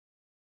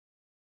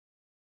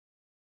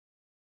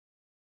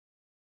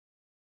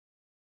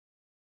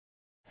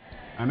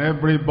And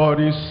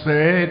everybody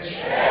said,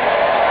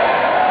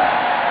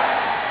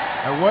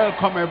 I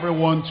welcome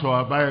everyone to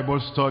our Bible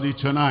study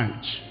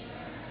tonight.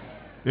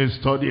 It's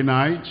study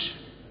night,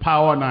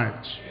 power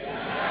night,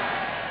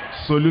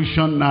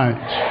 solution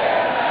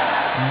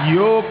night,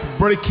 yoke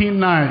breaking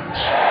night.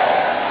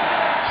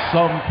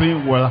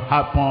 Something will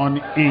happen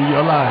in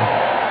your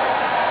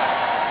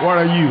life. What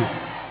are you?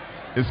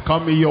 It's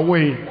coming your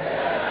way.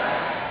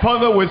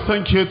 Father, we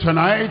thank you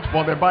tonight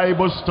for the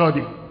Bible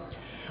study.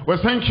 We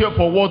thank you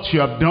for what you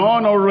have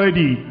done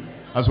already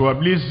as we have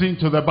listened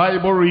to the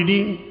Bible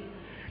reading,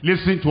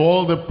 listened to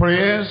all the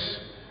prayers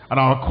and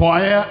our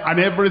choir and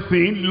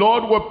everything.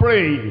 Lord, we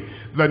pray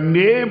the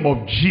name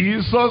of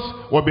Jesus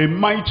will be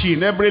mighty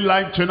in every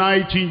life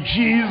tonight in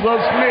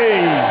Jesus'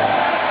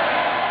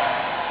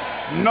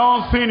 name.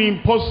 Nothing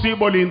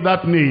impossible in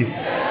that name.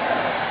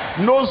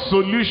 No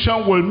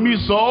solution will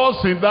miss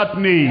us in that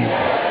name.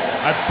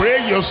 I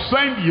pray you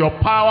send your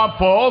power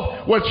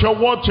forth with your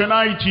word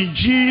tonight in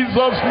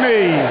Jesus'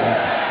 name.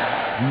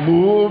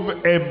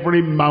 Move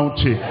every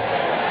mountain.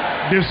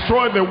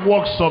 Destroy the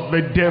works of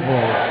the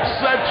devil.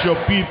 Set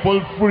your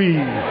people free.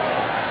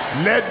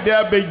 Let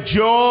there be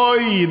joy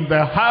in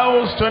the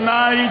house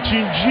tonight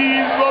in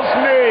Jesus'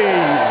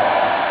 name.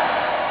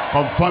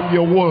 Confirm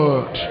your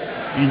word.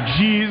 In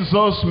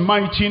Jesus'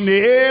 mighty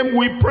name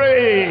we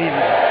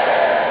pray.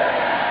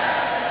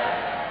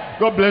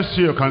 God bless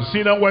you.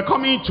 Consider we're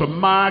coming to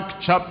Mark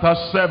chapter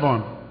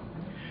 7.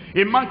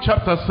 In Mark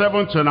chapter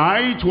 7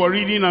 tonight, we're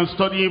reading and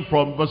studying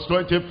from verse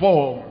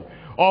 24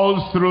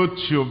 all through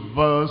to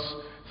verse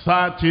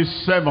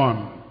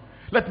 37.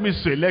 Let me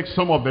select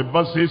some of the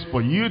verses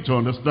for you to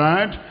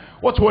understand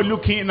what we're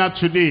looking at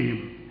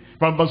today.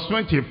 From verse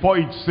 24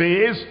 it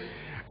says,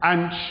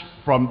 and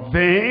from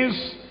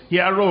thence he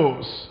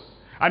arose,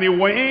 and he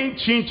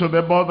went into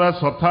the borders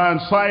of Tyre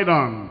and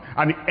Sidon,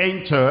 and he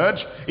entered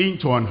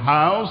into an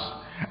house,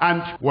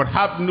 and would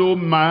have no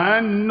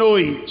man know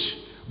it,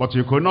 but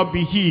he could not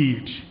be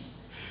hid.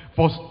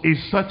 For a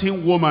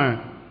certain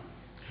woman,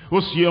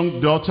 whose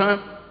young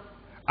daughter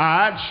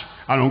had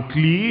an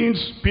unclean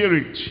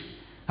spirit,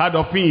 heard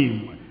of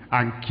him,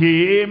 and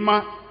came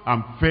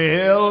and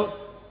fell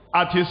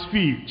at his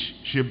feet.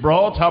 She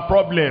brought her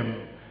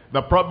problem,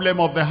 the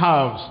problem of the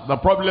house, the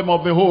problem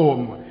of the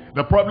home,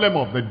 the problem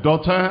of the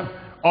daughter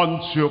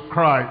unto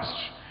Christ.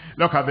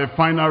 Look at the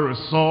final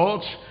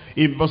result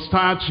in verse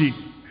 30.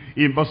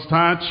 In verse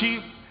 30,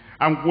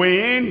 and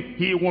when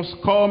he was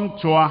come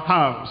to her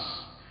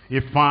house, he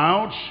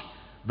found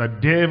the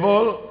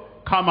devil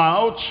come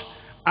out,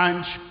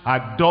 and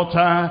her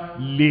daughter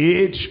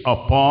laid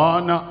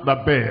upon the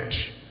bed.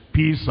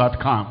 Peace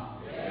had come.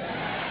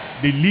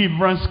 Amen.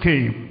 Deliverance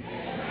came.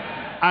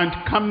 Amen. And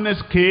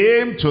calmness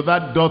came to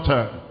that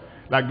daughter,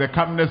 like the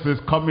calmness is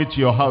coming to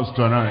your house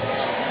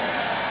tonight.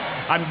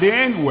 And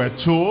then we're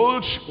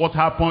told what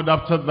happened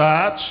after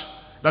that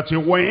he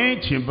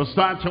went in verse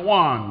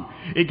 31,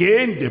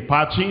 again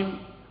departing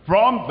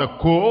from the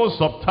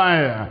coast of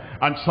Tyre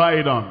and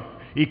Sidon,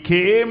 he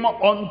came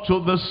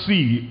unto the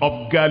sea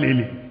of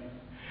Galilee.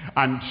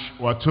 And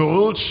we're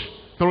told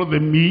through the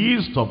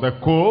midst of the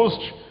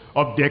coast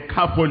of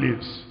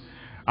Decapolis,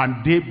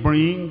 and they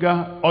bring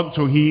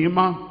unto him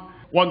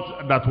one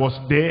that was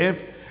deaf,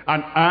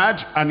 and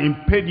had an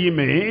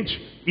impediment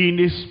in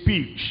his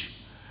speech.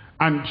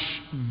 And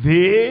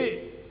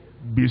they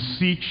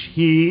beseech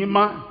him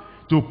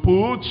to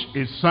put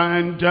his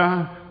hand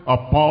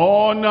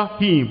upon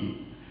him.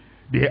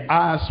 They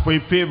asked for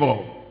a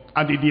favor,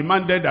 and they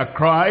demanded that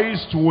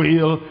Christ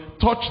will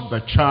touch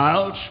the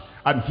child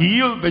and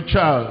heal the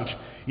child.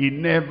 He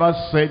never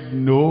said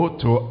no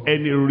to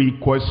any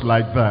request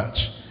like that.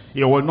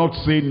 He will not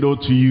say no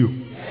to you.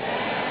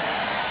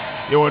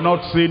 He will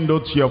not say no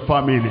to your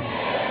family.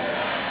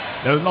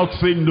 He will not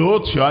say no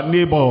to your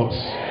neighbors.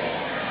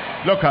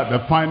 Look at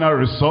the final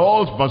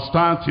result, verse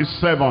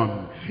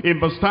 37. In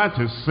verse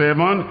 37,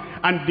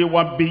 and they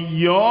were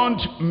beyond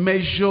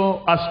measure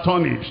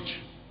astonished.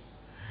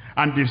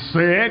 And they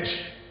said,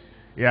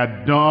 he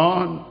had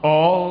done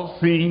all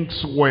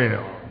things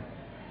well.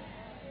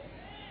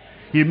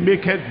 He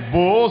maketh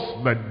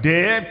both the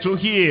deaf to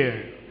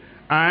hear,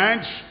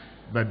 and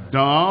the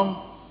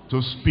dumb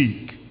to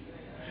speak.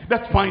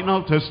 That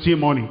final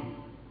testimony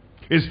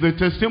is the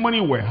testimony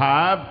we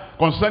have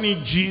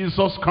concerning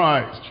Jesus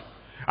Christ.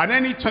 And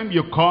anytime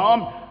you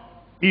come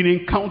in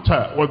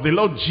encounter with the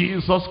Lord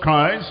Jesus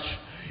Christ,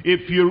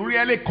 if you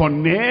really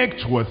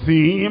connect with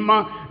him,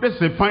 that's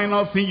the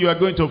final thing you are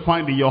going to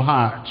find in your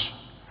heart,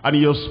 and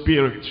in your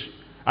spirit,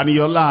 and in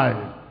your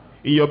life,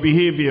 in your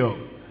behavior,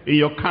 in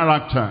your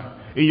character,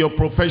 in your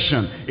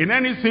profession, in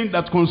anything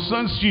that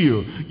concerns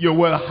you. You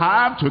will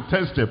have to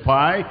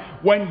testify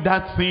when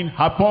that thing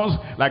happens,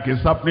 like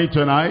it's happening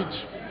tonight.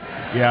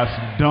 He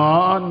has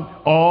done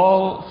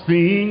all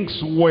things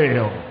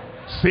well.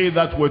 Say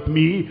that with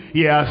me.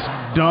 He has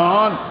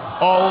done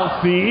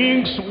all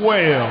things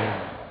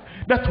well.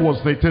 That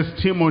was the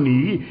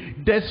testimony,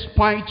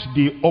 despite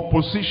the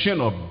opposition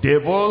of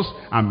devils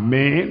and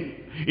men,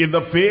 in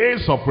the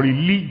face of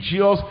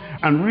religious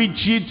and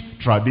rigid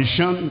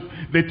tradition,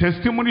 The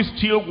testimony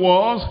still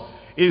was,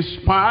 in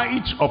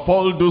spite of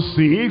all those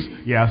things,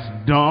 he has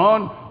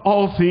done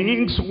all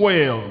things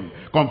well.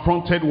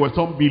 Confronted with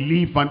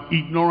unbelief and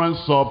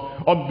ignorance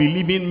of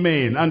unbelieving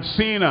men and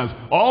sinners,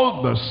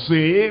 all the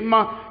same,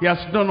 he has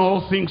done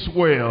all things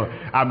well.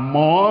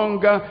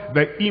 Among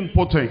the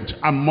impotent,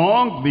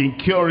 among the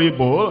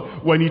incurable,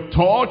 when he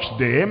touched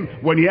them,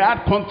 when he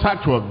had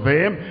contact with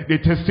them, the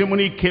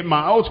testimony came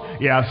out,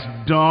 he has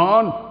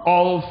done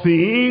all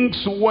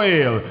things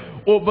well.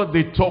 Over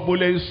the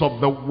turbulence of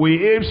the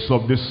waves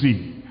of the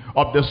sea,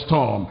 of the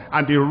storm,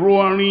 and the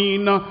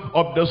roaring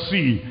of the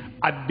sea,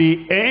 at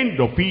the end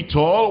of it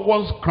all,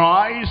 once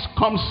Christ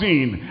comes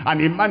in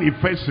and he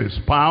manifests his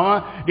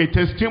power, the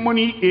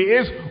testimony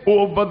is,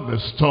 over the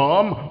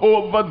storm,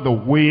 over the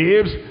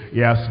waves, he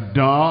has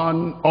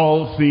done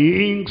all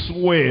things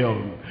well.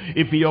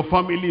 If in your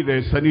family there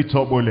is any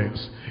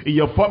turbulence, in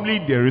your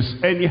family there is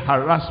any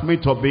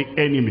harassment of the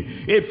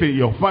enemy, if in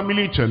your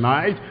family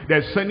tonight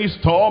there's any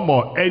storm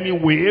or any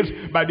waves,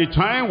 by the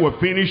time we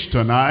finish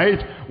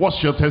tonight,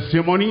 what's your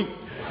testimony?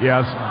 He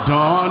has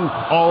done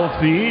all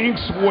things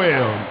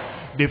well.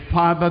 The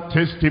Father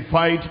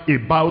testified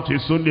about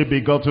his only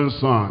begotten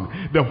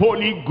Son. The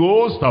Holy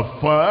Ghost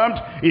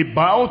affirmed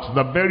about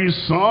the very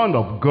Son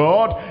of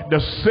God. The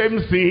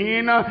same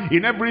thing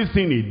in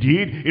everything he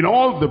did, in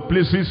all the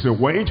places he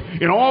went,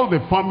 in all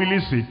the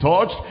families he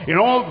touched, in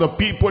all the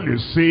people he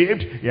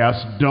saved. He has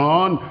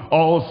done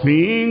all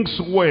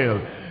things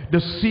well. The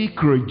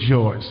sick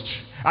rejoiced,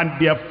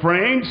 and their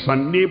friends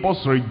and neighbors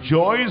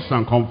rejoiced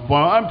and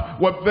confirmed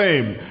with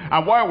them.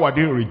 And why were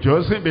they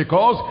rejoicing?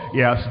 Because he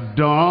has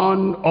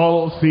done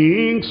all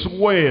things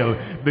well.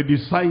 The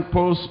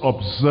disciples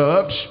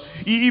observed,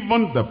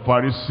 even the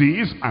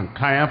Pharisees and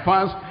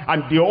Caiaphas,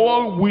 and they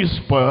all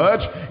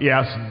whispered, he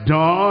has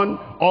done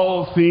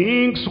all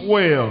things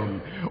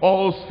well.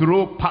 All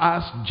through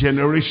past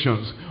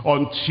generations,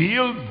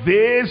 until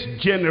this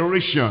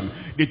generation,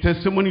 the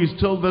testimony is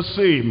still the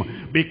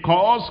same.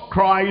 Because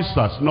Christ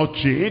has not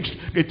changed,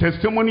 the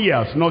testimony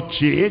has not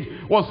changed.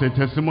 What's the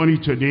testimony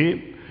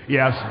today? He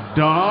has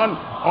done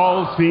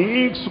all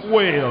things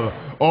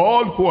well.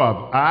 All who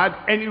have had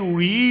any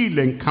real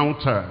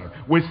encounter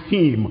with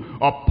him,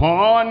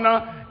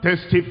 upon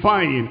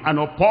testifying and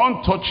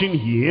upon touching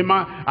him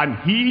and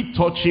he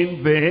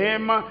touching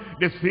them,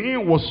 the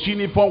thing was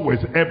uniform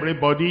with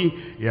everybody.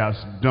 He has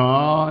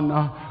done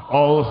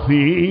all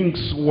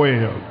things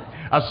well.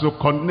 As you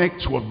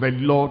connect with the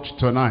Lord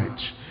tonight,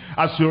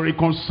 as you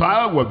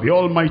reconcile with the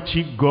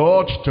Almighty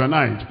God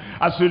tonight,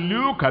 as you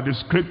look at the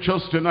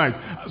scriptures tonight,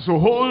 as you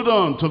hold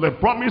on to the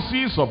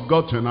promises of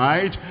God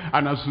tonight,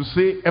 and as you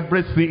say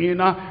everything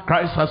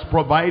Christ has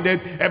provided,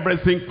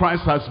 everything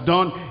Christ has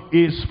done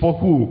is for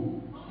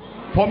who?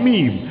 For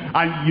me.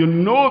 And you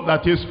know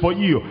that is for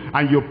you,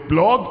 and you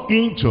plug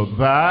into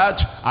that,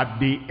 at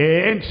the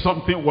end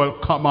something will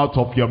come out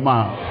of your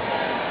mouth.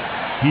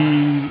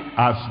 He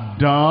has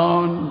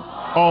done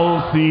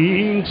all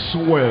things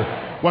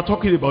well. We're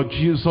talking about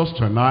Jesus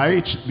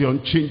tonight, the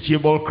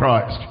unchangeable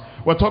Christ.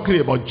 We're talking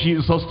about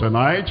Jesus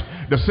tonight,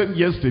 the same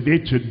yesterday,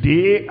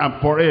 today,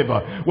 and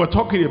forever. We're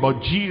talking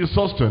about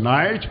Jesus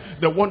tonight,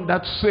 the one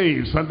that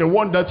saves, and the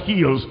one that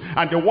heals,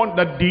 and the one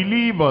that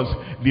delivers.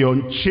 The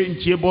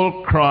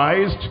unchangeable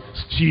Christ,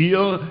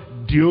 still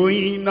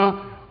doing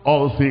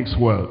all things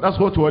well. That's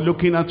what we're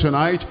looking at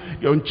tonight,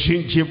 the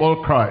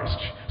unchangeable Christ,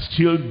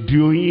 still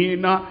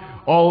doing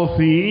all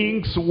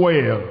things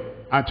well.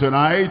 And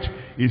tonight,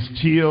 is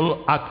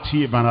still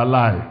active and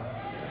alive.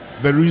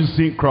 The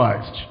risen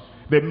Christ,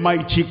 the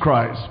mighty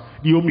Christ,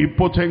 the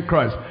omnipotent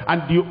Christ,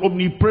 and the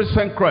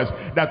omnipresent Christ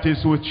that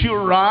is with you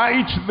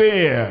right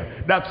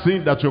there. That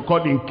thing that you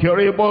call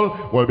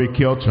incurable will be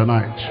cured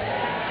tonight.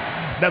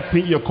 That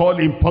thing you call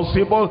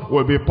impossible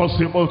will be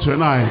possible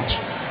tonight.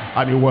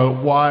 And he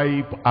will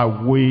wipe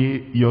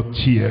away your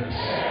tears.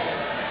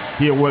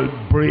 He will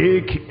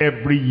break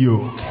every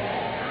yoke.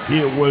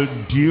 He will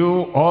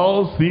do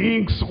all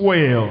things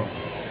well.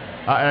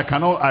 I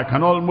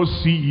can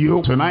almost see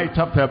you tonight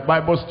after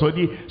Bible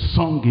study,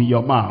 song in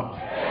your mouth,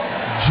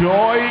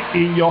 joy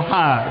in your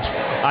heart,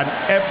 and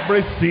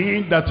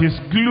everything that is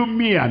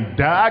gloomy and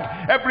dark,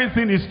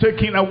 everything is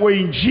taken away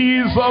in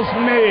Jesus'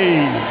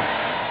 name.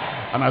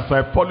 And as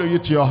I follow you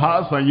to your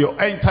house and you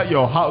enter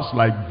your house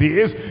like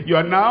this, you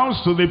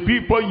announce to the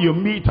people you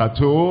meet at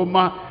home,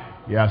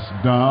 he has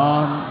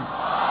done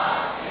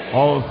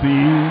all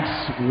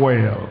things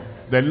well.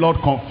 The Lord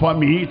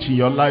confirm it in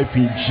your life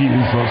in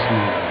Jesus'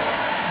 name.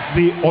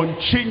 The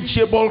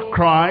unchangeable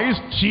Christ,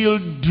 still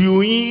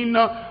doing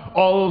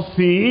all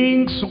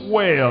things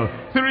well.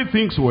 Three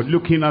things we're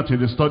looking at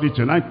in the study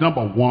tonight.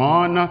 Number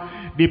one,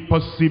 the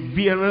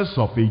perseverance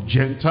of a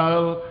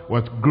Gentile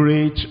with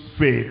great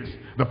faith.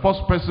 The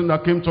first person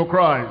that came to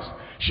Christ,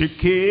 she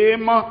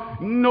came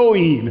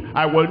knowing,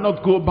 I will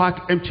not go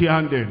back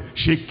empty-handed.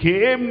 She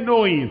came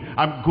knowing,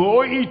 I'm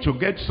going to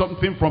get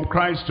something from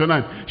Christ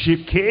tonight.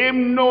 She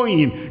came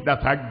knowing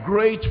that her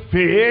great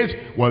faith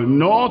will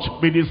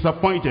not be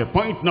disappointed.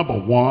 Point number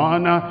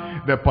one,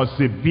 the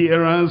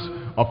perseverance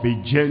of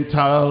a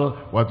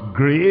Gentile with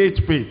great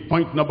faith.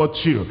 Point number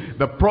 2,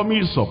 the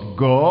promise of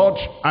God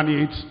and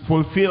its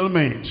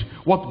fulfillment.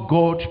 What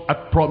God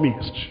had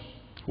promised,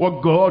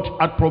 what God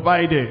had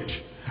provided,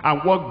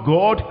 and what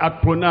God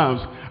had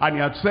pronounced. And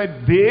he had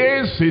said,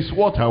 this is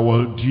what I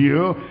will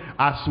do.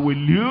 As we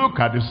look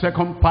at the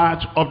second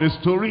part of the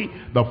story,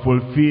 the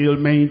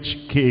fulfillment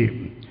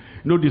came.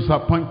 No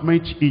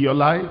disappointment in your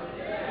life,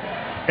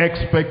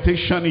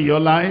 expectation in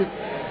your life,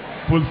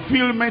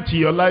 fulfillment in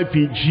your life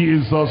in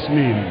Jesus'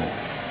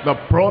 name. The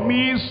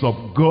promise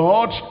of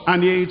God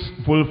and its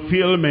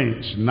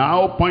fulfillment.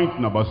 Now point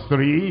number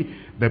 3,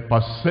 the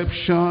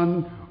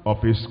perception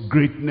of his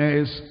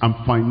greatness and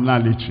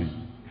finality.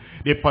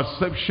 The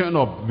perception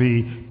of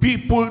the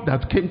people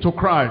that came to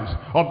Christ,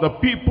 of the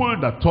people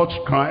that touched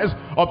Christ,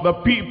 of the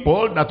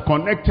people that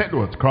connected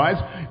with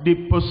Christ. They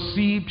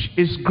perceived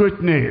his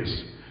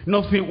greatness.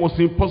 Nothing was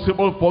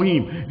impossible for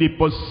him. They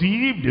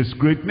perceived his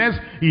greatness.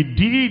 He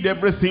did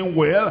everything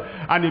well,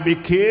 and he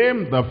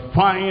became the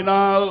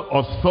final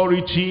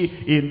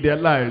authority in their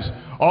lives.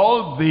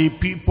 All the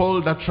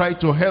people that tried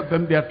to help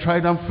them, they had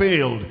tried and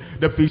failed.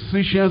 The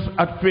physicians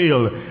had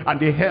failed, and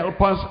the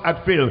helpers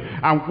had failed.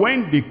 And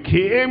when they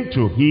came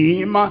to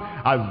him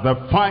as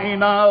the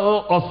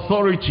final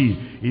authority,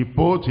 he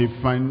put a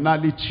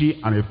finality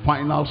and a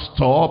final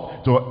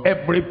stop to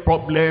every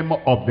problem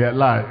of their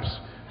lives.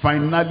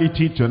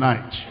 Finality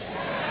tonight.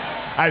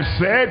 I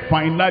said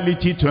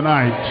finality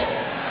tonight.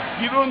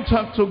 You don't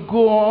have to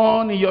go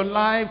on in your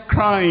life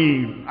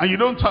crying, and you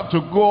don't have to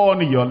go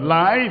on in your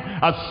life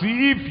as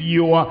if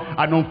you are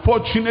an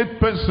unfortunate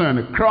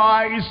person.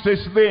 Christ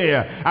is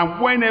there,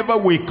 and whenever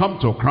we come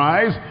to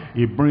Christ,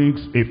 he brings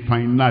a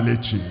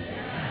finality.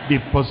 The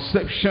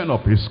perception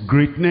of his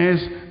greatness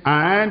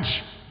and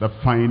the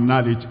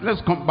finality.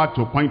 Let's come back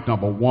to point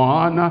number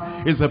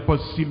 1. Is the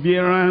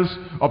perseverance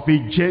of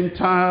a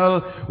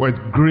Gentile with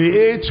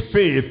great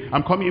faith.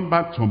 I'm coming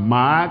back to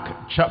Mark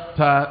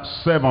chapter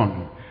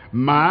 7.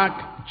 Mark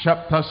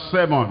chapter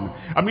 7.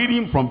 I'm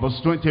reading from verse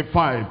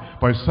 25.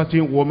 For a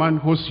certain woman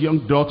whose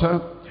young daughter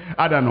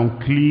had an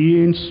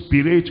unclean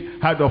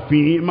spirit heard of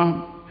him,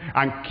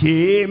 and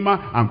came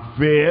and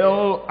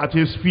fell at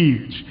his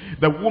feet.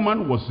 The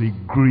woman was a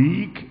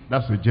Greek,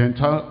 that's a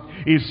Gentile,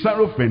 a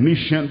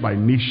Syrophoenician by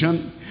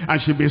nation,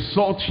 and she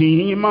besought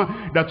him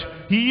that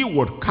he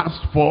would cast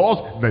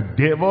forth the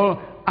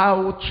devil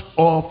out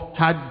of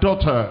her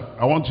daughter.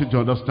 I want you to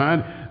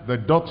understand, the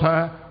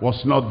daughter was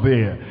not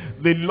there.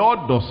 The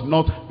Lord does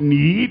not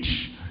need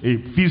a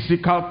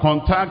physical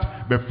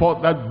contact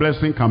before that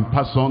blessing can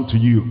pass on to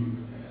you.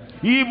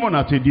 Even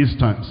at a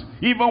distance,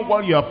 even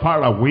while you are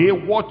far away,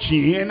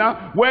 watching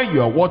where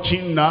you are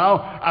watching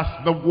now, as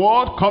the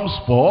word comes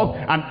forth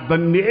and the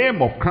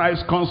name of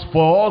Christ comes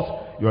forth,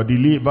 you are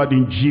delivered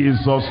in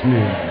Jesus'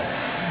 name.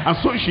 And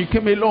so she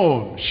came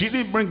alone. She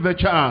didn't bring the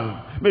child.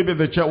 Maybe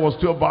the child was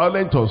too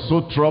violent or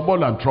so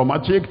troubled and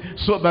traumatic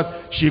so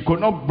that she could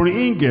not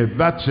bring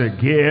that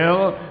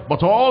girl.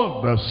 But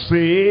all the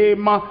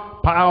same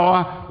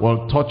power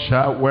will touch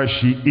her where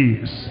she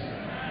is.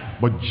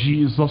 But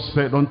Jesus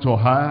said unto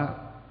her,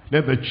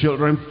 let the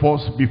children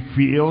first be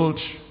filled,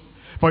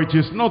 for it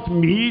is not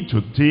me to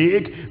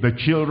take the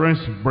children's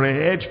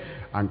bread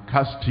and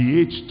cast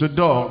it to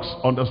dogs.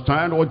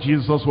 Understand what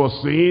Jesus was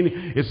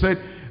saying? He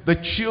said, the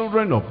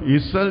children of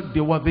Israel,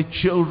 they were the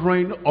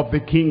children of the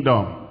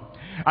kingdom.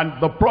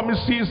 And the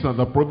promises and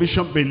the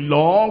provision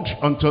belonged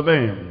unto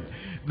them.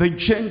 The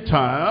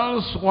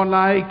Gentiles were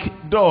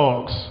like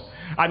dogs.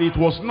 And it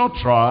was not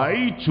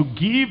right to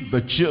give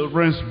the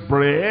children's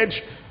bread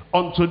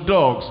unto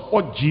dogs.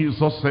 What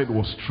Jesus said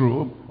was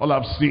true. All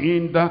have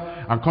sinned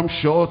and come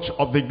short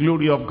of the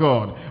glory of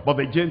God. But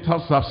the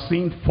Gentiles have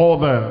sinned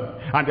further,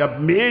 and they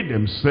have made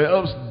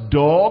themselves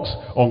dogs,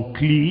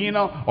 unclean,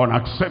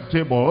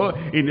 unacceptable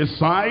in the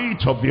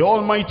sight of the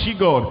Almighty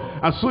God.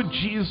 And so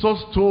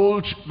Jesus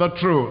told the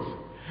truth.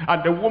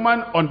 And the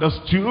woman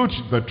understood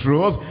the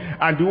truth.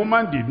 And the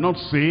woman did not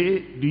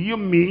say, do you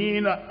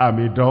mean I'm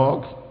a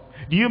dog?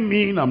 Do you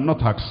mean I'm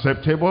not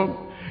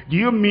acceptable? Do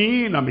you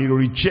mean I'm a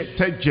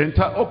rejected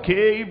Gentile?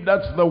 Okay, if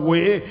that's the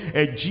way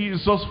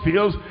Jesus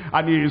feels,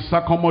 and he is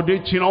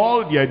accommodating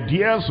all the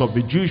ideas of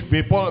the Jewish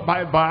people,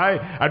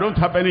 bye-bye, I don't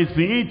have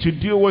anything to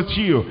do with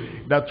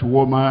you. That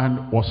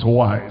woman was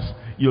wise.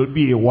 You'll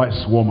be a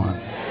wise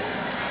woman.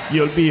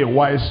 You'll be a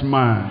wise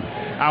man.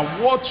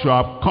 And what you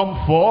have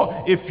come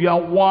for, if you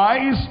are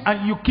wise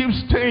and you keep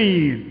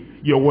staying,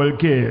 you will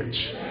get.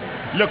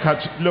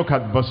 Look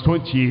at verse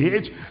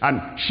 28.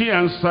 And she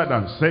answered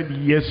and said,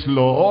 yes,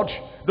 Lord.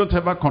 Don't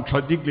ever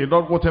contradict the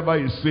Lord. Whatever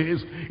he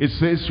says, it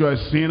says you're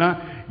a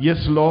sinner.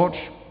 Yes, Lord.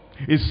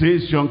 It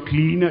says you're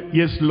unclean.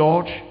 Yes,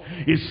 Lord.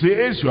 It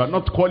says you are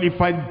not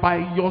qualified by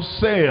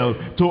yourself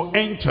to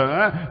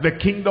enter the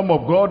kingdom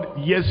of God.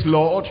 Yes,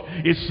 Lord.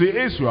 It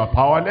says you are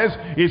powerless.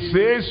 It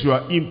says you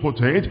are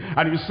impotent.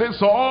 And it says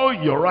all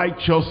your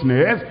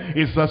righteousness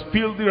is as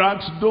filthy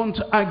rags. Don't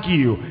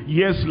argue.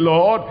 Yes,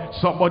 Lord.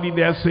 Somebody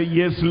there say,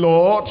 yes,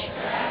 Lord.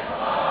 Yes,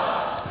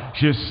 Lord.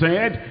 She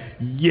said,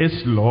 yes,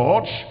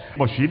 Lord.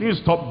 But she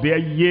didn't stop there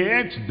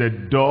yet. The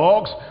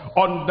dogs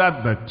under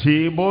the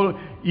table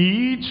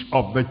eat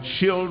of the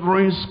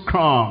children's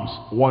crumbs.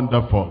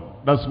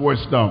 Wonderful. That's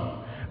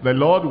wisdom. The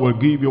Lord will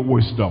give you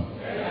wisdom.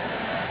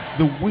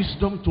 The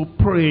wisdom to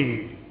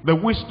pray. The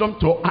wisdom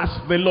to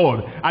ask the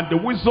Lord. And the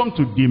wisdom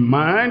to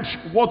demand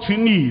what you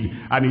need.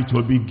 And it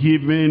will be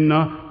given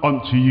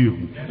unto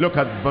you. Look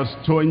at verse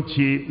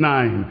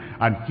 29.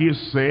 And he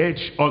said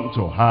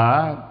unto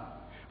her,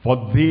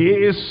 for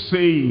this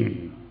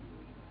saying,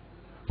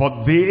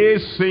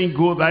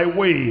 go thy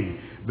way,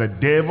 the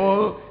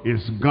devil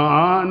is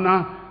gone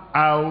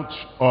out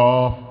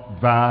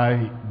of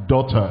thy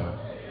daughter.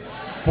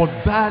 For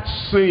that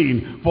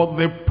saying, for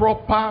the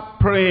proper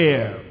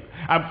prayer,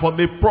 and for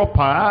the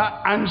proper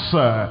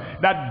answer,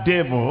 that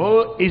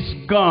devil is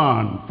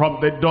gone from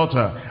the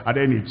daughter. And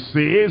then it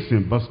says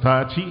in verse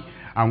 30,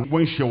 and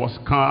when she was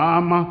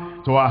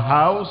come to her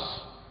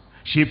house,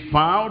 she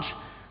found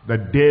the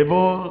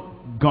devil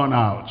gone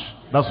out.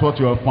 That's what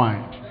you'll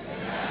find.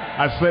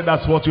 I said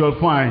that's what you'll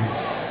find.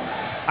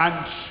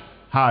 And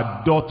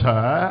her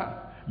daughter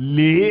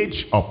laid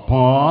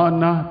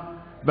upon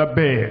the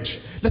bed.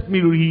 Let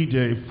me read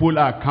a full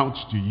account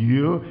to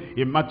you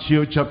in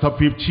Matthew chapter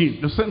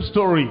 15. The same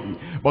story,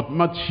 but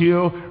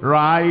Matthew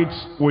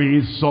writes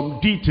with some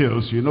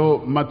details. You know,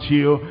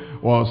 Matthew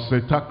was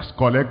a tax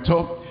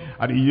collector,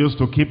 and he used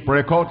to keep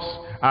records,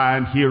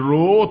 and he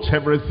wrote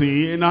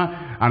everything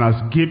and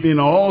has given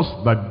us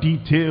the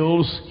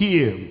details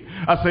here.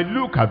 As I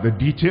look at the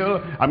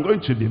detail, I'm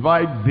going to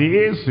divide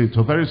this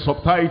into 3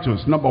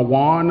 subtitles. Number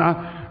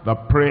 1, the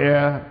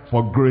prayer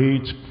for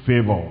great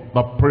favor.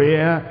 The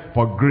prayer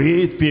for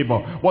great favor.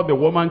 What the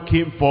woman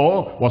came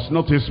for was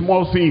not a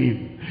small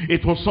thing.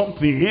 It was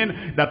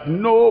something that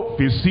no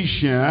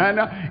physician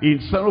in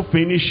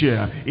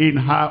Syrophoenicia, in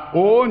her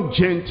own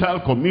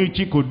Gentile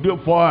community, could do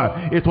for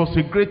her. It was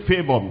a great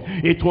favor.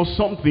 It was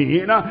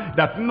something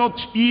that not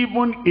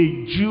even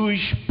a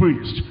Jewish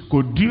priest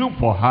could do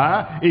for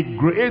her. A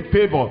great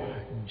favor.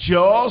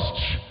 Just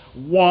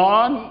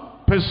one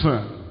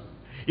person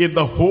in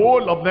the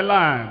whole of the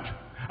land,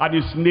 and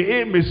his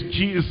name is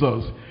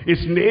Jesus.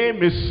 His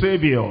name is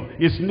Savior.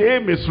 His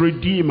name is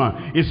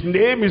Redeemer. His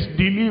name is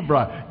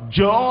Deliverer.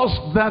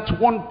 Just that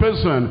one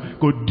person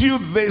could do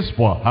this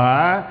for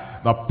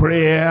her, the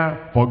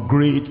prayer for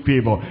great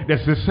favor.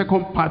 There's a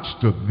second part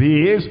to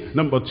this.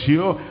 Number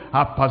 2,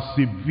 her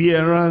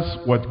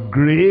perseverance with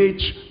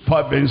great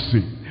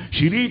fervency.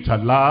 She didn't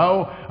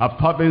allow her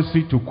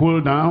fervency to cool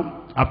down,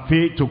 a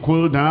faith to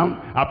cool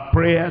down, a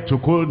prayer to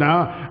cool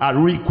down, a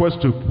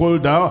request to cool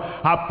down,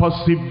 her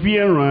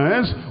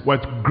perseverance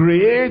with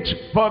great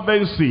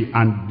fervency,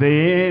 and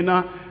then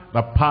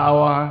the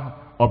power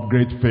of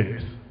great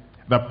faith.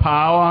 The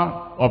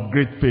power of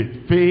great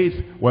faith. Faith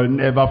will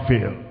never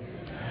fail.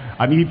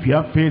 And if you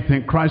have faith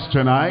in Christ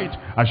tonight,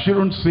 I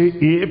shouldn't say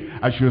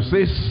if, I should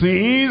say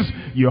since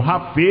you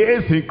have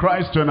faith in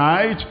Christ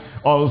tonight,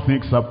 all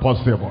things are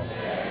possible.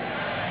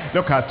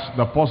 Look at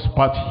the first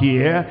part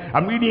here.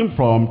 I'm reading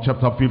from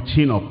chapter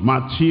 15 of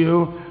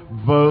Matthew,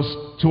 verse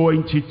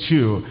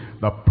 22.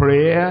 The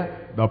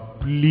prayer, the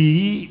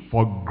plea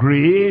for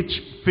great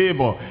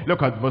favor.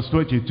 Look at verse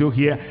 22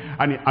 here.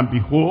 And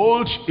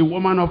behold, a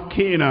woman of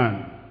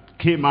Canaan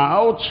came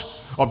out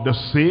of the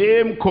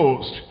same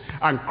coast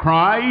and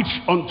cried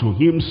unto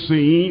him,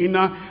 saying,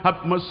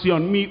 have mercy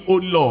on me, O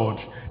Lord,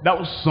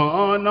 thou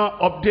son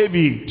of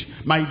David.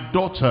 My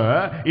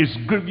daughter is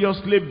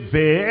grievously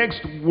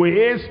vexed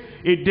with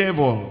a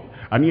devil.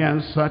 And he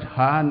answered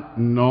her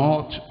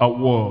not a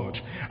word.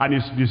 And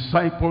his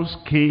disciples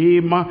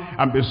came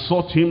and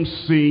besought him,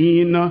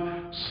 saying,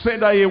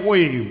 send her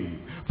away,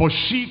 for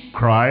she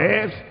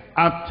crieth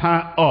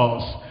after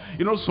us.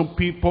 You know, some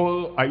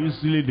people are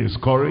easily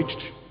discouraged.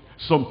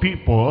 Some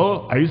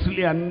people are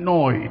easily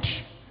annoyed.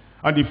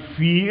 And they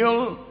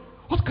feel,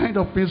 what kind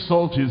of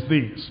insult is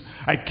this?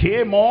 I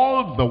came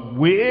all the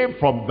way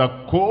from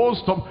the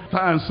coast of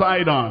Tyre and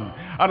Sidon,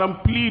 and I'm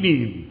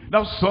pleading,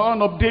 thou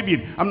son of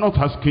David. I'm not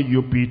asking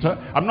you, Peter.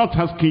 I'm not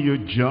asking you,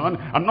 John.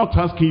 I'm not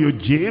asking you,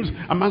 James.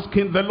 I'm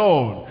asking the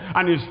Lord.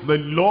 And it's the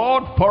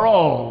Lord for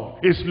all.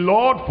 It's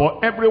Lord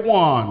for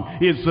everyone.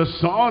 He's the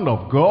Son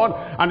of God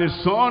and the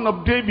Son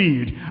of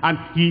David. And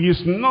he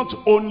is not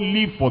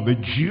only for the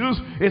Jews,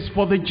 it's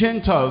for the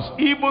Gentiles.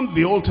 Even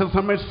the Old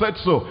Testament said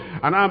so.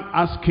 And I'm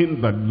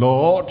asking the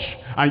Lord,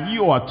 and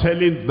you are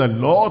telling the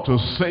Lord to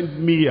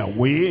send me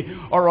away.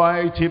 All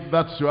right, if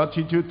that's your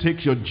attitude,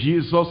 take your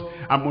Jesus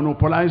and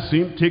monopolize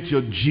him. Take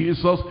your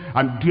Jesus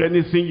and do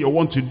anything you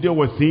want to do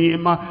with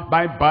him.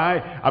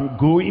 Bye-bye, I'm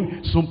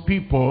going. Some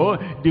people,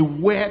 they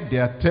wear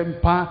their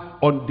temper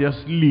on their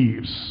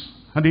sleeves,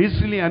 and they're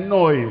easily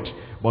annoyed.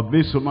 But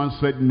this woman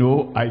said,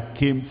 no, I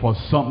came for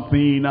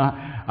something.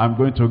 I'm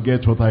going to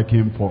get what I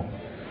came for.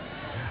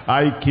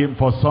 I came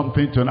for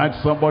something tonight.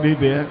 Somebody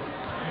there?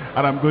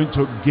 And I'm going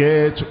to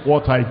get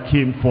what I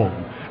came for.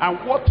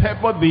 And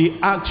whatever the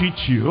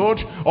attitude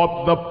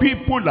of the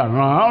people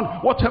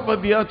around, whatever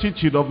the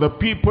attitude of the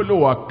people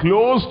who are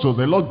close to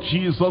the Lord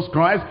Jesus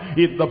Christ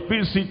in the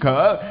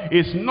physical,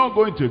 is not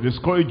going to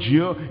discourage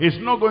you, it's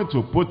not going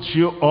to put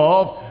you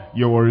off.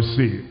 You will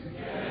receive.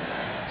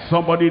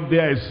 Somebody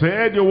there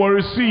said you will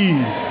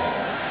receive.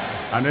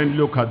 And then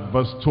look at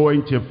verse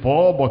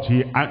 24. But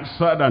he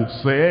answered and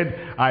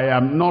said, I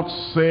am not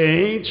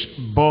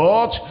sent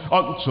but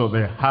unto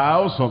the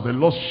house of the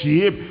lost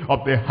sheep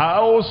of the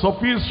house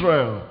of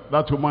Israel.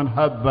 That woman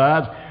heard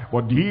that,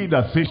 but he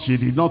that said she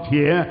did not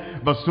hear.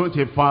 Verse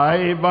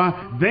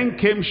 25, then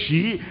came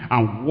she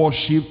and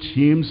worshipped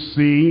him,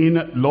 saying,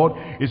 Lord.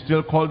 He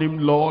still called him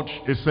Lord.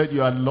 He said,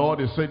 you are Lord.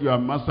 He said, you are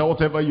Master.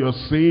 Whatever you're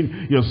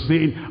saying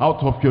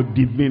out of your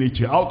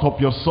divinity, out of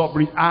your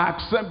sovereignty. I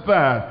accept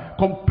that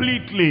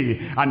completely.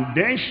 And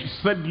then she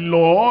said,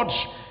 Lord,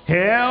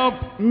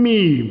 help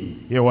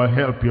me. He will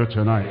help you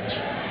tonight.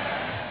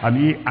 And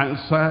he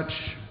answered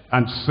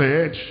and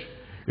said,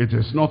 it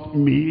is not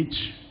meet,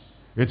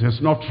 it is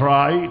not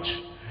right.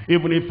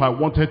 Even if I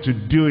wanted to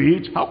do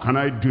it, how can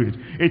I do it?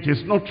 It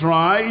is not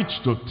right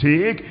to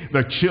take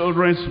the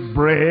children's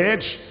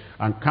bread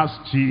and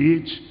cast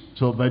it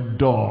to the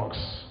dogs.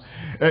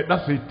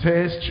 That's a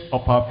test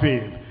of our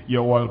faith.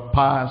 You will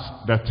pass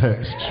the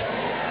test.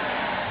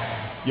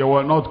 You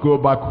will not go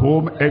back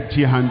home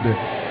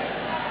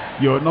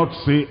empty-handed. You will not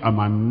say, I'm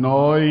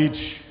annoyed.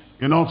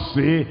 You will not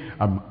say,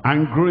 I'm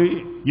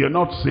angry. You will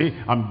not say,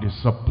 I'm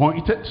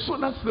disappointed. So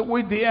that's the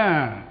way they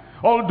are.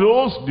 All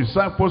those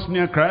disciples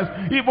near Christ,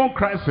 even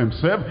Christ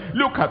himself,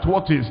 look at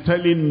what he's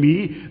telling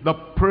me, the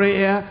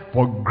prayer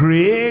for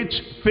great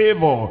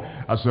favor.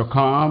 As you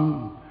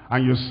come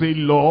and you say,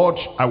 Lord,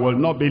 I will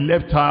not be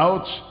left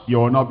out, you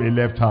will not be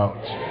left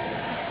out.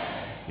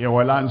 He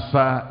will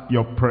answer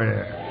your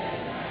prayer.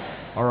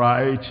 All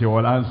right, he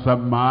will answer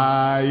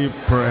my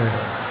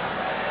prayer.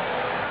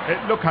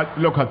 Look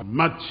at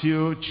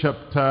Matthew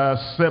chapter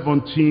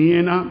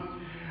 17.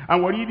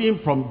 And we're reading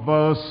from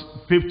verse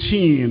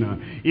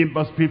 15. In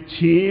verse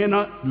 15,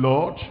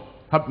 Lord,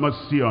 have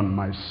mercy on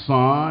my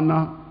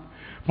son,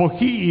 for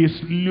he is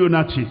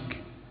lunatic,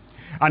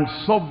 and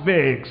so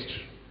vexed,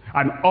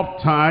 and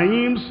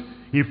ofttimes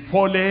he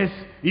falleth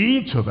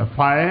into the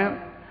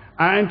fire,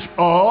 and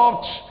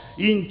oft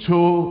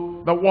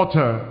into the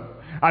water.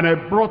 And I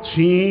brought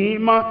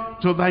him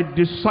to thy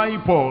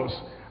disciples,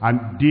 and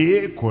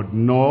they could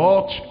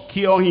not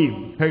cure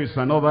him. Here is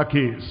another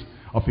case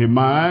of a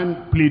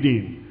man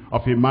pleading,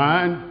 of a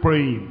man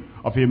praying,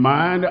 of a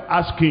man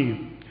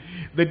asking.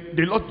 The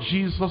Lord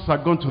Jesus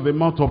had gone to the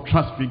Mount of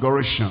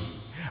Transfiguration,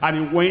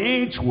 and he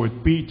went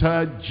with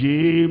Peter,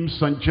 James,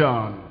 and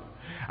John.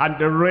 And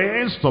the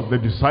rest of the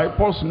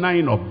disciples,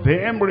 9 of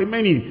them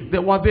remaining, they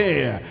were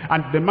there.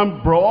 And the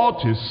man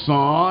brought his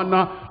son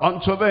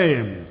unto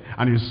them.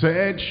 And he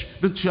said,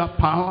 don't you have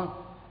power?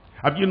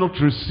 Have you not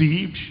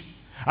received?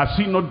 Has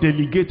he not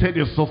delegated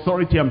his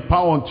authority and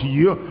power unto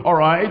you? All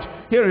right,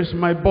 here is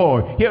my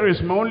boy. Here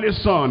is my only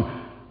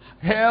son.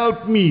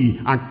 Help me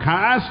and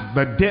cast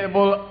the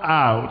devil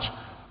out.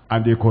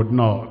 And they could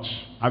not.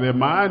 And the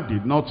man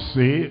did not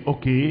say,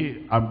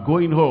 okay, I'm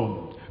going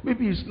home.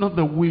 Maybe it's not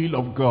the will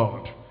of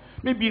God.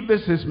 Maybe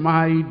this is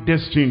my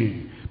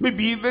destiny.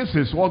 Maybe this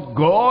is what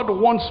God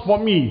wants for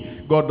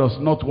me. God does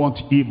not want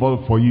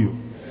evil for you.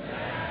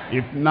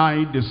 If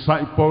 9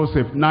 disciples,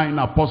 if 9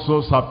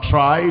 apostles have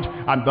tried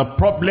and the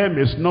problem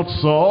is not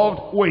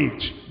solved,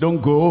 wait,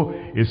 don't go.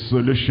 A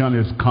solution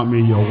is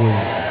coming your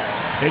way.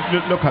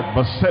 Look at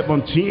verse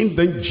 17.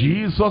 Then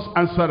Jesus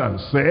answered and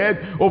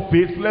said, O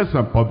faithless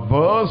and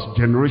perverse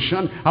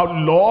generation, how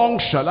long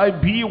shall I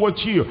be with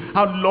you?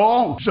 How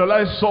long shall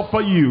I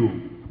suffer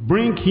you?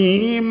 Bring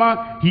him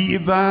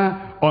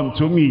hither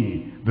unto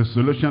me. The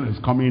solution is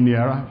coming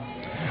nearer.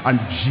 And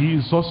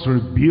Jesus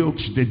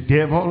rebuked the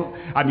devil,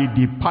 and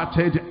he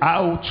departed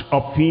out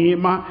of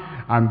him,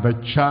 and the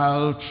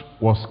child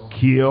was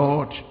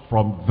cured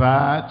from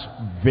that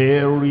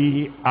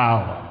very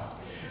hour.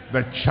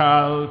 The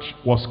child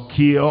was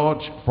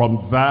cured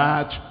from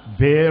that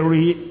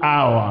very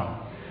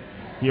hour.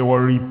 He will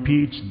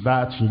repeat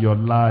that in your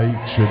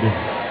life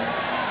today.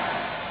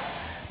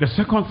 The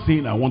second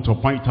thing I want to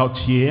point out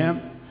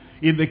here,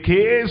 in the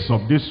case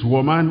of this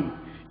woman,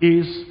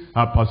 is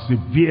her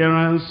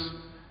perseverance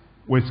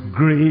with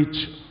great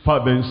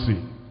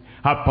fervency.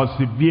 Her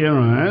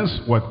perseverance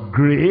with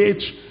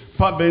great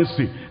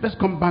fervency. Let's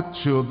come back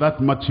to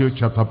that Matthew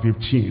chapter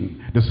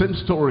 15. The same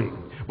story.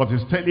 But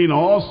it's telling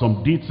us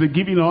some details,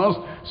 giving us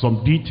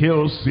some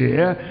details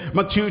here.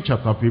 Matthew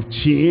chapter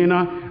 15,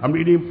 I'm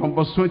reading from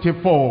verse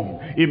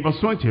 24. In verse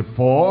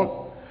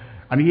 24,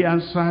 and he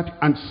answered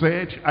and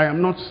said, I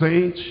am not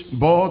sent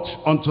but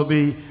unto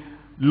the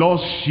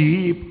lost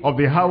sheep of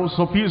the house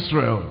of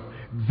Israel.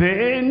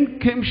 Then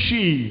came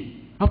she.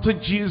 After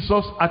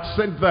Jesus had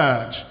said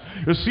that,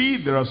 you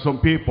see, there are some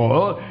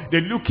people,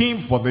 they're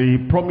looking for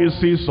the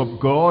promises of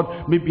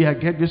God. Maybe I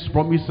get this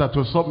promise that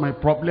will solve my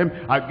problem.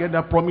 I get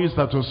that promise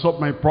that will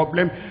solve my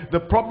problem.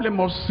 The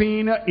problem of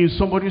sin in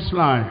somebody's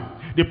life.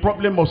 The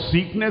problem of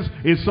sickness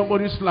in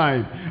somebody's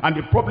life. And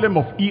the problem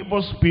of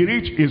evil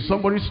spirit in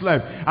somebody's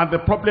life. And the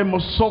problem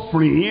of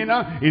suffering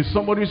in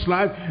somebody's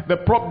life. The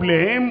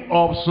problem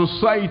of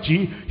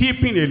society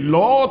heaping a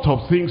lot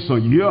of things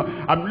on you.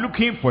 I'm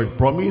looking for a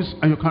promise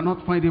and you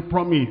cannot find a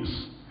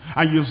promise.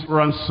 And you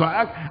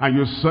ransack and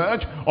you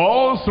search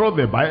all through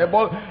the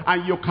Bible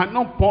and you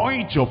cannot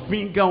point your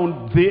finger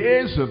on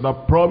this, the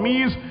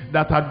promise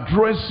that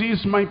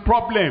addresses my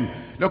problem.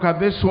 Look at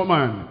this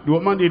woman. The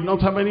woman did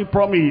not have any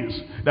promise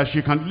that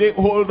she can lay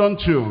hold on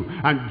to.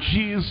 And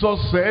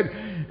Jesus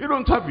said, you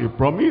don't have a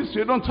promise,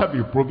 you don't have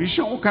a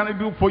provision, what can I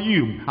do for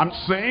you? I'm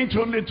sent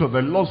only to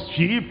the lost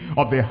sheep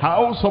of the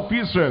house of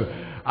Israel.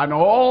 And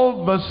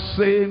all the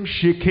same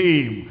she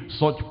came.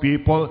 Such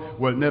people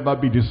will never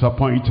be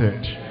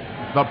disappointed.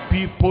 The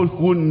people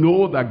who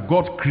know that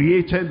God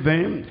created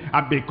them,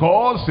 and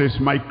because He's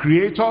my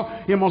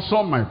creator, He must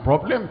solve my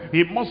problem.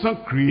 He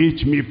mustn't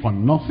create me for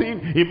nothing.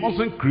 He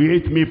mustn't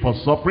create me for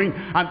suffering.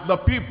 And the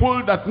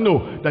people that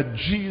know that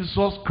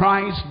Jesus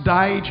Christ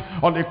died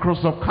on the cross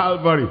of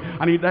Calvary,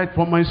 and He died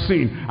for my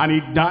sin, and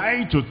He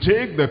died to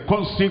take the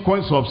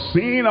consequence of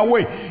sin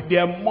away.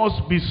 There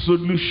must be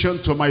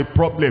solution to my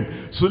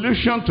problem.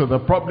 Solution to the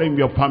problem in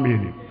your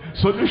family.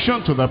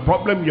 Solution to the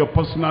problem in your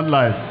personal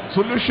life.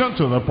 Solution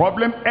to the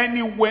problem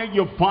anywhere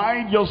you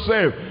find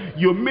yourself.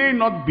 You may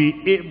not be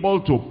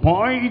able to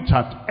point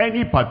at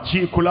any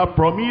particular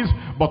promise,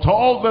 but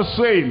all the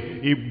same,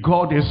 if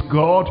God is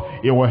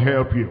God, He will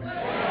help you.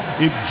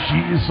 If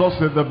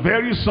Jesus is the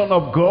very Son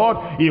of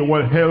God, He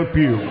will help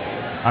you.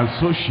 And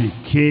so she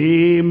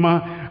came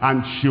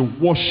and she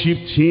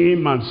worshipped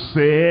Him and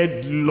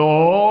said,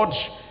 Lord,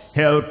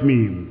 help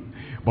me.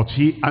 But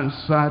He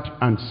answered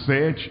and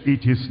said,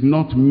 it is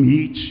not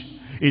meet,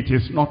 it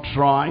is not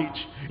right,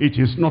 it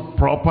is not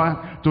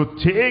proper to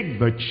take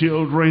the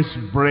children's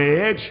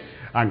bread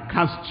and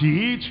cast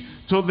it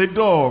to the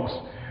dogs.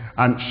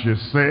 And she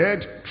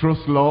said, truth,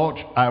 Lord,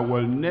 I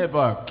will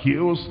never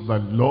accuse the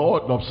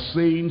Lord of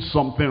saying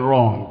something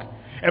wrong.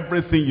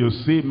 Everything you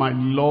say, my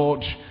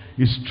Lord,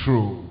 is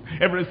true.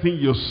 Everything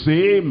you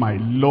say, my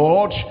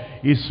Lord,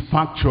 is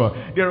factual.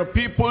 There are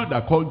people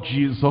that call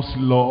Jesus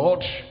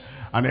Lord,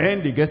 and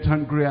then they get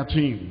angry at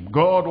Him.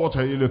 God, what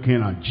are you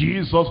looking at?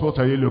 Jesus, what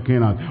are you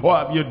looking at?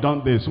 Why have you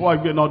done this? Why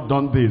have you not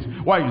done this?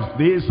 Why is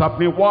this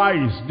happening? Why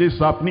is this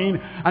happening?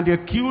 And they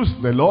accuse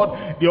the Lord.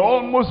 They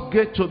almost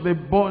get to the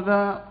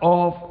border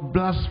of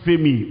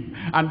blasphemy.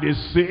 And they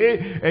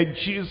say,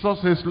 Jesus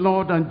is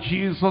Lord and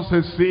Jesus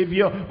is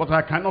Savior, but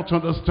I cannot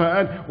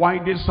understand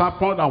why this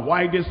happened and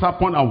why this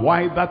happened and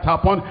why that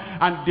happened.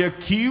 And they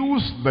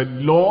accuse the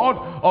Lord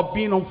of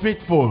being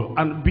unfaithful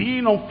and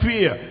being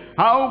unfair.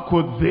 How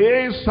could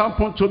this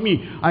happen to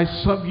me? I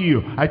serve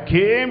you. I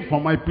came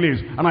from my place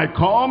and I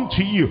come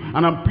to you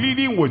and I'm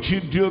pleading with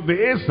you, do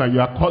this, and you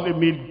are calling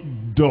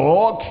me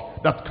dog.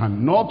 That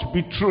cannot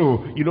be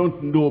true. You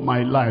don't know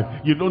my life.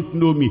 You don't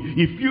know me.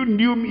 If you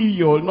knew me,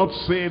 you will not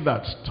say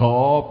that.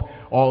 Stop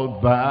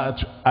all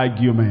that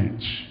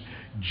argument.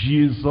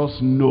 Jesus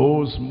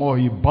knows more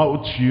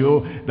about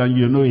you than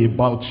you know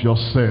about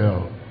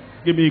yourself.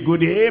 Give me a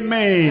good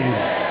amen.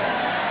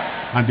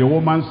 And the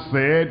woman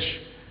said,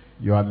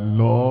 you are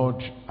Lord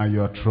and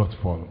you are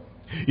truthful.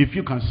 If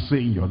you can say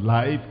in your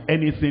life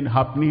anything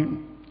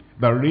happening,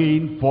 the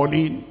rain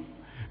falling,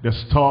 the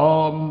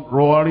storm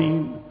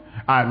roaring,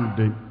 and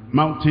the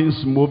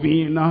mountains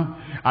moving,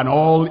 and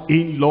all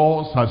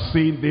in-laws are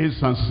saying this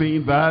and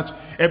saying that,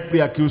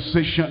 every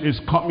accusation is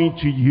coming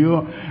to you,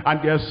 and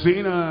they're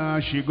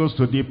saying, she goes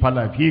to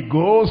Deeperlife, he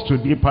goes to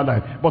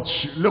Deeperlife, but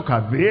look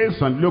at this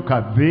and look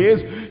at this,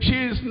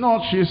 she's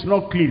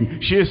not clean,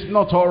 she's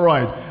not all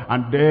right.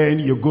 And then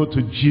you go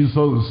to Jesus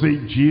and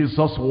say,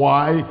 Jesus,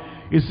 why?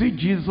 Is it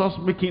Jesus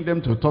making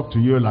them to talk to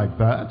you like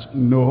that?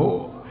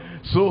 No.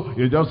 So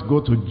you just go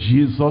to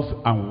Jesus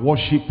and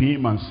worship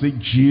Him and say,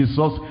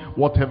 Jesus,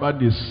 whatever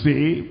they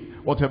say,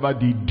 whatever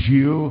they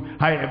do,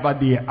 however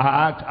they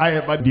act,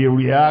 however they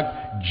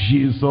react,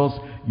 Jesus,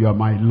 you are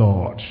my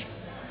Lord.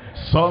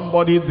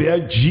 Somebody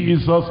there,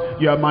 Jesus,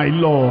 you are my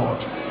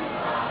Lord.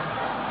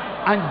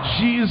 And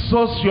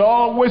Jesus, you're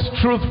always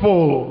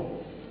truthful.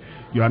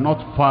 You are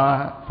not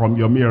far from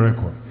your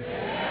miracle.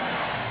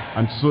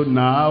 And so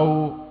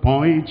now,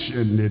 point,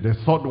 and the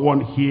third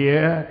one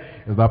here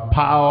is the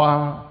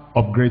power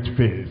of great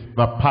faith.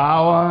 The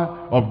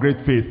power of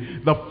great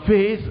faith. The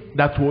faith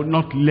that will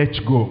not let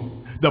go.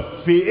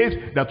 The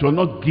faith that will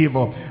not give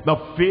up. The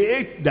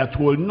faith that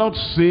will not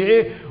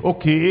say,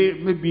 okay,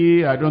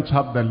 maybe I don't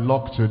have the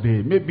luck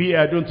today. Maybe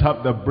I don't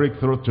have the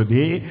breakthrough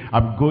today.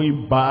 I'm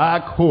going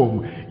back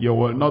home. You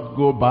will not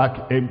go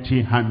back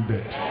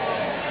empty-handed.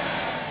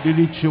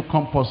 Didn't you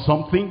come for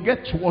something?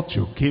 Get what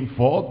you came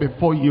for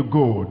before you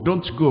go.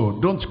 Don't go.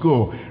 Don't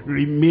go.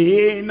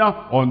 Remain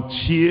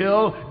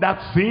until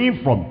that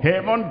thing from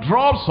heaven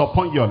drops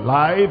upon your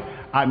life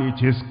and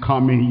it is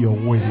coming your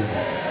way.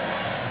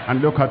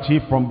 And look at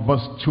it from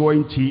verse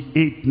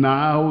 28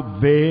 now.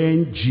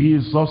 Then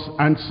Jesus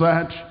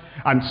answered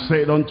and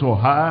said unto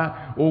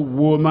her, O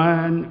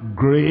woman,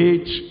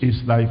 great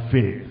is thy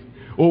faith.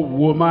 O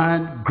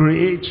woman,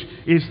 great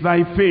is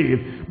thy faith.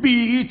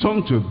 Be it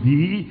unto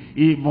thee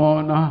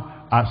even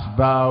as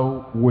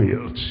thou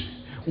wilt.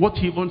 What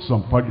even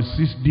some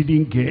Pharisees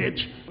didn't get,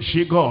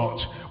 she got.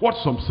 What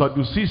some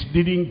Sadducees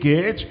didn't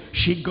get,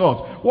 she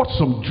got. What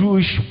some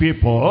Jewish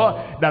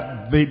people,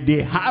 that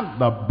they had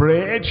the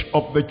bread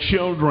of the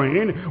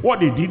children,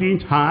 what they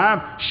didn't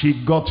have,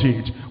 she got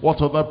it.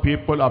 What other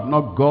people have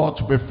not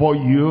got before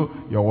you,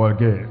 you will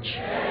get.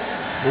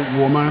 O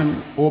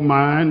woman, O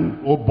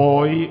man, O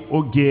boy,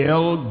 O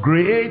girl,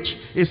 great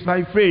is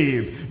thy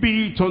faith.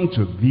 Be it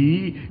unto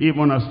thee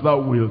even as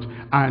thou wilt.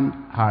 And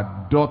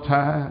her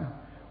daughter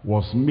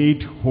was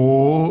made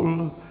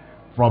whole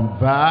from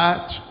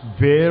that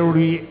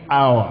very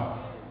hour.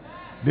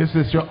 This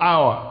is your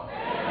hour.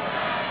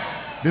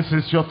 This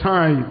is your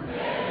time.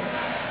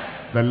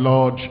 The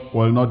Lord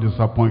will not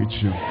disappoint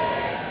you.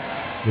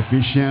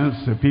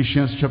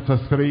 Ephesians chapter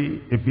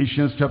 3.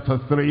 Ephesians chapter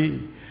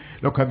 3.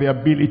 Look at the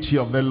ability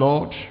of the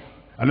Lord.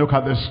 And look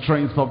at the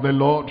strength of the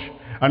Lord.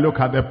 And look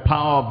at the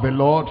power of the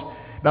Lord.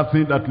 That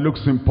thing that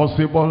looks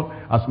impossible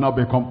has now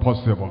become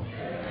possible.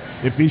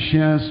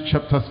 Ephesians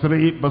chapter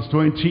 3 verse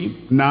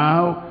 20.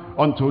 Now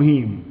unto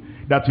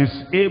him that is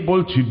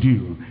able to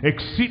do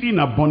exceeding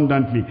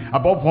abundantly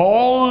above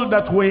all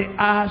that we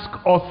ask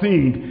or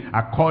think,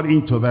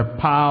 according to the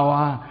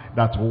power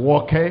that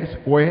worketh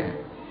where?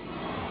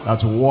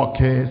 That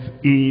worketh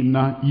in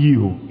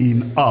you,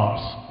 in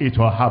us. It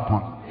will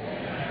happen.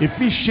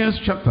 Ephesians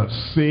chapter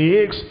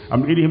 6,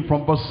 I'm reading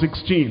from verse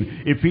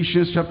 16.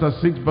 Ephesians chapter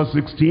 6 verse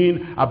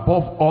 16.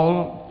 Above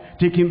all,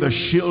 taking the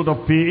shield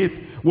of faith,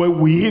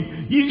 wherewith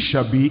ye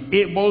shall be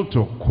able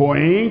to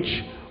quench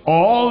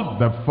all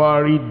the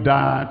fiery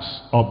darts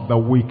of the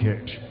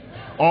wicked.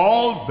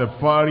 All the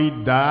fiery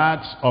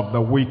darts of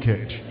the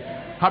wicked.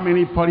 How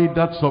many fiery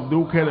darts of the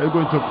wicked are you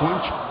going to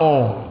quench?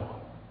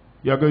 All.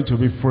 You are going to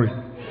be free.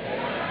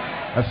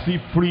 I see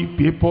free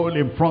people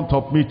in front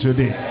of me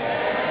today.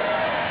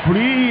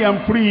 Free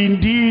and free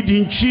indeed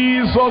in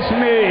Jesus'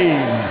 name.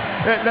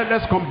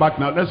 Let's come back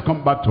now. Let's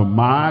come back to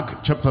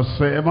Mark chapter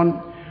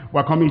 7.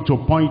 We're coming to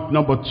point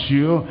number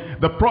 2.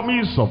 The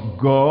promise of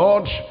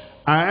God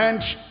and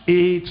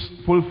its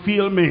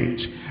fulfillment.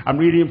 I'm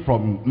reading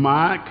from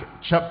Mark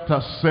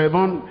chapter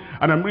 7.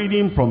 And I'm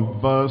reading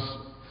from verse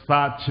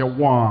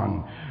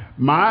 31.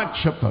 Mark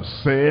chapter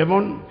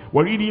 7.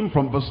 We're reading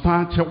from verse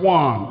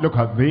 31. Look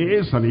at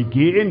this. And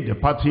again,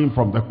 departing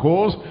from the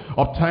coast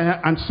of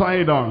Tyre and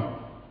Sidon,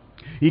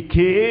 he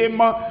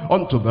came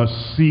unto the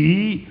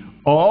sea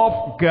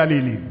of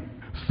Galilee,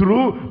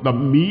 through the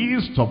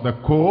midst of the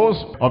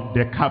coast of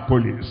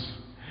Decapolis.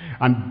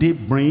 And they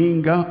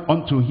bring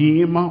unto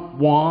him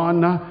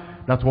one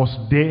that was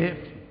deaf,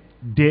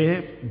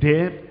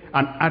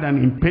 and had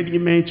an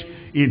impediment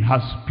in her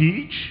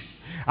speech.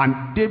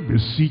 And they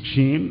beseech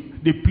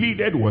him, they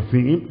pleaded with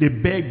him, they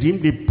begged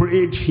him, they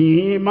prayed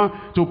him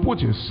to put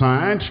his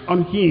hand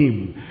on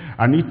him.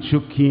 And he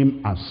took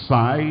him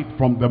aside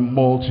from the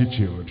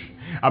multitude,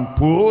 and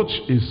put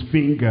his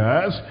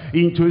fingers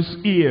into his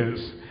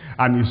ears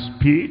and his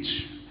speech,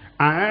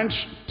 and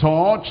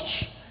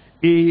touched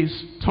his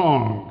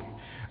tongue.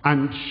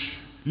 And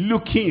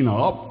looking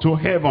up to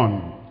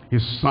heaven, he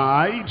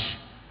sighed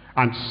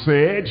and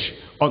said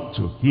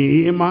unto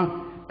him,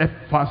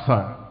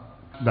 Ephphatha,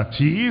 that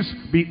is,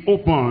 be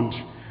opened.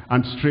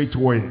 And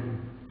straightway,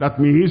 that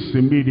means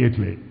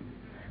immediately,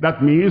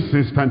 that means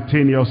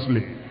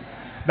instantaneously,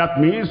 that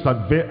means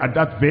that at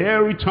that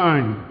very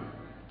time.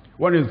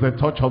 What is the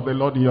touch of the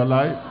Lord in your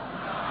life?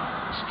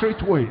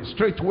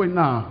 Straightway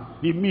now,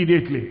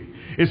 immediately.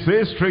 It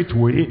says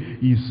straightway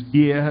his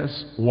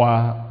ears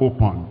were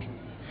opened,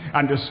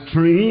 and the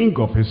string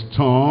of his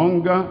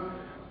tongue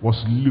was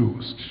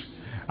loosed,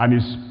 and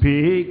he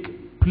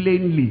spake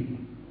plainly.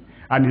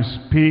 And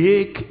he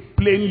spake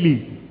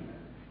plainly.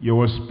 You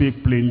will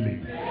speak plainly.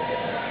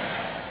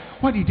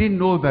 Why did they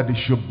know that they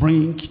should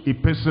bring a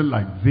person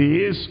like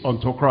this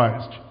unto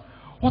Christ?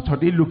 What are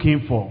they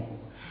looking for?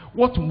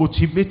 What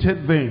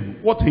motivated them?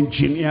 What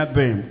engineered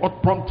them?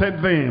 What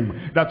prompted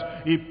them?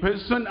 That a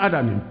person had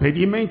an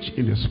impediment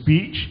in the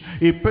speech.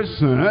 A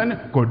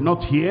person could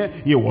not hear.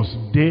 He was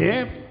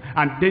deaf.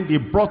 And then they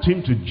brought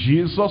him to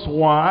Jesus.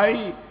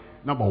 Why?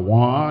 Number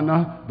one,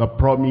 the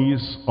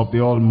promise of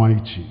the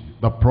Almighty.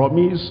 The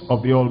promise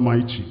of the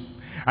Almighty.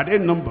 And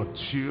then number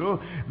two,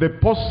 the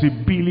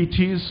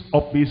possibilities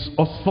of his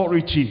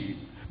authority.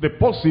 The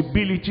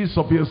possibilities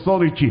of his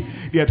authority.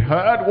 They had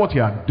heard what he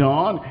had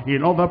done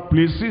in other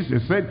places. They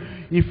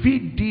said, if he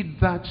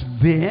did that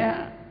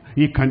there,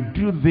 he can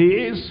do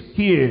this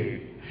here.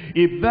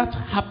 If that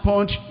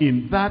happened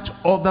in that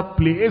other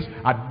place,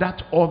 at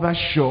that other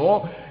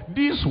shore,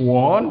 this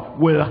one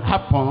will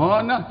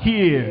happen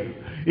here.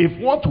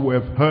 If what we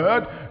have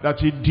heard that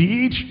he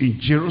did in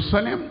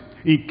Jerusalem,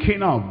 in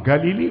Cana of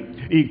Galilee,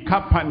 in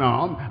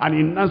Capernaum, and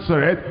in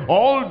Nazareth,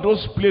 all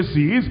those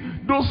places,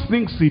 those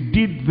things he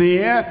did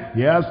there,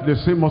 he has the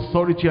same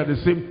authority and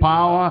the same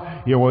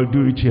power, he will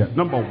do it here.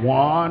 Number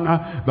one,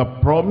 the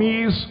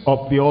promise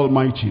of the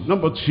Almighty.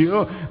 Number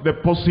two, the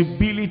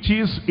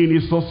possibilities in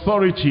his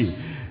authority.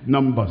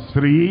 Number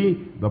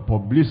three, the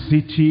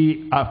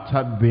publicity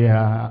after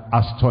their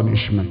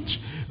astonishment.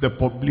 The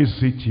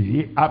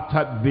publicity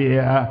after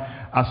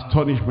their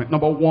astonishment.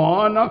 Number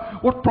one,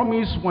 what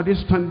promise were they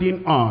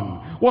standing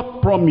on?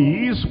 What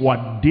promise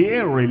were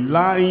they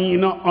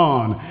relying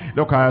on?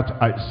 Look at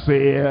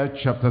Isaiah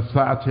chapter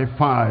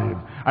 35.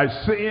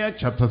 Isaiah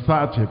chapter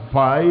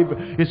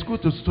 35. It's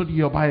good to study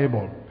your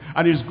Bible.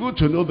 And it's good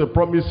to know the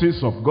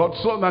promises of God,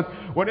 so that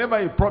whenever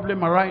a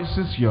problem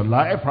arises in your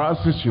life,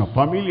 arises in your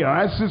family,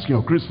 arises in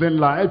your Christian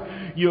life,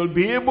 you'll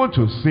be able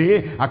to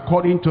say,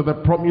 according to the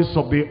promise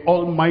of the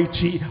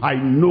Almighty, I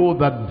know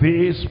that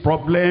this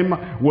problem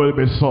will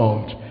be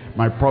solved.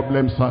 My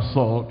problems are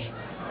solved.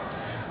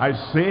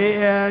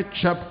 Isaiah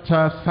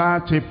chapter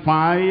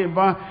 35,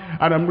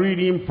 and I'm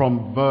reading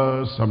from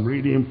verse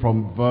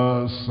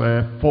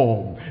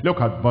 4. Look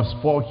at verse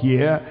 4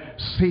 here.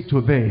 Say to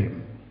them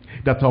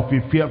that of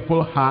a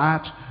fearful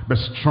heart, be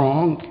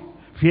strong,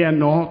 fear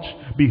not,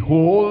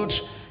 behold,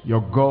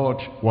 your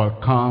God will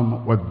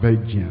come with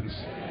vengeance.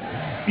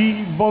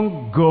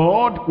 Even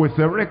God with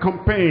a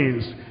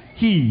recompense,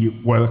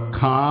 he will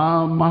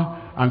come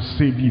and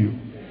save you.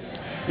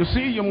 You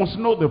see, you must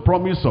know the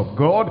promise of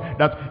God,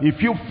 that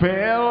if you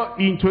fell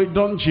into a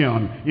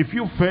dungeon, if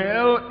you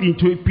fell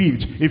into a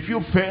pit, if you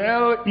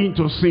fell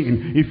into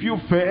sin, if you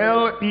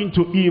fell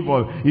into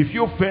evil, if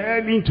you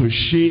fell into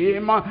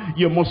shame,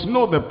 you must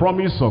know the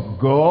promise of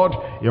God,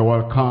 he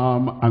will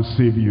come and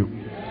save you.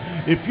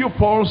 If you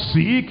fall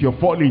sick, you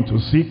fall into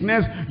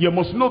sickness, you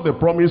must know the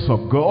promise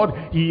of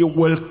God, he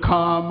will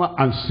come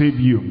and save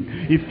you.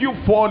 If you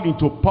fall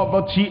into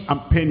poverty and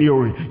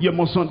penury, you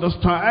must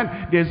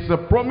understand there's a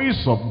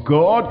promise of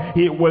God,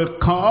 he will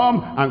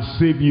come and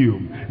save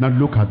you. Now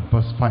look at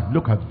verse 5.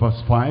 Look at verse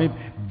 5.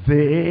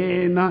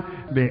 Then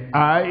the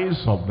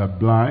eyes of the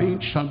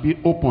blind shall be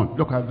opened.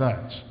 Look at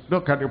that.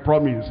 Look at the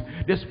promise.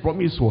 This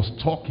promise was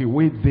tucked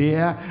away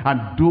there,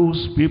 and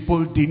those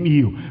people, they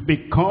knew.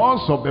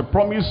 Because of the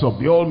promise of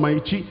the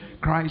Almighty,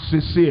 Christ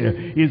is here.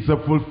 It's the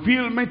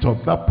fulfillment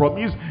of that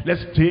promise.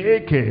 Let's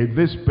take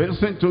this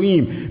person to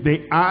him.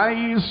 The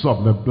eyes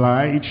of the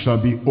blind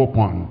shall be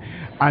opened,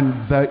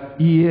 and the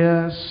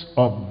ears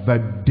of the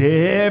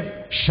deaf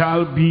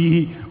shall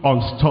be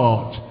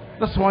unstopped.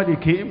 That's why they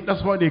came.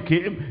 That's why they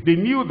came. They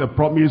knew the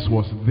promise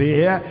was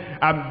there.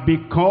 And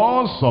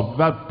because of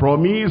that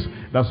promise,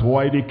 that's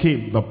why they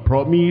came. The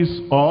promise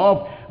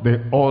of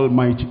the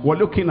Almighty. We're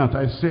looking at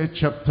Isaiah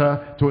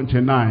chapter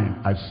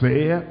 29.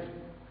 Isaiah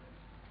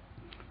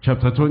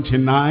chapter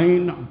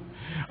 29.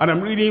 And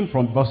I'm reading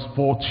from verse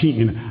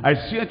 14.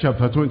 Isaiah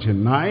chapter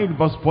 29,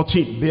 verse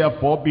 14.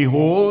 Therefore,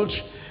 behold,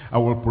 I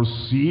will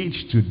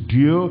proceed to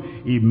do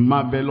a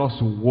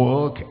marvelous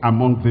work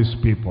among these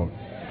people.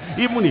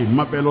 Even a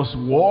marvelous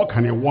work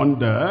and a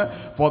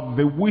wonder, for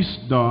the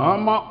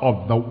wisdom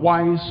of the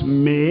wise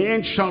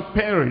men shall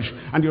perish,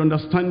 and the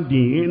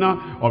understanding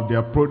of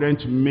their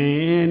prudent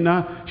men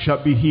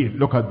shall be hid.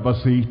 Look at verse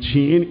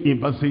 18.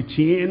 In verse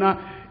 18,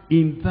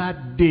 in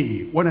that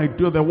day when I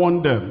do the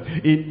wonder,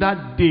 in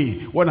that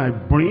day when I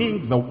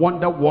bring the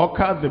wonder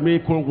worker, the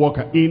miracle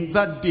worker, in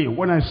that day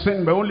when I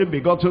send my only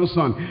begotten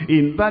Son,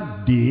 in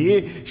that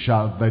day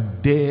shall the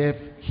deaf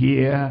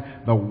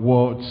hear the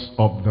words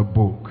of the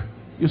book.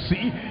 You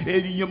see,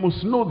 you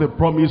must know the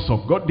promise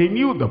of God. They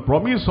knew the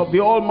promise of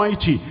the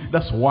Almighty.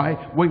 That's why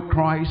when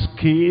Christ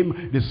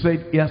came, they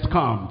said, he has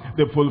come.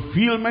 The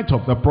fulfillment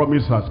of the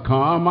promise has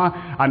come,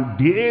 and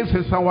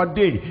this is our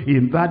day.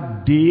 In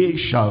that day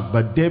shall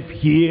the deaf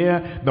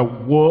hear the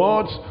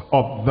words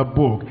of the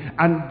book,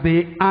 and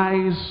the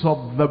eyes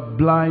of the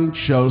blind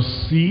shall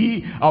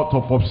see out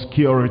of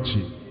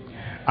obscurity,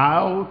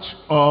 out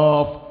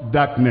of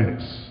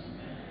darkness.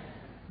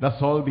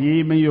 That's all the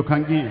amen you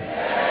can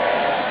give.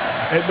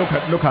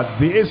 Look at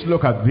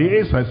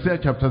this. Isaiah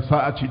chapter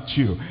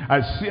 32.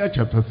 Isaiah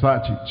chapter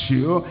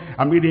 32.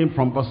 I'm reading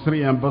from verse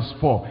 3 and verse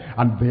 4.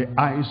 And the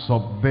eyes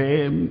of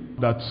them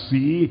that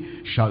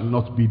see shall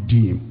not be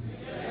dim,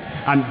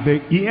 and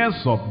the ears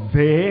of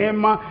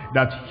them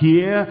that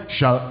hear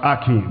shall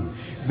hearken.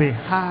 The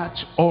heart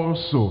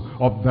also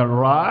of the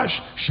rash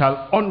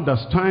shall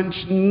understand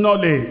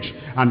knowledge,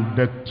 and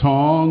the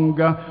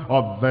tongue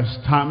of the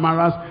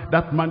stammerers.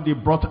 That man they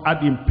brought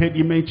had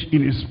impediment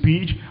in his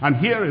speech, and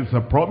here is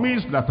a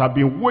promise that have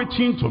been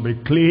waiting to be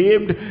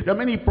claimed. There are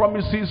many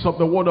promises of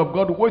the word of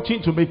God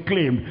waiting to be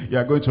claimed. You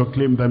are going to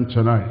claim them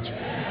tonight.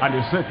 And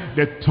he said,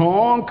 the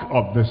tongue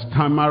of the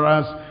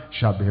stammerers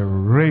shall be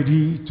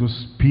ready to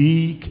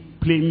speak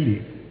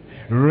plainly.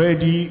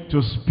 Ready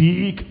to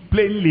speak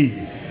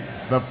plainly.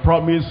 The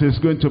promise is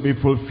going to be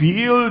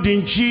fulfilled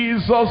in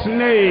Jesus'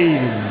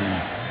 name.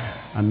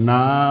 And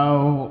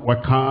now we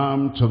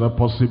come to the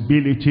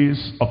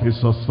possibilities of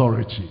his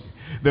authority.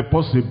 The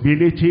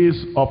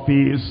possibilities of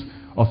his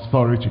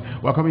authority.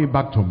 We're coming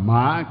back to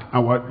Mark,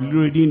 and we're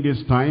reading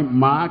this time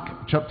Mark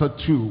chapter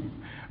 2.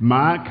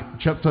 Mark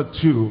chapter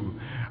 2.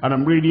 And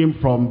I'm reading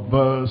from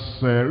verse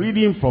 12.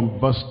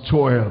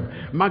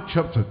 Mark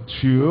chapter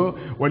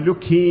 2, we're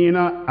looking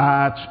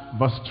at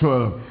verse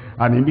 12.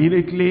 And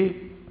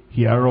immediately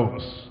he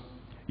arose.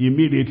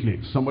 Immediately.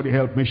 Somebody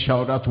help me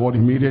shout that word,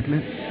 immediately.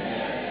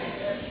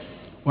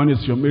 When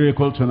is your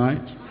miracle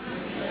tonight?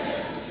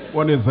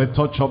 When is the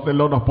touch of the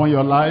Lord upon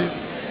your life?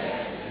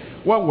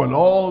 When will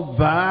all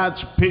that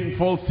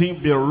painful thing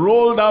be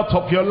rolled out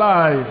of your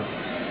life?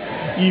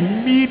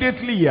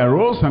 Immediately he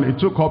arose and he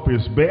took up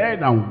his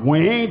bed and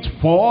went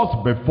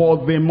forth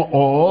before them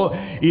all,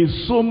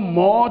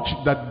 insomuch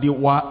that they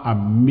were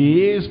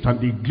amazed,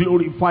 and they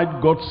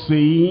glorified God,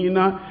 saying,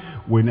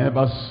 we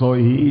never saw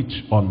it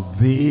on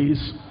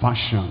this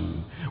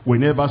fashion. We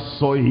never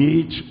saw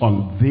it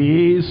on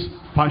this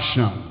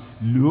fashion.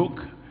 Luke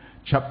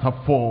chapter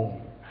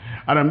 4.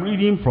 And I'm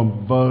reading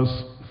from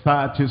verse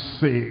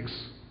 36.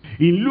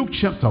 In Luke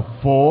chapter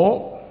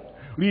 4,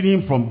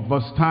 reading from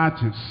verse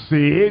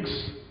 36,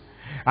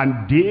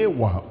 and they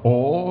were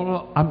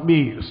all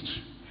amazed,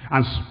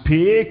 and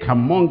spake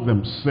among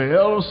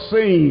themselves,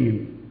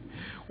 saying,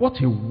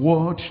 what a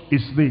word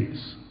is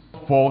this?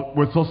 For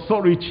with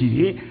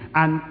authority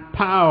and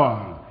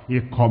power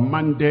he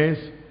commanded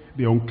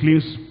the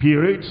unclean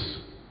spirits.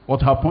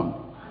 What happened?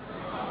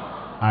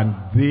 And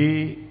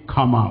they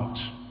come out.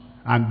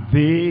 And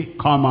they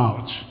come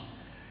out.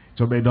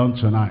 To be done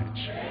tonight.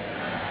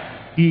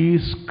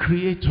 His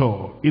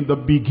creator. In the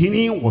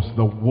beginning was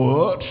the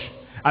Word,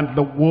 and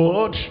the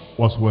Word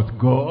was with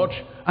God,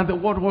 and the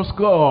Word was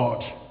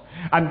God.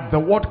 And the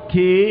Word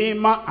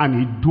came and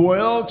he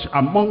dwelt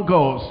among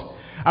us,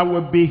 and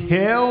we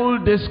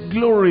beheld his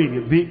glory,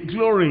 the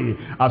glory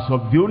as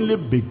of the only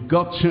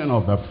begotten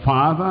of the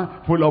Father,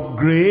 full of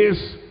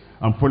grace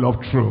and full of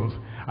truth.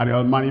 And he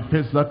will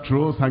manifest that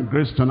truth and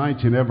grace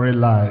tonight in every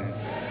life.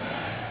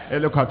 Hey,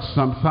 look at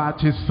Psalm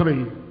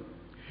 33.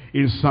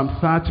 In Psalm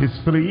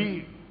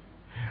 33,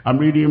 I'm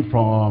reading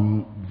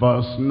from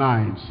verse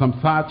 9. Psalm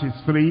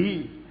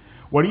 33,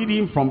 we're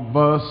reading from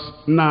verse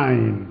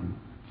 9.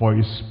 For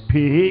he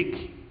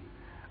spake,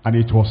 and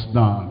it was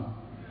done.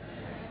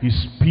 He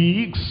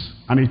speaks,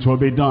 and it will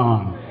be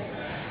done.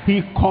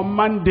 He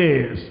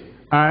commanded,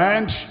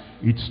 and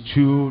it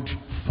stood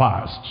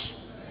fast.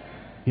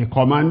 He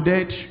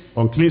commanded,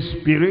 unclean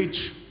spirit,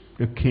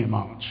 they came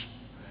out.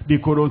 They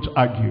couldn't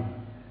argue.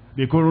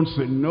 They couldn't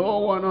say,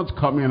 no, we're not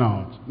coming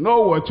out.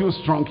 No, we're too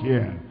strong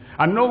here.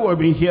 And no, we've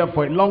been here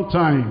for a long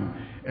time.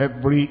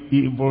 Every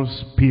evil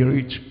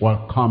spirit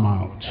will come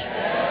out.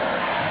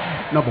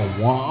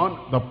 Number one,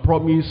 the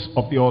promise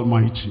of the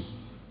Almighty.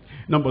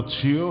 Number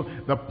two,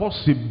 the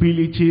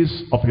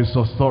possibilities of his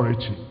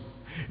authority.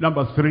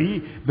 Number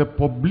three, the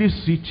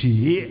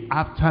publicity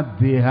after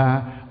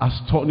their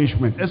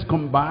astonishment. Let's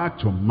come back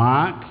to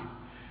Mark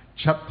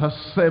chapter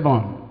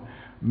 7.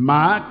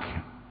 Mark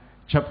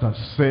chapter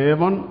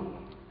 7.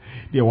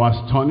 They were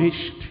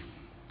astonished.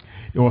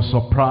 They were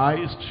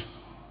surprised.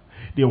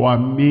 They were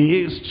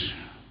amazed.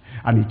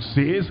 And it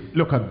says,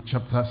 look at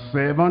chapter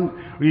 7,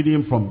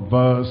 reading from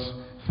verse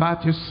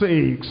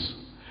 36.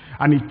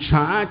 And he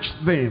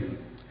charged them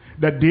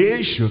that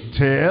they should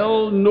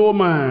tell no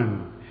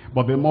man.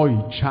 But the more he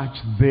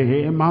charged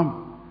them,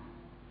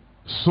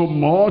 so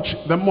much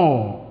the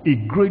more, a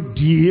great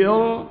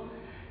deal,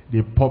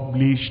 they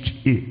published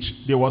it.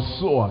 They were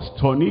so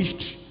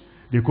astonished,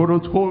 they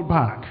couldn't hold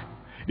back.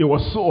 They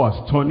were so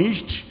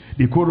astonished,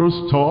 they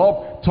couldn't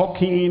stop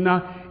talking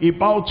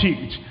about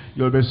it.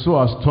 You'll be so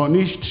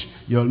astonished,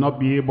 you'll not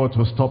be able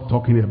to stop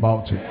talking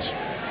about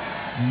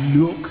it.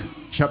 Luke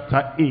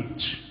chapter 8.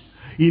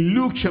 In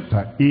Luke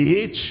chapter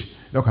 8,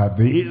 look at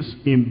this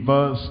in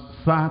verse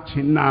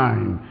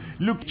 39.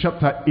 Luke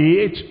chapter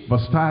 8,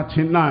 verse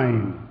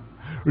 39.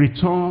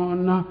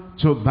 Return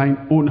to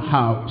thine own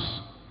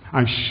house,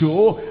 and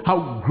show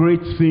how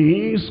great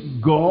things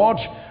God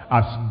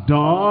has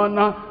done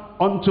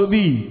unto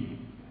thee.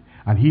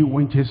 And he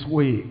went his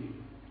way,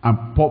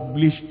 and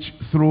published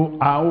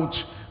throughout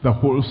the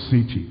whole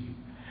city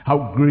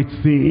how great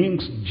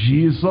things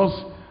Jesus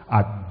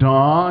had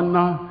done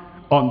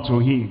unto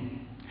him.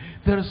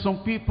 There are some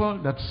people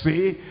that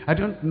say, I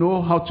don't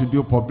know how to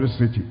do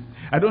publicity.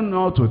 I don't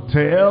know how to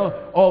tell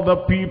other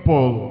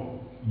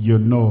people. You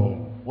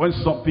know, when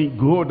something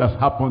good has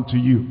happened to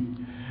you,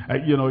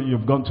 you know,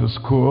 you've gone to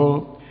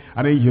school,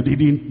 and then you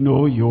didn't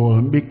know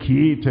you'll make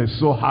it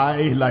so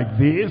high like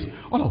this.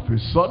 All of a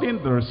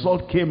sudden, the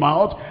result came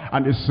out,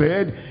 and they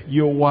said,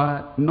 you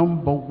were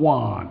number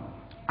one.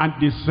 And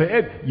they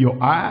said, you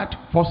had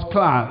first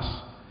class.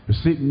 You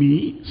said,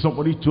 me?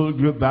 Somebody told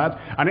you that.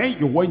 And then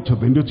you went to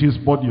the notice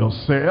board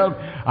yourself,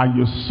 and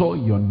you saw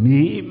your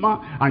name,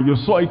 and you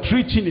saw it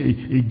written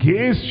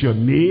against your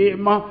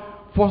name,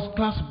 first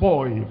class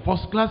boy,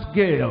 first class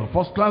girl,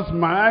 first class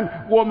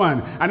man,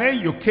 woman. And then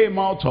you came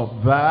out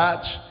of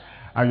that,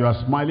 and you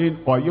are smiling,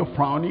 or are you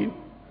frowning?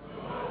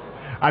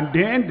 And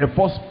then the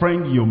first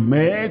friend you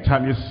met,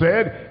 and he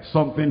said,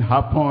 something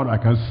happened, I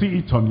can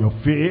see it on your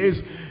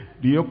face.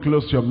 Do you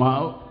close your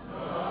mouth?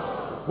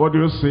 No. What do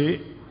you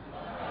say?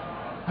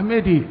 I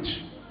made it.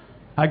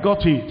 I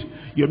got it.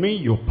 You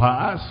mean you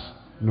pass?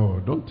 No,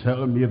 don't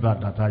tell me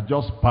that I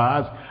just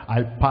passed.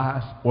 I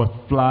passed with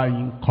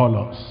flying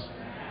colors.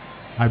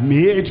 I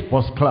made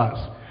first class.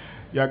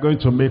 You are going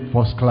to make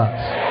first class.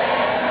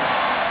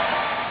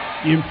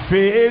 In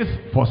faith,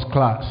 first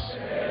class.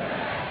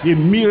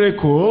 In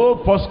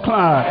miracle, first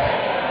class.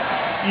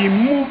 In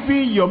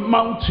moving your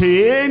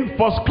mountain,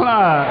 first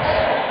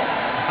class.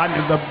 And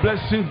in the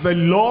blessings the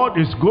Lord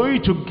is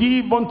going to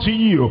give unto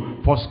you,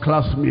 first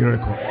class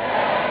miracle,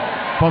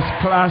 first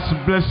class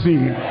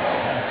blessing,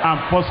 and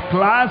first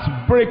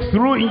class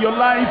breakthrough in your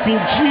life in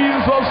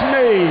Jesus'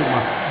 name.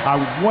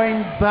 And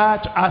when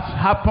that has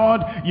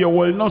happened, you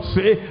will not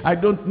say, I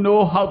don't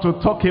know how to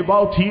talk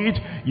about it.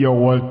 You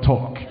will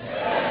talk.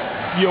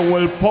 You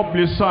will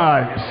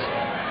publicize.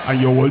 And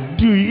you will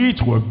do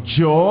it with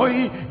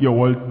joy. You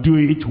will do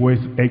it with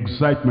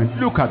excitement.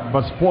 Look at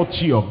verse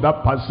 40 of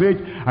that passage.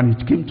 And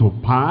it came to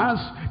pass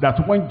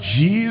that when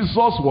Jesus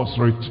was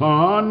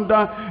returned,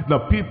 the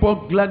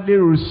people gladly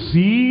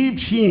received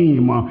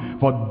him,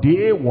 for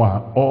they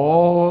were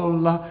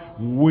all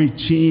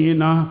waiting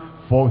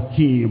for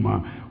him.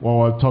 Well,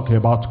 we'll talk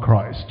about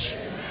Christ.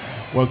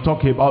 We'll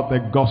talk about the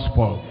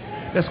gospel.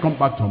 Let's come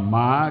back to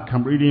Mark.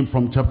 I'm reading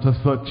from chapter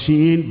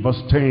 13, verse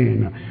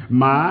 10.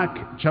 Mark,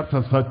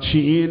 chapter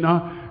 13,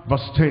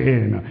 verse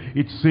 10.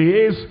 It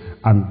says,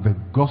 and the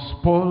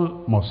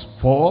gospel must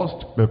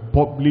first be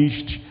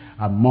published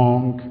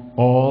among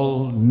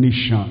all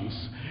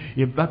nations.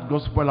 If that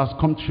gospel has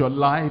come to your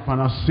life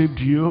and has saved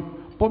you,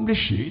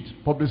 publish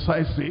it,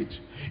 publicize it.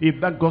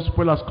 If that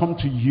gospel has come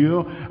to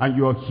you and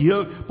you're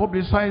healed,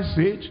 publicize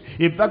it.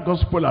 If that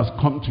gospel has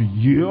come to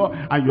you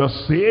and you're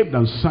saved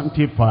and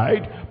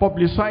sanctified,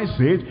 publicize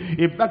it.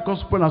 If that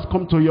gospel has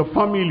come to your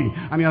family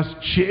and it has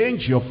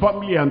changed your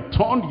family and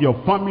turned your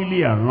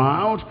family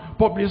around,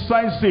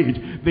 publicize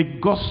it. The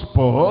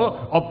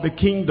gospel of the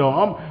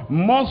kingdom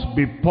must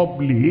be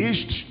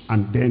published.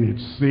 And then it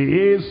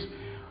says,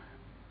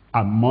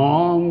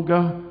 among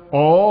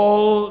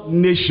all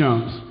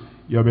nations.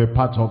 You'll be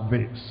part of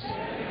this.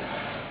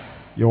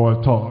 You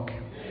will talk.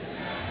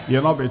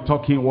 You'll not be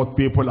talking what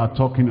people are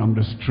talking on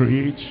the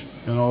street.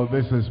 You know,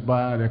 this is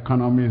bad,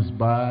 economy is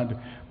bad,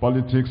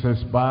 politics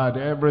is bad,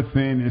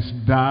 everything is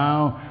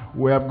down.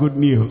 We have good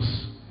news.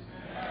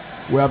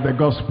 We have the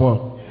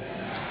gospel.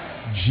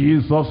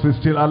 Jesus is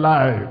still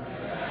alive.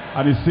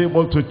 And is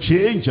able to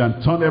change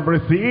and turn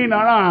everything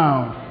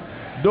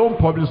around. Don't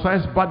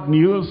publicize bad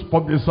news.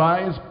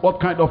 Publicize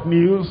what kind of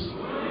news?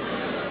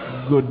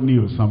 Good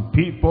news. And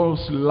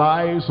people's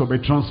lives will be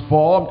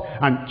transformed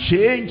and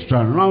changed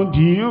around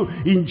you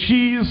in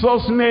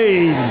Jesus'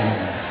 name.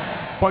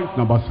 Point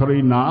number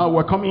 3 now.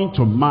 We're coming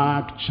to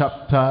Mark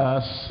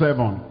chapter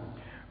 7.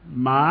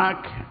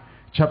 Mark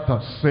chapter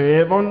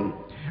 7.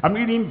 I'm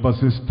reading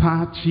verses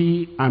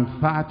 30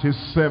 and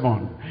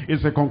 37.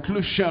 It's the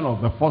conclusion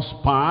of the first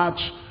part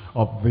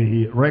of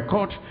the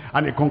record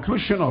and the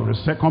conclusion of the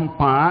second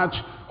part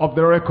of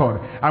the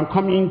record. I'm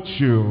coming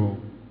to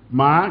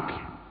Mark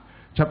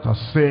chapter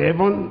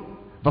 7,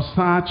 verse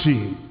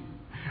 30.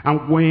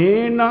 And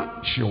when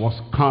she was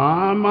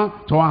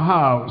come to her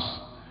house,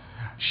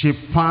 she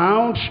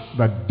found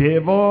the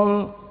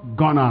devil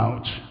gone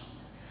out,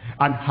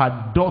 and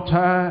her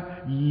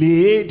daughter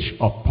laid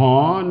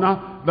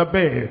upon the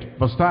bed.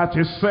 Verse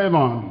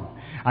 37.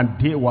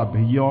 And they were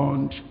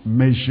beyond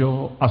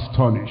measure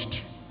astonished,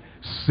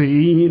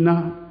 saying,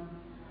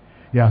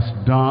 he has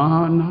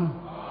done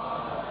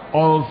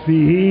all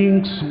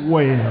things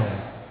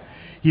well.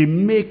 He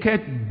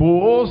maketh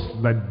both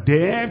the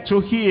deaf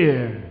to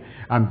hear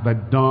and the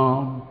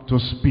dumb to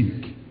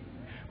speak.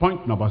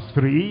 Point number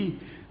 3,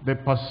 the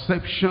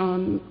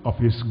perception of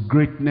his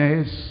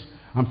greatness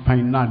and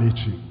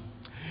finality.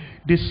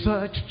 They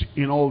searched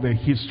in all the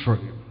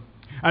history,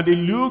 and they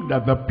looked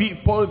at the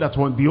people that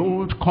were in the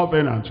Old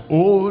Covenant,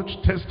 Old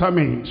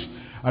Testament,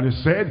 and they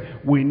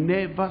said, we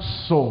never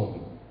saw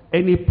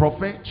any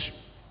prophet,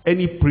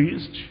 any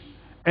priest,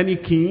 any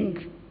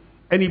king,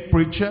 any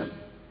preacher,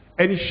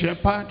 any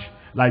shepherd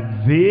like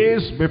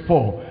this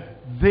before.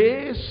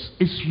 This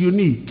is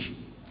unique,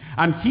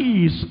 and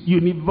he is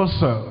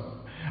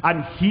universal,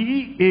 and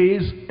he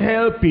is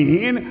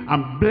helping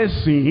and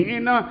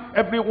blessing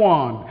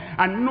everyone.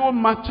 And no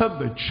matter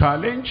the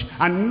challenge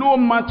and no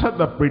matter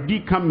the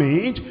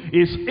predicament,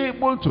 is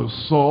able to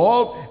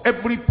solve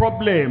every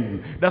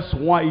problem. That's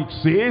why it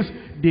says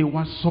they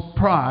were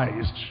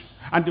surprised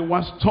and they were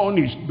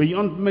astonished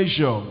beyond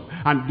measure.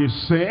 And they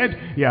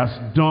said, he has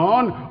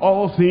done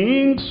all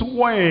things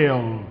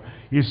well.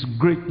 His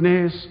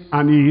greatness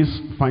and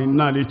his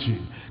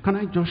finality. Can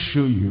I just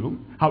show you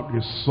how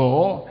they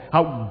saw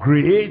how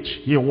great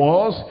he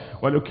was?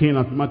 We're looking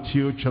at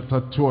Matthew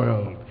chapter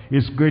 12.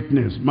 His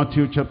greatness.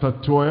 Matthew chapter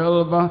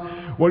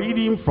 12. We're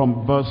reading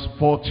from verse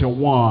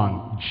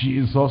 41.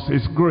 Jesus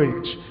is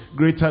great.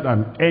 greater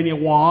than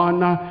anyone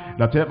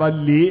that ever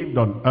lived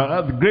on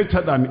earth,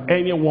 greater than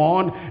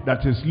anyone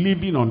that is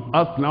living on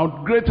earth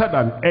now, greater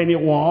than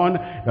anyone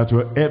that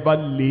will ever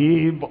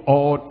live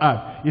on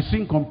earth. It's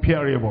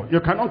incomparable. You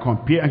cannot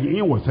compare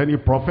him with any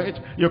prophet.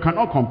 You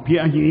cannot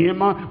compare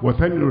him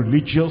with any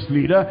religious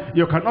leader.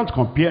 You cannot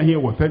compare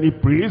him with any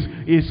priest.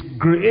 He's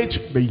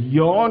great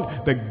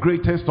beyond the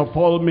greatest of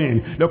all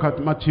men. Look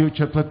at Matthew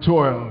chapter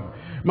 12.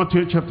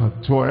 Matthew chapter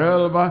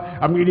 12,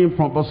 I'm reading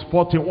from verse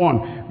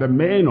 41. The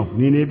men of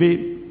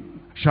Nineveh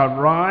shall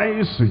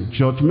rise in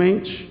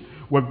judgment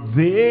with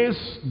this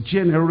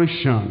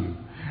generation,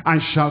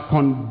 and shall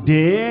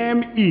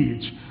condemn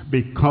it,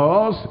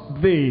 because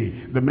they,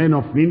 the men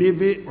of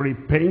Nineveh,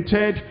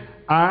 repented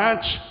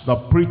at the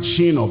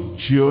preaching of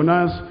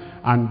Jonas,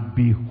 and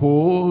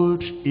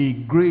behold, a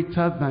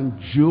greater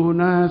than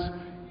Jonas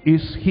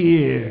is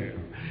here.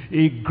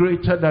 A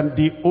greater than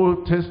the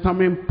Old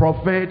Testament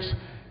prophets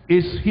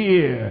is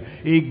here.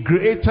 A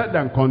greater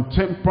than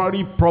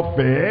contemporary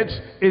prophets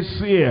is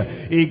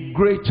here. A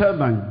greater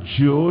than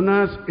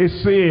Jonas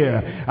is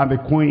here. And the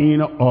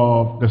queen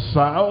of the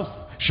south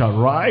shall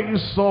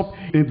rise up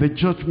in the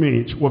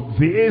judgment with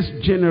this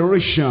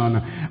generation,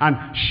 and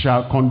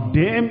shall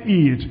condemn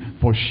it,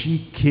 for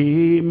she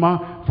came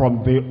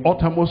from the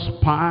uttermost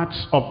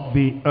parts of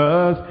the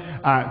earth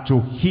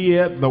to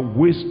hear the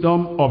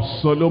wisdom of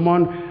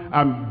Solomon.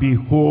 And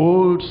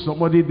behold,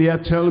 somebody there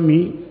tell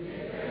me,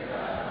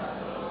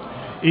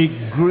 a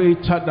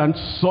greater than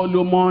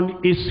Solomon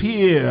is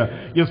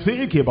here. You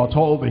think about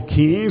all the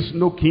kings.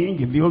 No king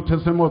in the Old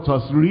Testament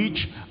was as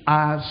rich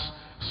as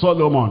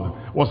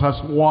Solomon, was as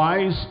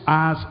wise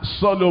as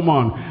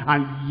Solomon,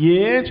 and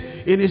yet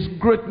in his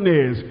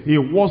greatness he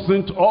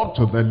wasn't up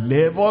to the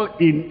level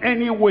in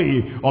any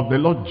way of the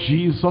Lord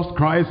Jesus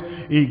Christ.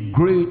 A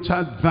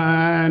greater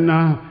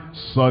than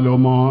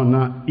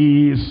Solomon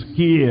is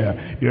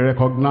here. They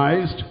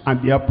recognized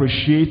and they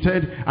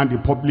appreciated and they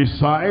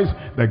publicized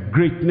the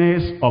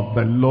greatness of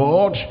the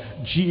Lord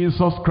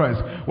Jesus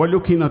Christ. We're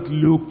looking at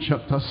Luke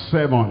chapter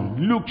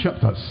 7. Luke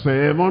chapter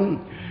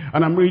 7,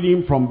 and I'm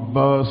reading from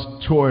verse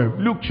 12.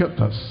 Luke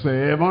chapter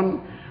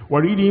 7,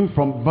 we're reading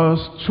from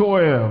verse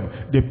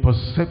 12. The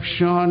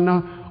perception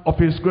of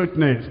his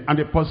greatness and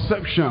the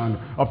perception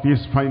of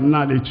his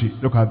finality.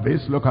 Look at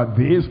this, look at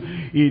this.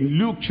 In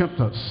Luke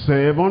chapter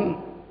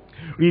 7,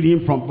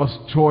 reading from verse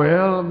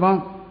 12.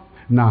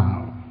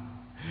 Now,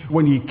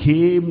 when he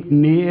came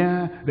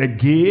near the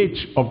gate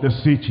of the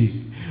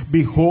city,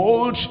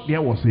 behold,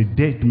 there was a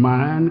dead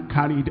man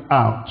carried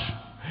out,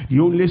 the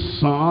only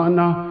son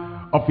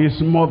of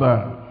his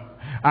mother,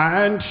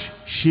 and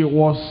she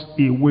was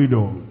a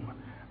widow.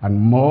 And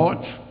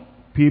much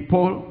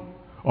people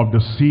of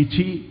the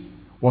city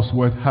was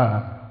with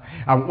her.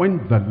 And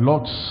when the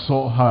Lord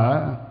saw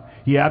her,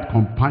 he had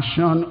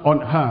compassion on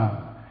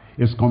her.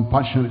 His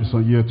compassion is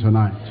on you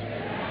tonight.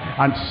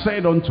 And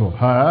said unto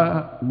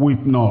her, weep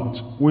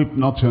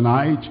not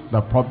tonight,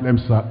 the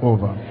problems are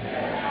over.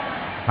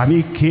 And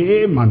he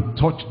came and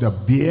touched the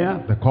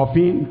bier, the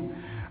coffin,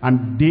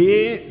 and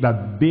they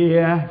that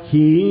bare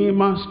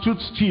him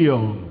stood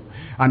still.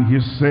 And he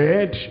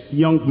said,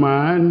 young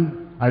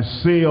man, I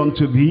say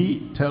unto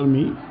thee, tell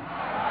me,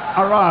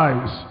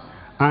 arise.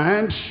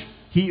 And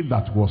he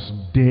that was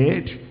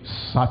dead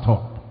sat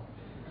up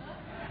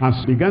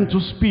and began to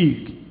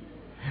speak,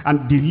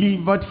 and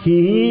delivered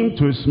him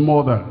to his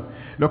mother.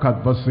 Look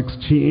at verse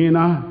 16.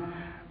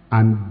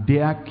 And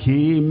there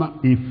came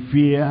a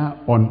fear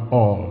on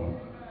all,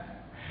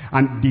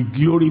 and they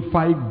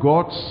glorified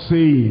God,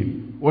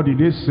 saying, what did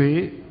they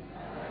say?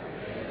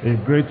 A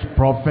great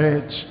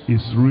prophet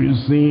is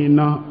risen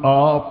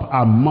up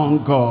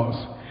among us,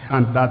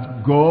 and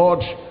that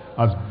God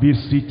has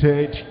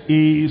visited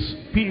his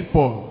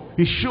people.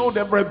 He showed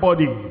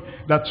everybody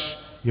that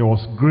he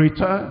was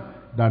greater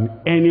than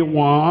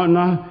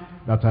anyone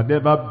that had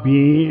ever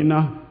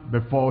been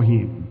before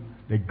him.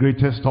 The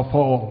greatest of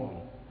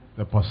all.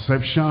 The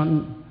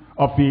perception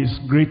of his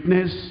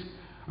greatness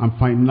and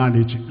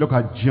finality. Look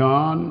at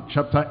John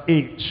chapter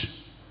 8.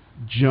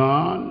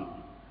 John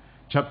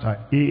chapter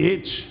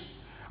 8.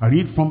 I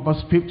read from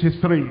verse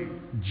 53.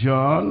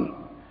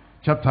 John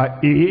chapter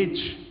 8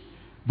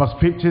 verse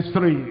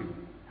 53.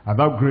 Art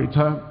thou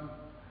greater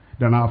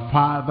than our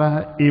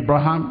father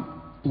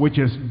Abraham, which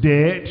is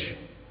dead,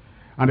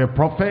 and the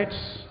prophets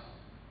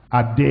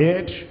are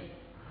dead?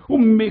 Who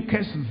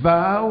makest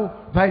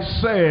thou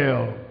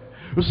thyself?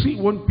 You see,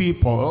 when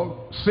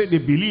people say they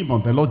believe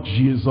on the Lord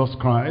Jesus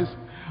Christ,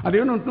 and they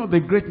don't know the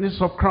greatness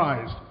of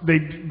Christ, the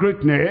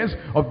greatness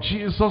of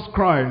Jesus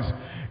Christ,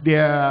 they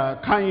are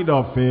kind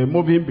of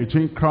moving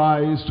between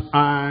Christ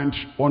and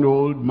one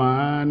old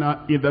man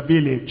in the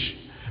village,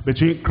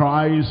 between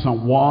Christ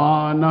and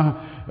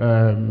one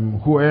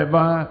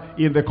whoever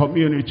in the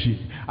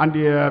community. And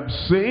they are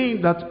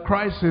saying that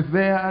Christ is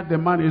there, the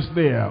man is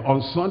there.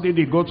 On Sunday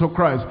they go to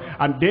Christ,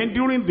 and then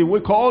during the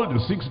week, all the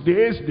 6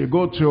 days, they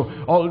go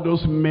to all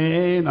those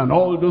men and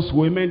all those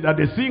women that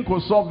they think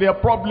will solve their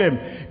problem.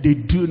 They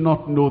do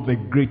not know the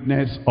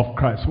greatness of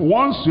Christ.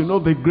 Once you know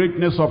the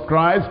greatness of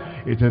Christ,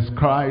 It is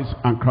Christ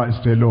and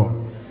Christ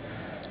alone.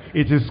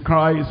 It is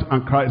Christ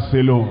and Christ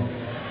alone.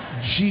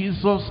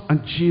 Jesus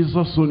and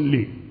Jesus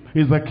only.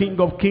 He's the King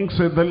of Kings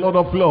and the Lord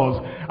of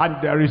Lords. And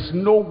there is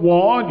no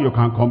one you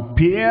can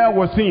compare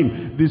with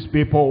him. These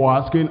people were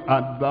asking,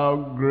 art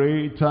thou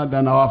greater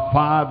than our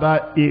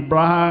father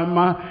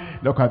Abraham?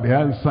 Look at the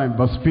answer in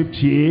verse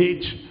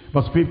 58.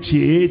 Verse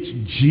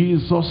 58,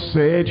 Jesus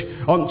said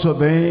unto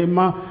them,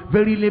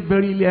 verily,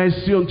 verily, I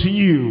say unto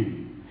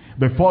you,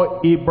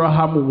 before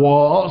Abraham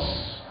was,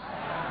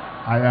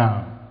 I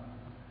am.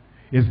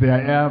 Is the I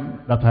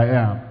am that I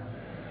am.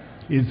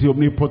 Is the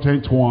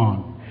omnipotent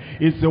one.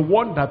 Is the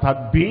one that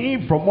had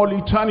been from all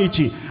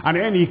eternity. And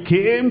then he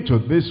came to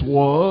this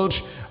world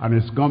and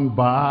has gone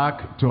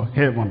back to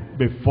heaven.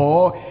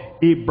 Before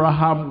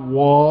Abraham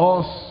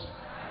was,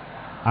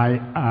 I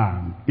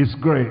am. It's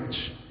great.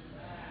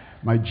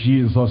 My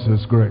Jesus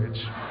is great.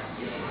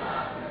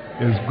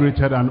 Is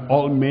greater than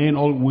all men,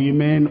 all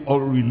women, all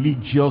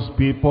religious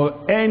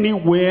people,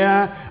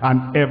 anywhere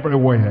and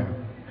everywhere.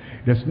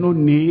 There's no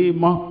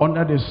name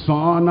under the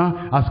sun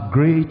as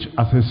great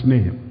as his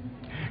name.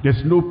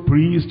 There's no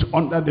priest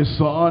under the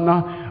sun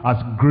as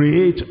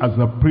great as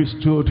the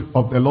priesthood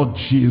of the Lord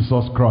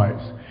Jesus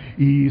Christ.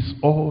 He is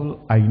all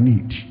I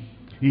need.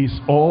 He is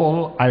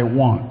all I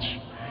want.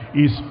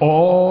 He is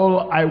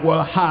all I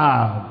will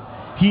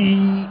have.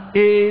 He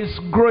is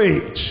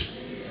great.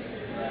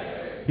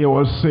 He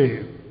will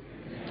save.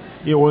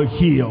 He will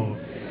heal.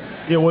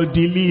 He will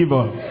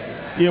deliver.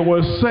 He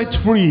will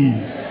set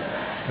free.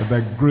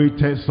 The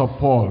greatest of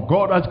all.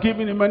 God has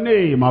given him a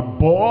name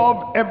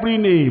above every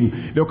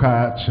name. Look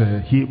at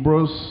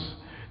Hebrews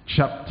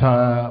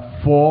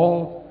chapter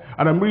 4.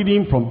 And I'm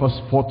reading from verse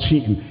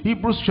 14.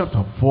 Hebrews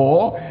chapter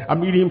 4.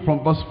 I'm reading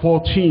from verse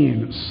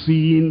 14.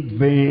 Seeing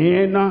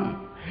then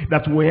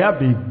that we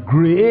have a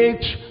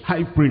great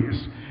high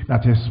priest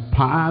that is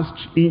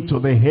passed into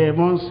the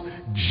heavens,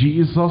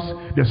 Jesus,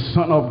 the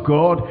Son of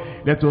God,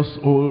 let us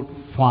hold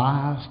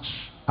fast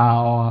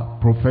our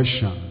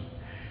profession.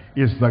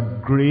 Is the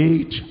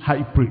great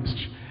high priest,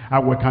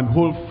 and we can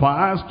hold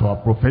fast to our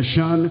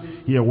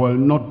profession. He will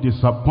not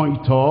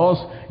disappoint us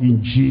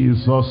in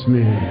Jesus'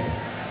 name.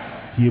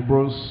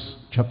 Hebrews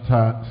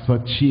chapter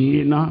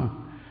 13,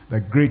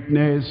 the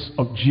greatness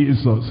of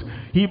Jesus.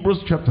 Hebrews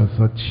chapter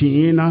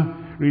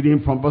 13,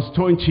 reading from verse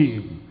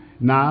 20.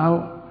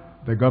 Now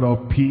the God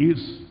of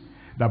peace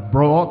that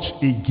brought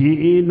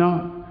again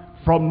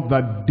from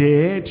the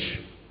dead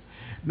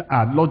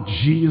our Lord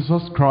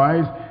Jesus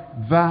Christ,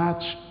 that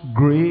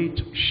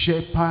great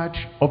shepherd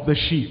of the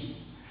sheep,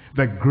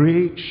 the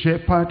great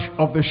shepherd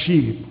of the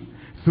sheep,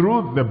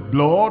 through the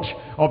blood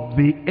of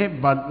the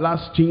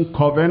everlasting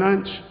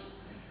covenant,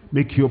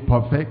 make you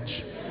perfect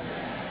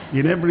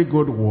in every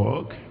good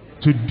work,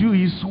 to do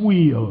his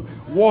will,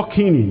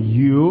 working in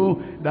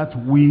you that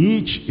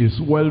which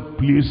is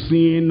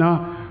well-pleasing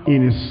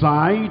in his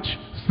sight,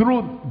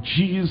 through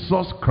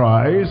Jesus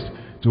Christ,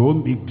 to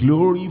whom be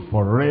glory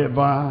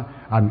forever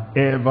and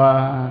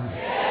ever.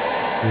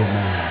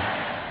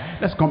 Amen.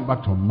 Let's come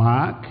back to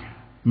Mark.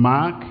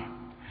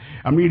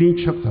 I'm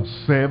reading chapter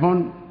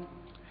 7.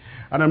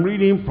 And I'm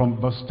reading from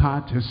verse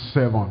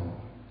 37.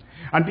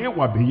 And they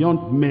were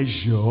beyond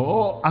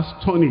measure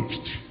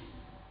astonished,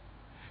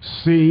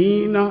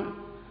 saying,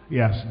 he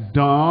has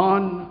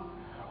done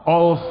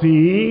all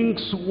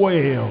things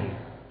well.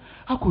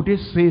 How could they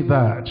say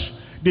that?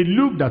 They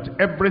looked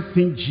at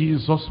everything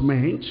Jesus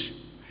meant,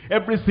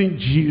 everything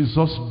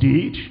Jesus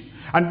did,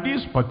 and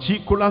this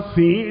particular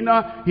thing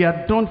he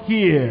had done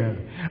here.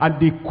 And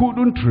they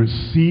couldn't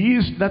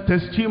resist that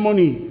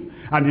testimony.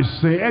 And he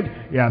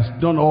said, he has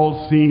done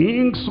all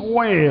things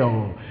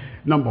well.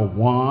 Number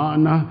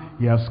one,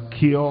 he has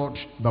cured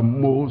the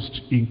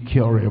most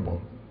incurable.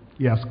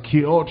 He has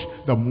cured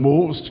the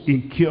most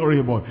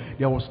incurable.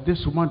 There was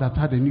this woman that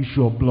had an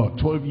issue of blood,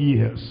 12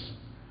 years.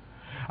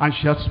 And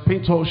she had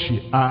spent all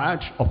she had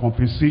upon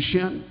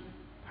physician,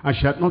 and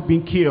she had not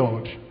been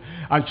cured.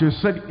 And she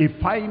said,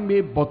 if I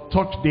may but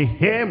touch the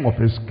hem of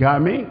his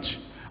garment,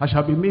 I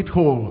shall be made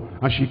whole.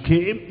 And she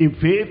came in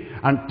faith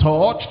and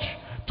touched.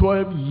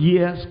 12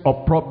 years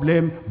of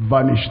problem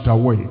vanished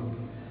away.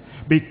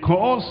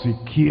 Because he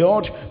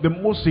cured the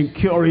most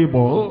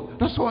incurable.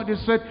 That's why they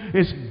said,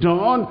 he's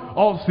done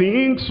all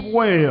things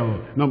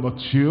well. Number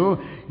two,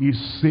 he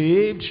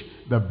saved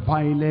the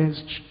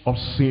vilest of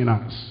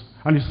sinners.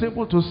 And he's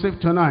able to save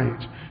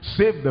tonight.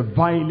 Save the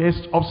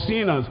vilest of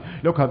sinners.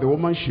 Look at the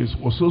woman, she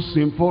was so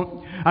sinful.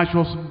 And she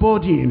was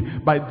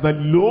burdened by the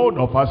load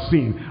of her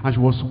sin. And she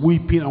was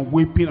weeping and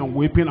weeping and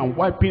weeping and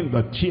wiping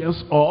the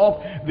tears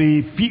off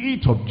the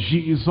feet of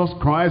Jesus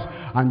Christ.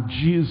 And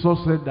Jesus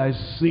said, thy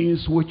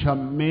sins which are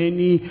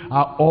many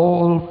are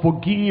all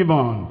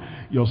forgiven.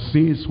 Your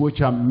sins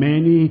which are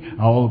many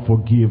are all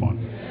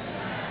forgiven.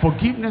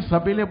 Forgiveness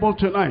available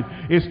tonight.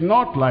 It's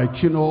not like,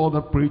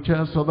 other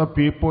preachers, other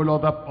people,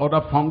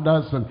 other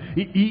founders. And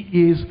he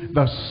is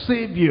the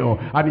Savior.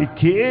 And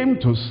he came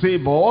to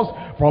save us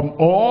from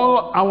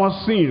all our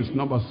sins.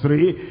 Number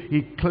 3,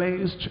 he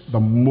cleansed the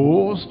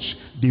most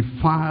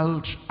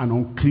defiled and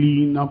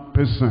unclean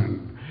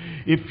person.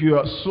 If you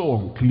are so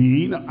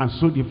unclean and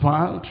so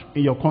defiled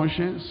in your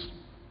conscience,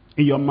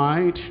 in your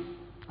mind,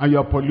 and you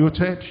are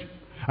polluted,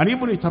 and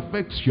even it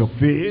affects your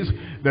face,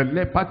 the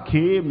leper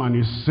came and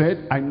he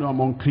said, I know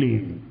I'm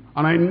unclean,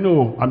 and I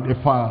know I'm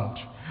defiled.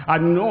 I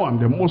know I'm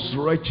the most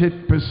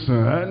wretched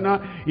person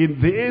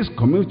in this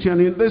community and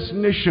in this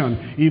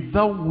nation. If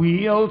thou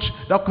wilt,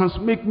 thou canst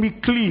make me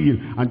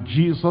clean. And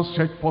Jesus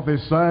stretched forth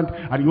his hand,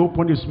 and he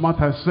opened his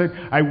mouth and said,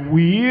 I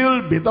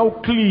will be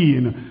thou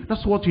clean.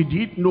 That's what he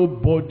did.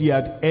 Nobody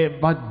had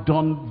ever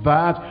done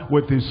that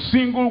with a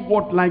single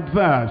word like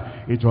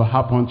that. It will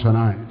happen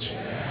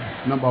tonight.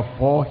 Number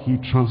 4, he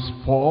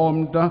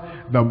transformed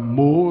the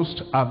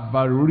most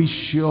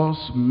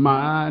avaricious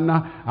man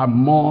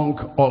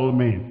among all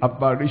men.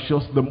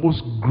 Avaricious, the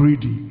most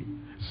greedy.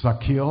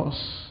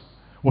 Zacchaeus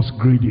was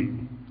greedy,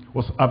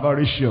 was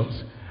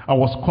avaricious, and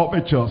was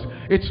covetous.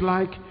 It's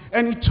like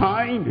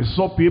anytime he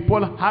saw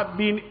people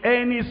having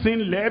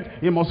anything left,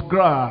 he must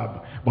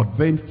grab. But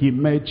then he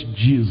met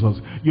Jesus.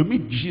 You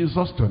meet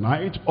Jesus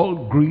tonight,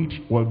 all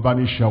greed will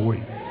vanish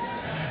away.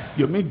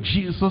 You meet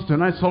Jesus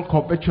tonight, all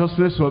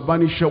covetousness will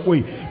vanish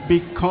away,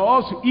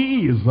 because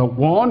he is the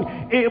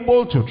one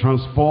able to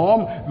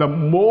transform the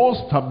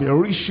most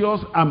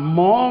avaricious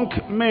among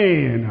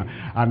men.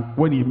 And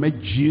when he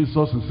met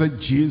Jesus, he said,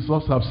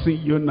 Jesus, I've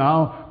seen you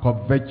now.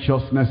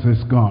 Covetousness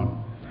is gone.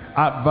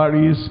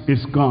 Avarice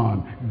is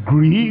gone.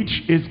 Greed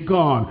is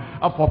gone.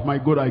 Half of my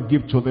good I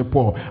give to the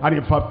poor. And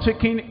if I've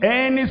taken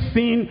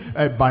anything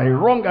by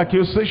wrong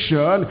accusation,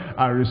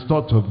 I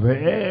restore to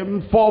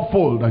them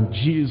fourfold. And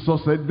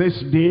Jesus said, this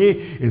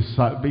day is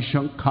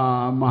salvation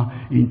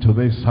come into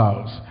this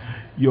house.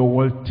 You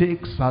will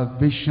take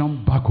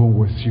salvation back home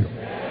with you.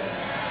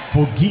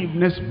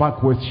 Forgiveness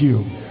back with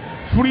you.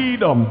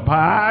 Freedom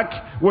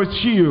back with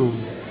you.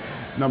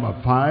 Number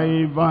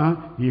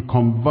 5, he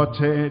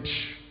converted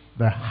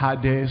the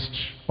hardest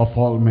of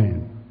all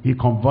men. He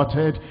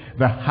converted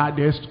the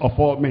hardest of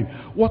all men.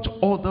 What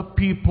other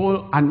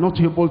people are not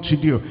able to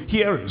do.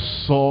 Here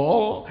is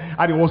Saul,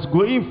 and he was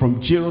going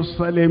from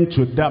Jerusalem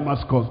to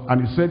Damascus,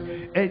 and he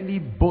said,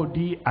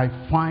 anybody I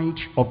find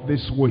of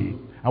this way,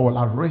 I will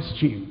arrest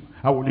him.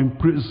 I will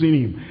imprison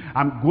him.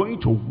 I'm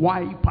going to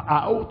wipe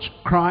out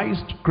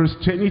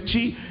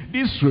Christianity,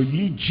 this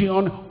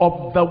religion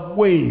of the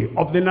way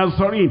of the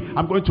Nazarene.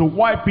 I'm going to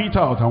wipe it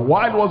out. And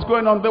while it was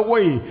going on the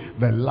way,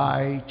 the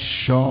light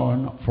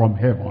shone from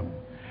heaven.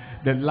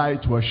 The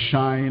light will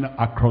shine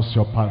across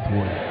your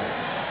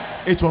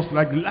pathway. It was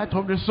like the light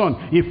of the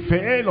sun. It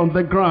fell on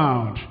the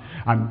ground.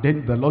 And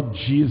then the Lord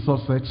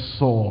Jesus said,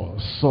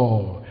 Saul,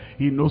 Saul.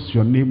 He knows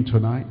your name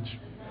tonight.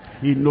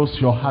 He knows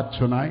your heart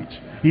tonight.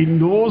 He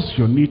knows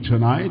your need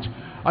tonight.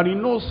 And he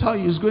knows how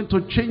he's going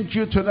to change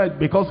you tonight,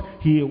 because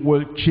he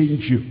will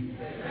change you.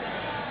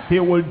 He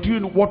will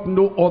do what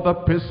no other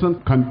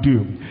person can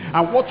do.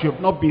 And what you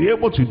have not been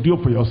able to do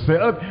for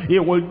yourself, he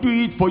will do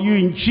it for you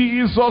in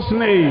Jesus'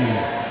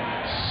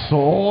 name.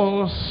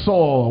 Saul,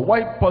 Saul,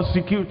 why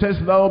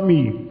persecutest thou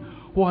me?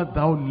 Who art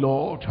thou,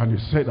 Lord? And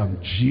he said, I'm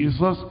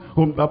Jesus,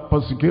 whom thou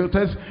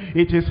persecutest.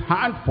 It is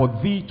hard for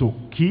thee to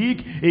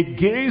kick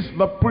against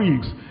the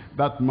pricks.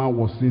 That man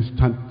was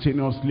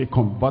instantaneously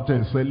converted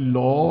and said,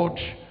 Lord,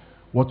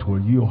 what will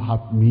you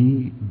have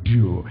me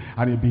do?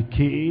 And he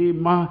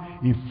became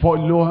a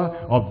follower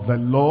of the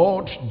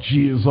Lord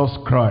Jesus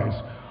Christ.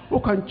 Who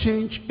can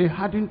change a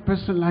hardened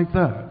person like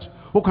that?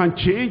 Who can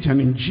change an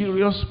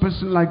injurious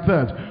person like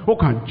that? Who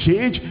can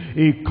change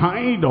a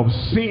kind of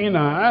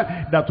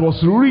sinner that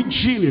was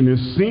rigid in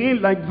his sin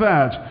like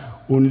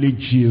that? Only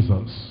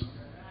Jesus.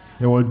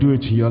 He will do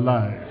it in your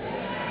life.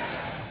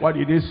 What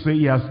did he say?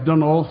 He has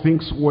done all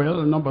things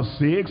well. Number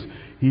 6,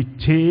 he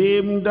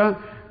tamed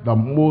the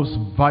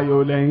most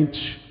violent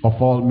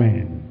of all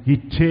men. He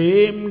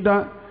tamed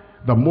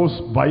the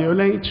most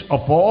violent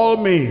of all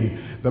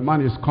men. The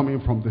man is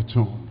coming from the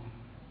tomb.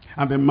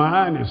 And the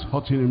man is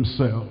hurting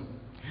himself.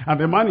 And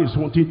the man is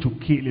wanting to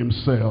kill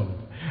himself.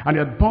 And he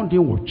had bound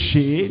him with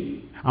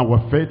chain and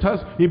with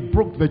fetters. He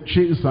broke the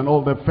chains and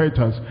all the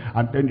fetters.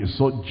 And then he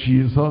saw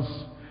Jesus,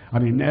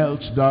 and he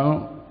knelt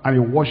down. And he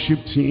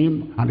worshipped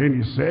him, and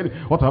then he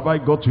said, what have I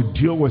got to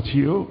deal with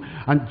you?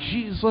 And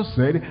Jesus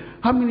said,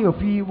 how many of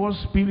you evil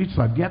spirits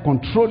are there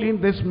controlling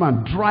this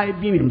man,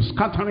 driving him,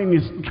 scattering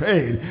his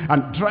tread,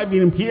 and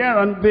driving him here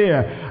and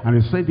there?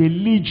 And he said, a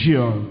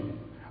legion.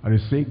 And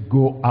he said,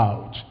 go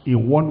out.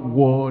 In one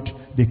word,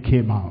 they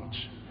came out.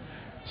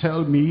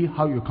 Tell me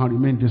how you can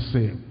remain the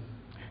same.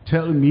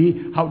 Tell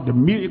me how the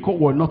miracle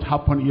will not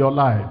happen in your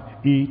life.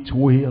 It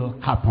will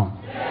happen.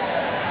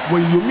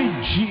 When you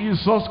meet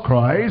Jesus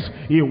Christ,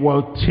 he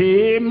will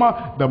tame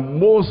the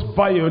most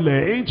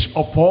violent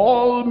of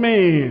all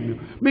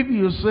men. Maybe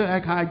you say,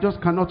 I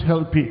just cannot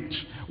help it.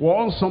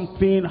 Once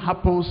something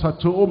happens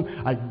at home,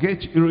 I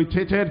get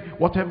irritated.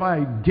 Whatever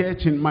I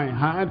get in my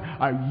hand,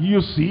 I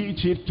use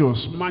it to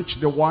smash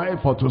the wife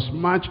or to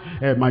smash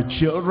my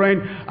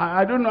children.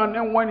 I don't know. And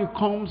then when it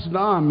comes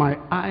down, my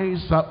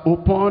eyes are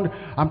opened.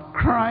 I'm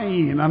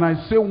crying. And I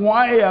say,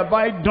 why have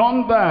I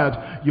done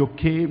that? You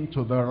came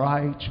to the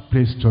right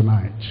place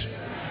tonight.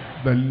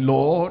 The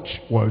Lord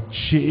will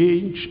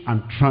change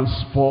and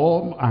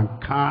transform and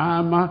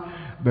calm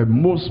the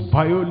most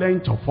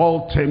violent of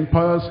all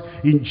tempers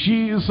in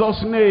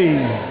Jesus'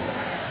 name.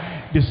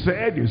 They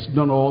said he's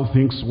done all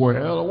things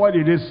well. Why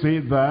did they say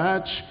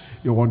that?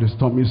 They were on the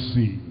stormy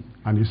sea,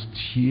 and he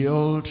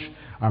stilled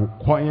and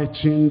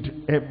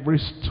quietened every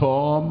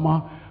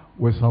storm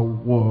with a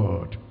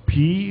word.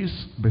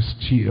 Peace, be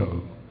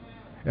still.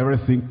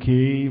 Everything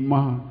came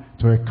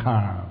to a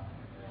calm.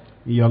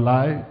 In your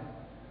life,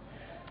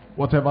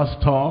 whatever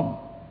storm,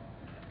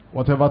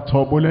 whatever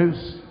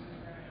turbulence,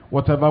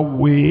 whatever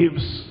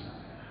waves,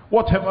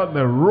 whatever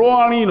the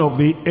roaring of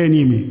the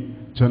enemy,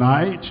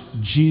 tonight,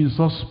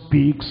 Jesus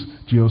speaks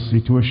to your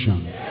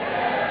situation.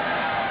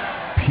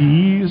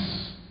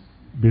 Peace,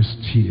 be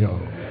still.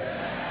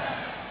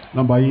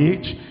 Number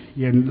 8,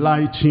 he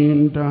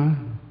enlightened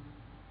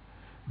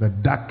the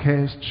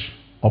darkest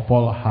of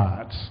all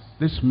hearts.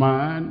 This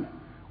man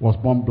was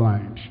born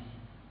blind,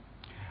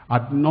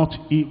 had not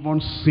even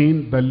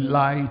seen the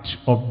light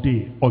of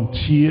day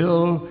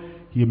until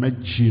he met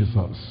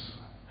Jesus.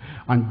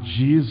 And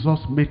Jesus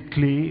made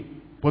clay,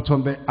 put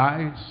on the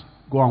eyes,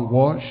 go and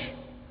wash.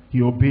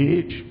 He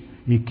obeyed.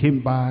 He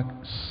came back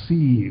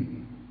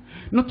seeing.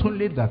 Not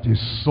only that, he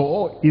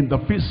saw in the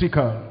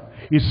physical,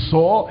 he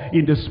saw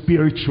in the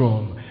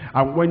spiritual.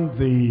 And when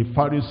the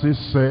Pharisees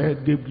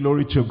said, give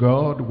glory to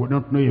God, we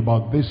don't know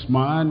about this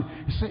man,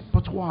 he said,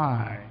 but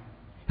why?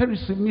 There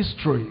is a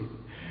mystery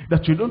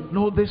that you don't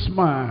know this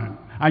man.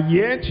 And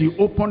yet he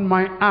opened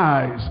my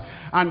eyes.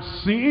 And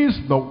since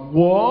the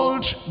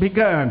world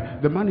began,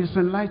 the man is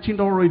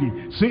enlightened already.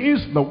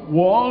 Since the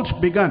world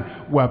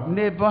began, we have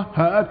never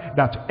heard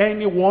that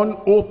anyone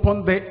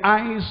opened the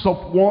eyes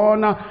of one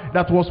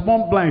that was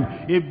born blind.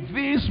 If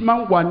this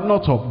man were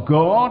not of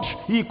God,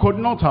 he could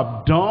not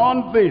have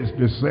done this.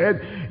 They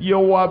said, you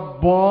were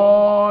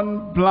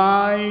born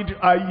blind.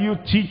 Are you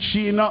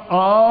teaching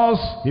us?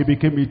 He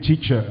became a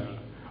teacher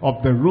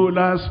of the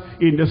rulers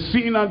in the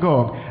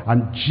synagogue.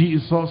 And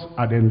Jesus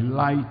had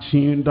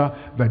enlightened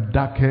the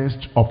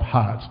darkest of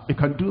hearts. He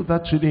can do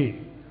that today.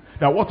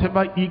 That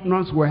whatever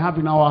ignorance we have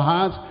in our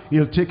hearts,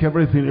 he'll take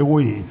everything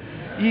away.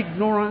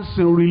 Ignorance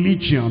in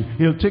religion,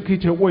 he'll take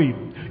it away.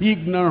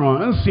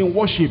 Ignorance in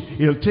worship,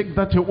 he'll take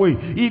that away.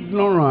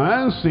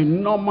 Ignorance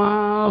in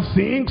normal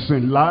things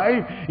in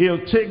life,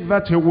 he'll take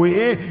that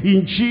away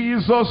in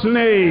Jesus'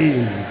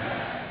 name.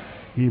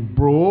 He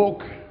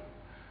broke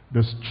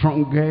the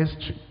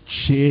strongest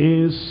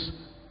chains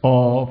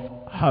of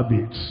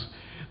habits.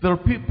 There are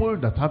people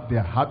that have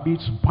their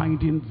habits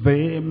binding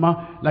them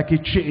like a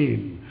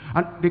chain,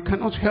 and they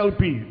cannot help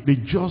it. They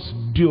just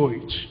do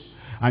it.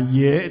 And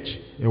yet,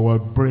 it will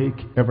break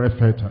every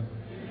fetter.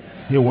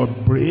 He will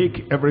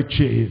break every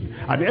chain.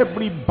 And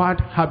every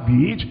bad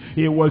habit,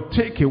 he will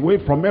take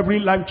away from every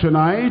life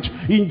tonight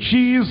in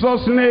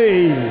Jesus'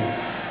 name.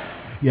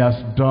 He has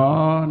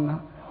done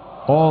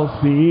all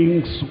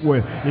things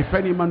well. If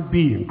any man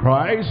be in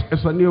Christ,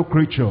 is a new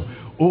creature.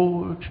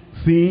 Old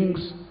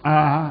things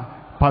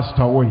are passed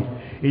away.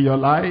 In your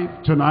life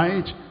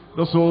tonight,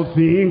 those old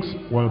things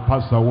will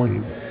pass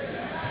away.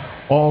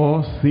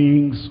 All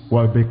things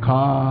will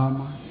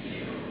become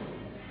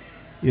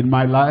new. In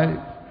my life,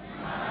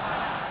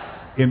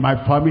 in my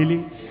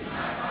family,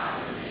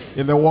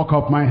 in the work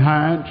of my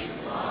hand,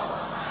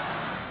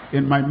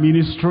 in my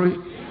ministry,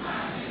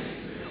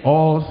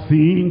 all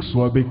things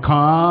will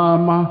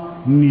become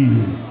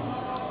new.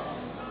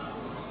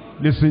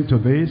 Listen to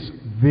this.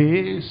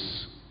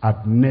 This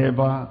had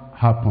never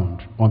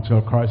happened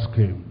until Christ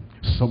came.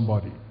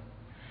 Somebody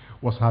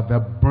was at the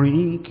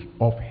brink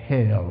of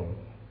hell.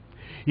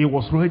 He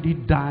was already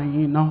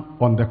dying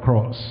on the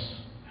cross.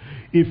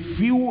 A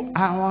few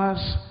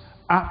hours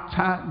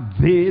after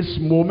this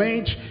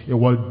moment, he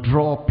will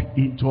drop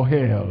into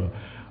hell.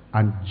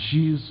 And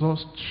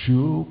Jesus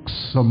took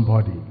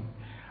somebody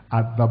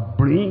at the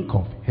brink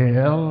of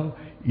hell.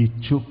 He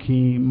took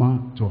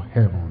him to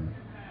heaven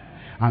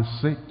and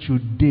said,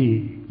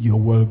 today you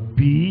will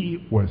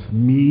be with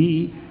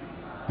me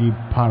in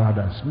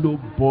paradise.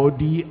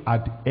 Nobody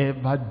had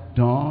ever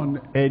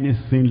done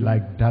anything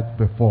like that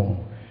before.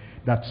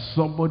 That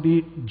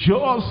somebody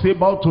just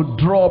about to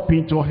drop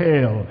into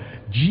hell,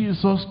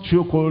 Jesus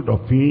took hold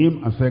of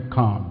him and said,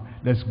 come,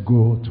 let's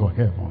go to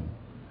heaven.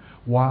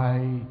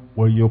 Why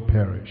will you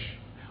perish?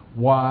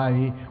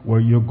 Why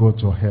will you go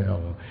to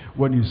hell?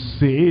 When he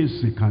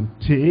says he can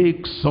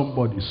take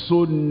somebody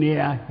so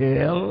near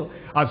hell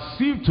as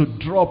if to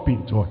drop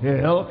into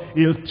hell,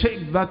 he'll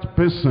take that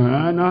person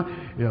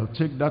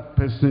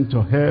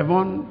to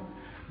heaven.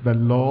 The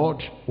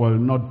Lord will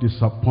not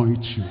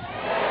disappoint you.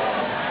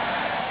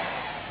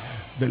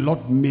 The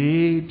Lord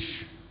made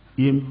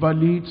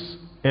invalids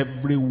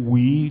every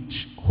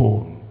which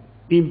whole.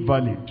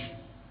 Invalid,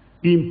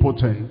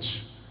 impotent,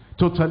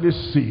 totally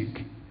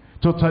sick,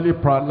 totally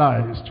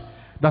paralyzed.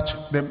 That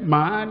the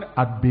man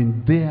had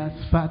been there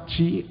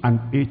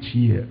 38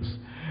 years.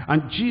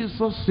 And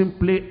Jesus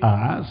simply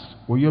asked,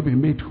 will you be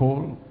made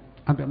whole?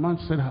 And the man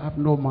said, I have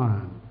no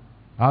man.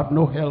 I have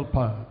no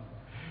helper.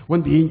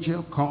 When the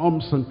angel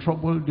comes and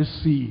troubles the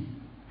sea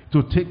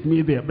to take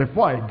me there,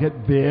 before I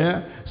get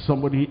there,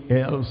 somebody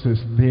else is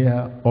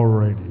there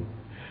already.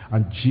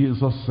 And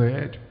Jesus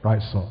said,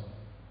 rise up,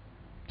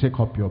 take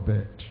up your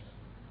bed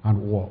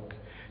and walk.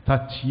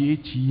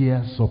 38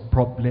 years of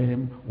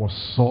problem was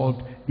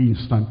solved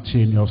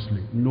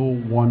instantaneously.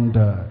 No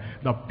wonder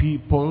the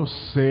people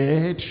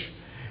said,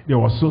 they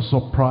were so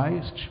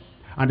surprised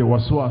and they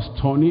were so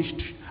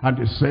astonished, and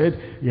they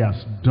said, he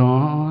has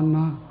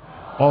done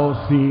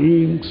all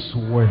things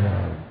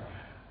well.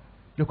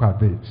 Look at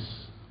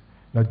this,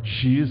 that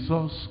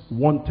Jesus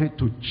wanted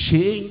to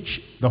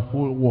change the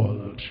whole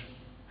world,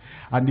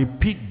 and he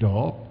picked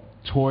up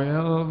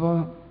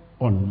 12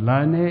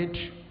 unlearned,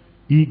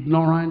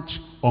 ignorant,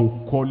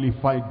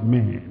 unqualified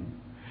men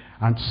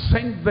and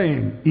sent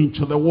them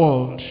into the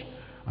world.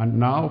 And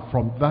now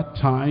from that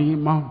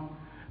time,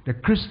 the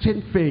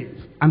Christian faith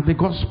and the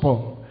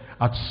gospel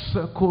had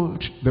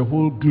circled the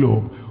whole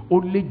globe.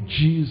 Only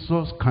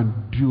Jesus can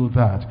do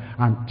that,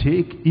 and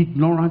take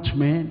ignorant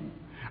men,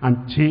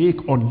 and take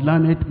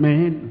unlearned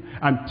men,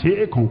 and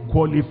take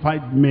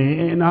unqualified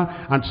men,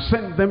 and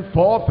send them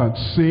forth and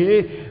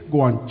say,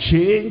 go and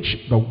change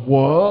the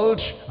world.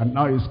 And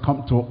now he's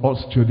come to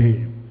us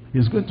today.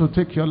 He's going to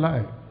take your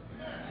life,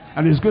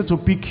 and he's going to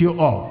pick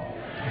you up.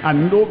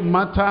 And no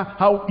matter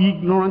how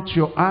ignorant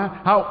you are,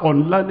 how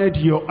unlearned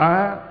you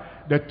are,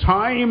 the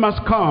time has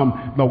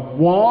come. The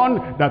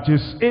one that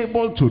is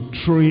able to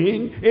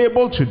train,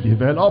 able to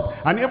develop,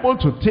 and able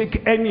to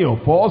take any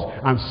of us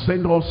and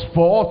send us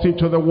forth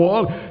into the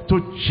world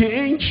to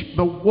change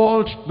the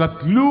world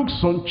that looks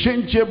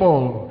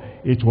unchangeable.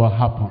 It will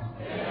happen.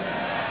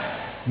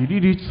 He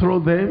did it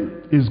through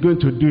them. He's going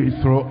to do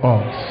it through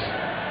us.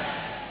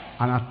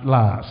 And at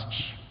last,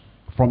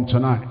 from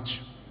tonight,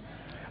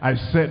 I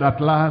said at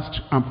last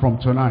and from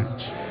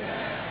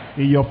tonight,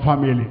 in your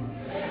family,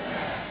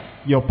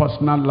 your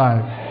personal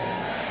life,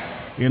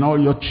 in all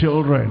your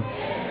children,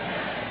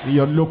 in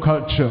your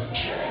local church,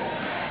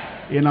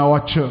 in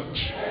our church,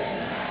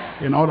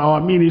 in all our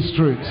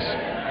ministries,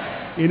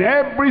 in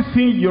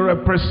everything you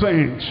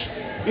represent,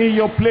 in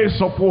your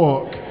place of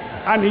work,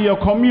 and in your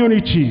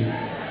community,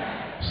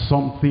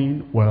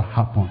 something will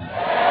happen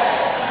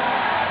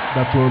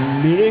that will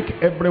make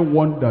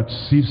everyone that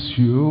sees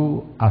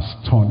you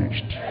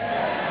astonished.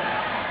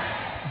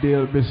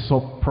 They'll be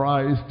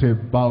surprised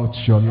about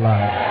your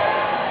life.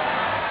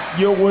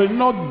 You will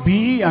not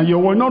be and you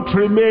will not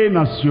remain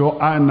as you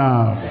are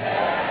now.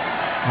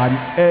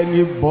 And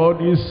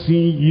anybody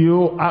seeing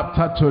you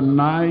after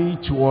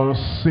tonight will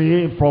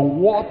say, from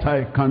what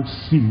I can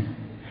see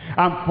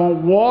and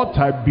from what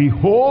I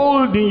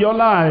behold in your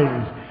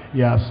life, he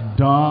has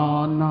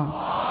done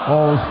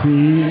all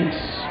things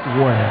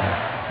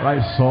well.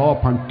 Rise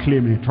up and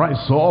claim it.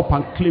 Rise up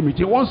and claim it.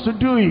 He wants to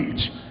do it.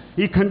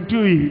 He can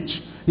do it.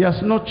 He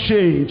has not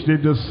changed.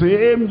 He's the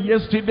same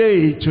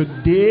yesterday,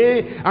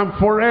 today, and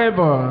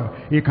forever.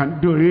 He can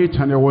do it,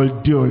 and he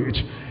will do it.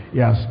 He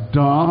has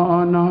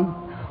done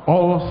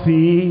all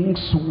things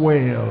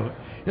well.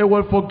 He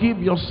will forgive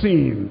your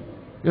sin.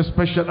 He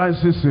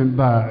specializes in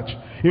that.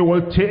 He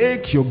will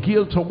take your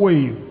guilt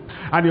away,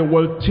 and he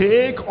will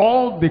take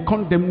all the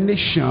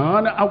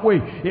condemnation away.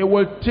 He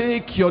will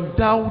take your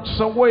doubts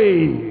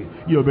away.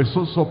 You'll be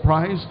so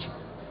surprised,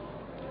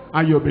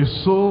 and you'll be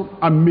so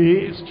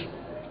amazed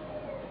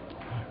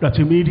that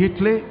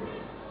immediately,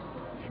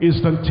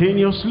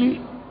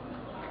 instantaneously,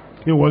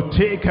 he will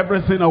take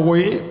everything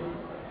away,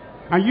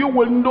 and you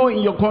will know in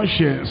your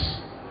conscience,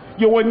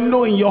 you will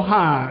know in your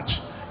heart,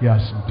 he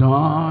has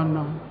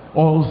done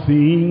all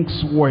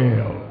things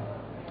well.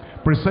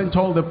 Present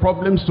all the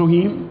problems to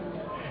him.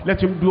 Let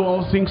him do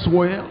all things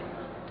well.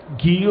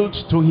 Guilt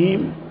to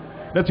him.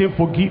 Let him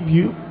forgive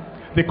you.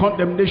 The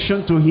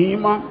condemnation to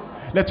him.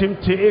 Let him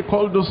take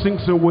all those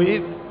things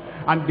away.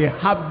 And the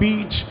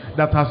habit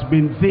that has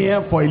been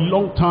there for a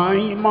long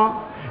time,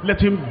 let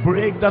him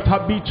break that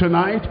habit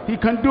tonight. He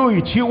can do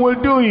it. He will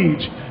do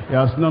it. He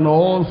has done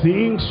all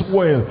things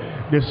well.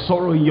 The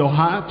sorrow in your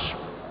heart,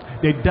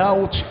 the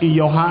doubt in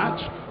your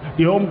heart,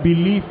 the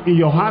unbelief in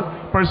your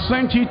heart,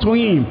 present it to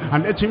him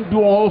and let him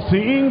do all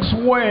things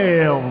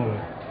well.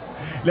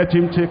 Let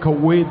him take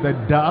away the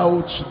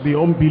doubt, the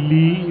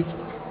unbelief.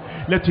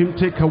 Let him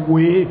take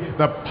away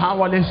the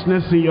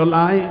powerlessness in your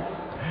life.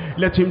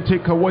 Let him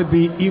take away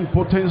the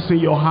impotence in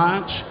your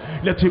heart.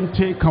 Let him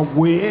take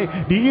away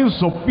the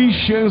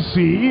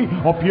insufficiency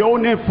of your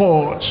own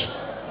effort.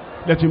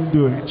 Let him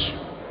do it.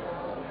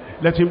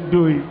 Let him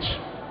do it.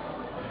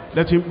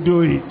 Let him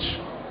do it.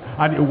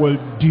 And he will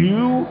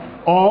do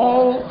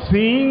all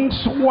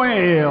things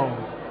well.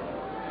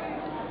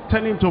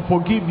 Tell him to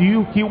forgive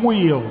you, he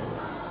will.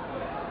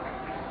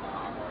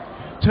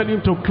 Tell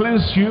him to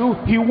cleanse you,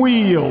 he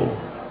will.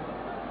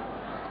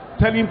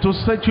 Tell him to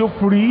set you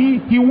free,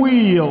 he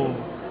will.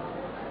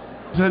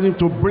 Tell him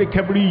to break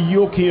every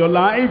yoke in your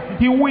life,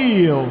 he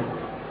will.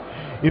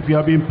 If you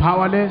have been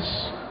powerless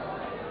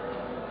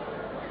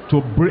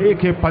to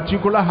break a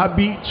particular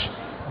habit,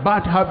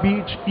 bad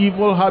habit,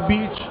 evil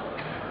habit,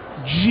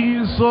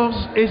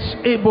 Jesus is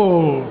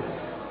able.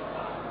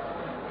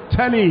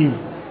 Tell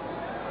him.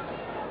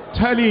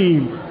 Tell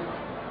him.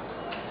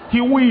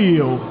 He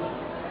will.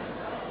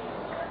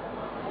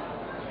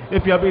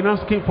 If you have been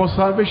asking for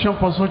salvation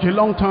for such a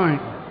long time,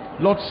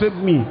 Lord save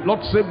me, Lord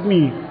save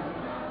me,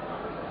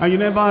 and you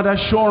never had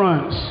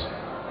assurance,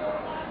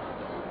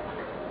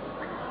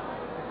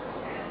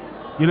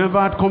 you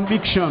never had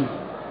conviction,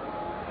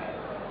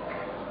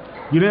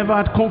 you never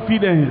had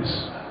confidence,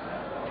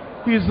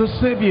 he is the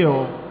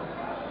Savior.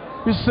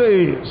 He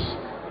saves,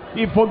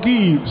 he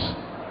forgives,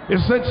 he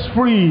sets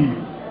free,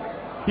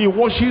 he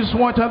washes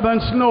whiter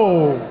than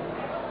snow.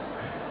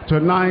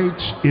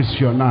 Tonight is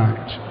your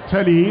night.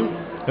 Tell him,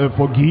 he'll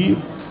forgive,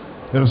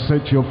 he'll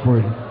set you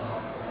free.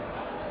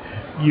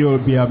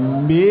 You'll be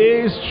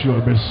amazed,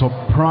 you'll be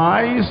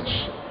surprised.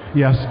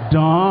 He has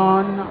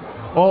done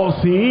all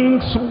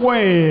things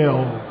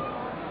well.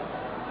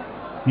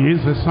 He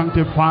is the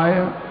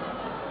sanctifier,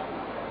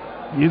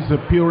 he is the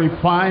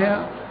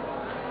purifier,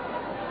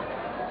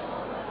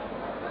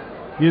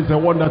 he is the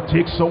one that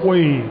takes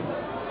away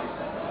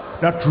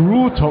that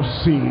root of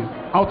sin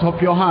out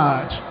of your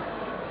heart.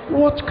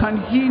 What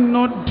can he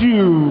not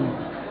do?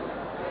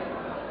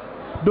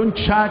 Don't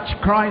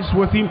charge Christ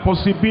with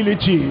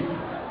impossibility.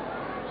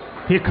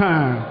 He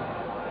can.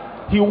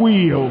 He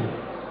will.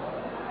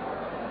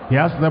 He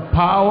has the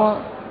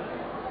power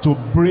to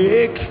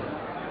break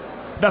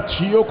that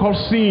yoke of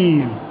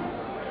sin.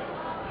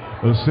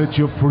 He'll set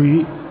you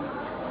free,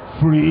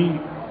 free,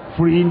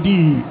 free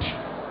indeed.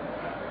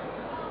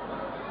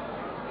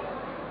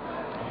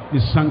 He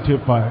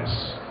sanctifies.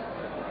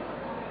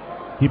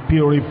 He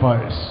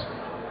purifies.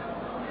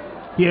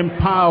 He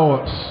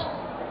empowers.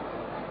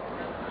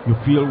 You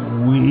feel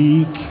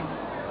weak,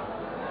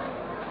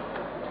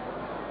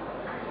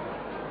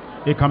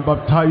 he can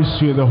baptize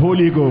you in the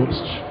Holy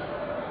Ghost,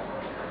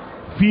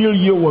 fill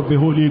you with the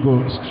Holy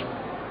Ghost,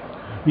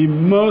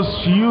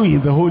 immerse you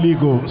in the Holy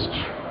Ghost.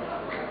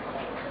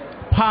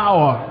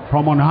 Power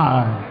from on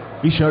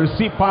high. You shall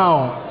receive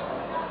power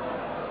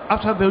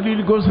after the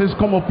Holy Ghost has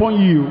come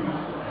upon you,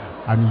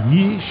 and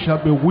ye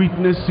shall be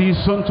witnesses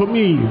unto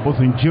me, both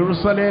in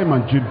Jerusalem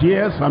and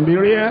Judea,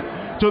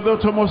 Samaria, to the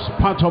uttermost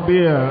part of the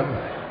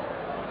earth.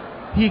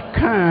 He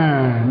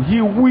can,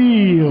 he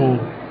will.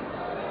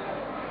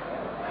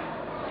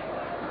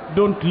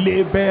 Don't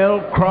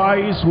label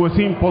Christ with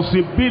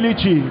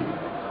impossibility.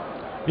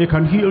 He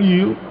can heal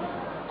you.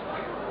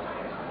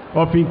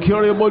 Of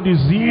incurable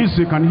disease,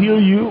 he can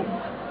heal you.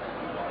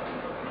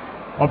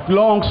 Of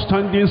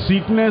long-standing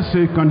sickness,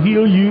 he can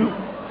heal you.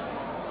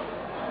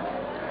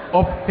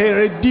 Of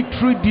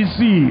hereditary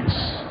disease,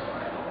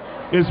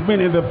 it's been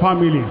in the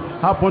family.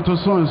 Happen to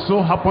so and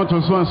so, happen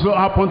to so and so,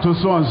 happen to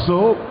so and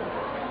so.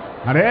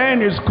 And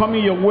then it's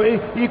coming your way.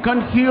 He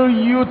can heal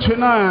you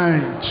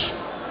tonight.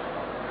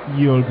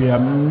 You'll be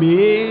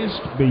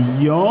amazed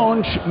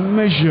beyond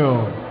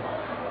measure,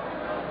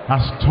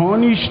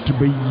 astonished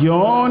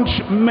beyond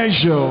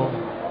measure,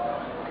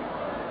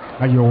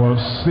 and you will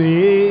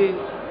say,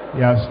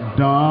 he has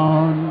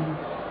done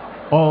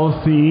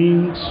all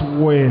things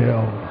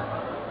well.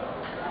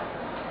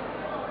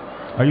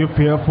 Are you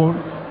fearful?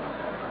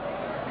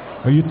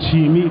 Are you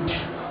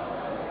timid?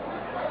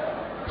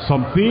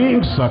 Some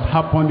things that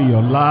happened in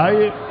your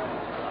life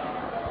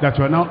that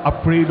you are now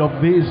afraid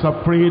of this,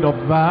 afraid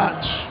of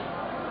that.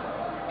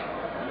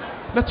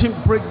 Let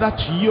him break that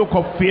yoke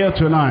of fear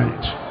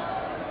tonight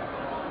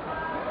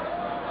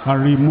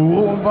and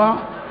remove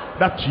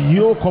that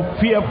yoke of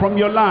fear from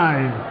your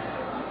life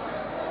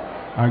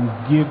and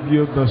give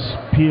you the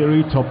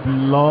spirit of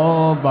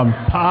love and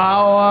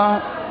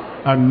power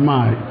and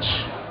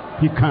might.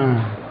 He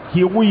can,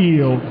 he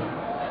will.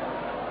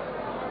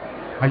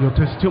 And your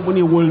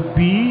testimony will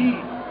be,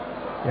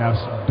 he has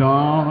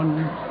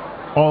done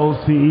all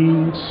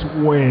things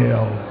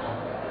well.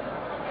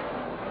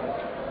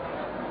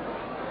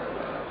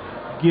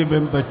 Give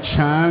him the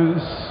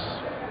chance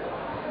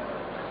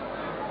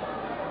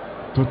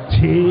to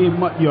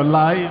tame your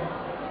life.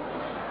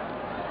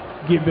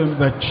 Give him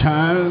the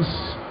chance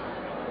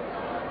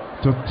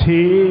to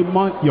tame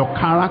your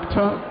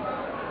character.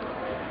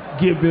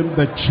 Give him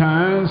the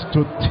chance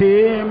to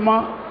tame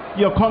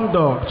your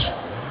conduct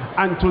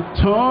and to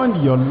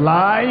turn your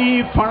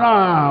life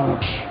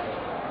around.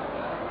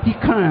 He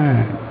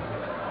can.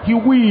 He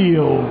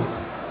will.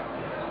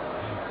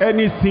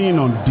 Anything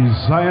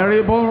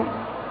undesirable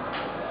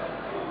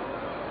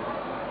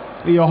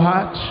in your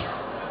heart,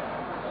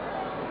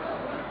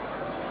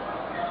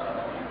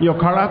 your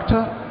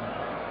character,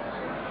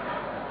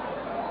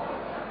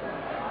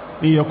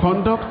 in your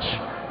conduct,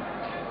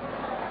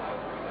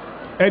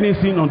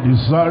 anything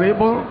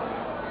undesirable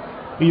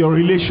in your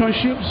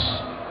relationships,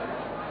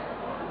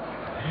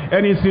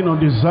 anything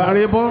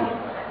undesirable,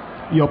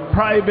 your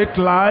private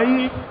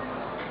life,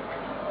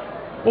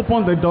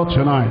 open the door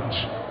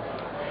tonight.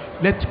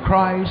 Let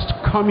Christ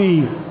come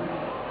in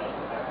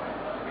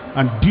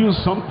and do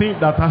something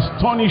that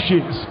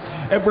astonishes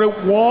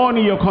everyone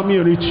in your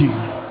community.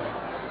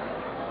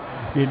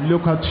 They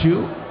look at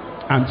you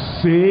and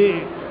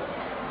say,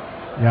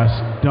 he has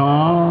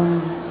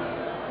done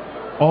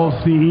all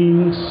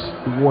things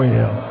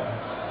well.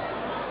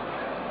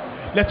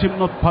 Let him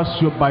not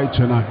pass you by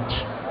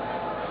tonight.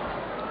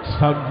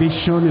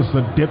 Salvation is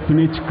a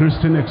definite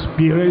Christian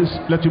experience.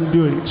 Let him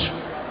do it.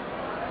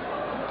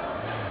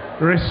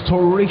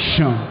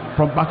 Restoration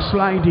from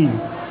backsliding.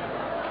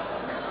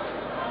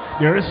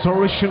 The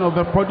restoration of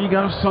the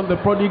prodigal son, the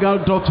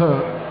prodigal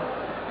daughter,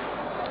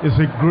 is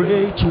a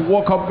great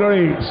work of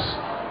grace.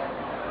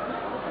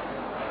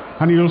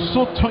 And he'll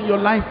so turn your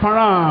life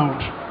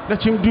around.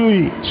 Let him do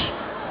it.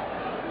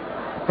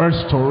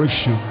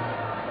 Restoration.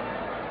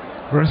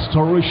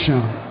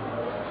 Restoration.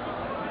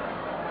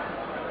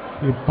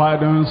 He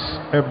pardons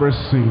every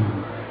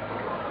sin.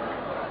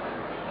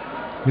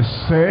 He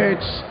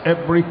sets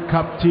every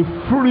captive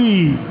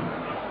free.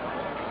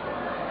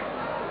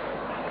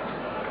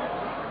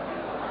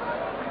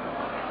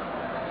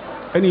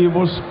 Any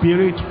evil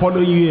spirit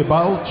following you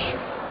about,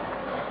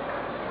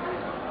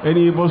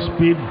 any evil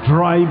spirit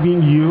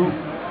driving you,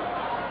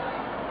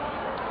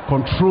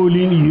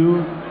 controlling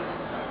you,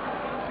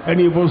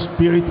 any evil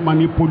spirit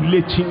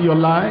manipulating your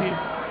life,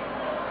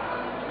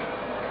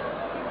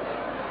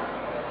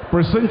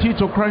 present it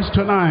to Christ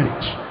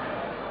tonight.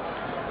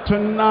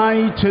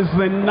 Tonight is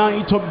the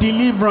night of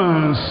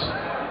deliverance.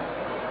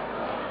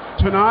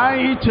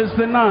 Tonight is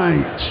the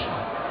night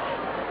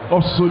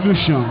of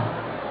solution.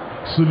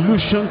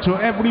 Solution to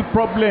every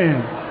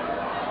problem.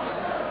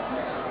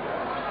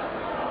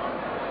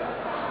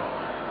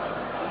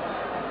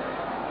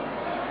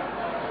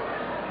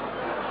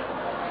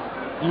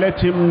 Let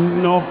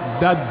him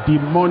knock that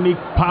demonic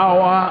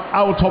power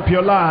out of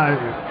your life.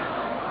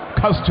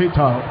 Cast it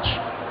out.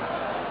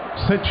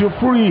 Set you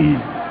free.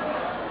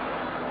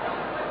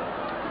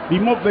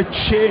 Remove the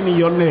chain in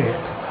your leg,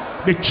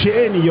 the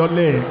chain in your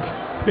leg,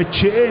 the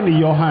chain in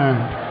your hand,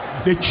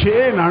 the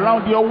chain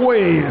around your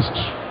waist.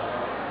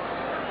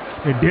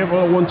 The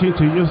devil wanting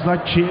to use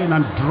that chain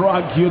and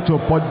drag you to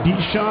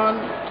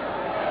perdition.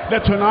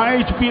 Let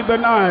tonight be the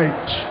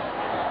night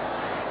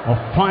of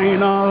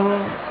final,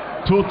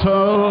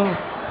 total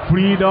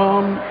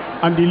freedom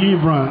and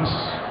deliverance.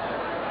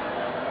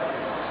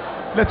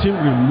 Let him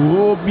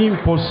remove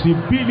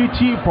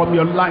impossibility from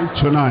your life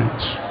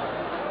tonight.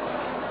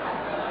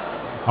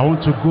 I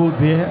want to go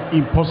there,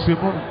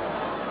 impossible.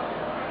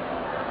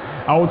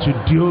 I want to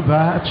do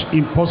that,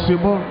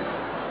 impossible.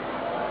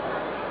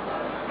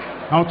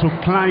 I want to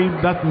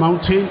climb that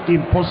mountain,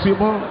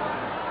 impossible.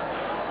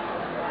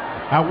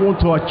 I want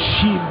to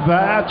achieve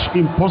that,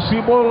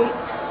 impossible.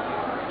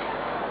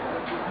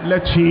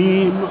 Let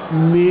him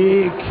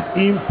make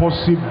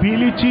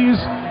impossibilities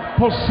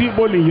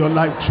possible in your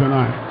life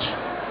tonight.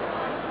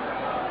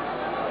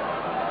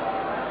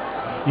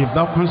 If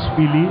thou canst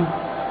believe,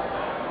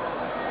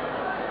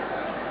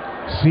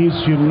 since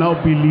you now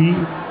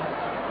believe,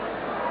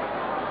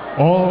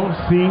 all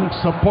things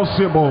are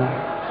possible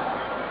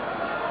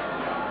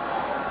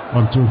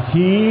unto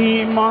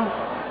him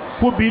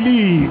who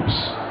believes.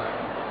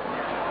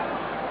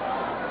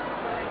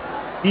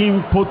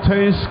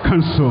 Impotence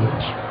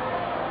cancelled,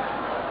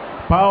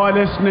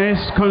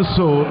 powerlessness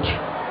cancelled,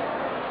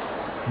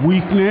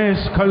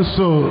 weakness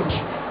cancelled,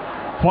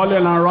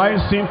 falling and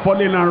rising,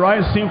 falling and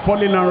rising,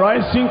 falling and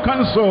rising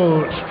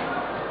cancelled.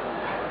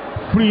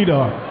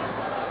 Freedom,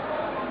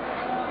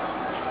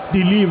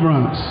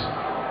 deliverance,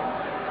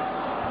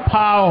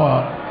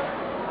 power,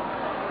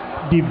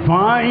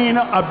 divine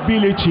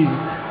ability,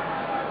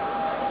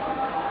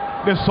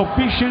 the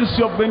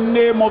sufficiency of the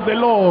name of the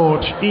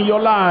Lord in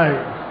your life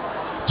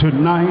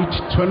tonight.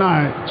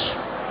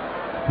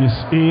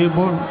 He's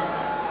able,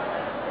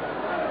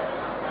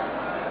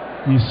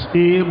 he's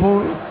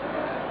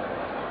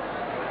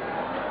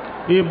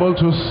able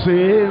to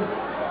save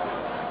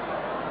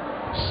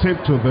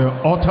to the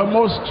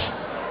uttermost,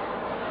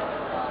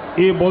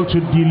 able to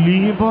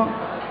deliver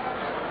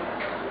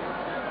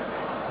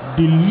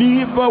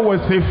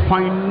with a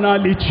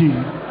finality,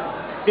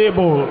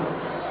 able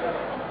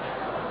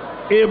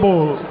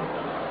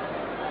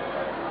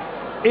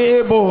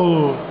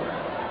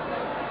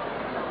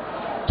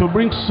to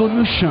bring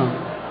solution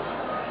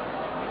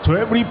to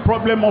every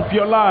problem of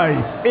your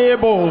life,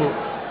 able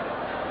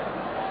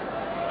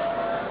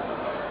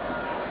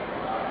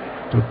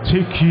to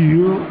take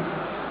you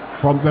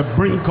from the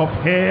brink of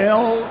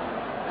hell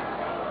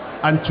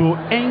and to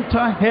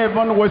enter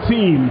heaven with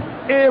him,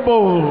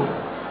 able.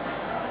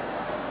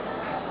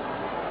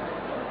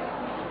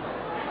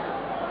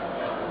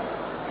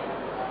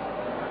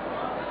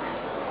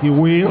 He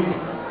will.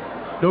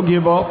 Don't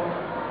give up.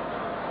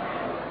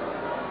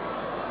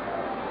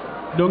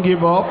 Don't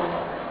give up.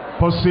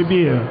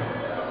 Persevere.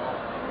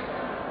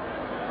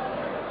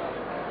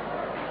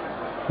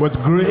 with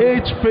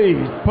great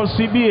faith,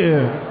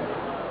 persevere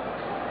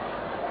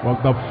with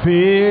the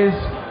faith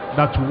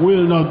that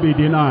will not be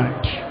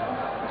denied,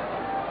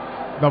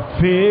 the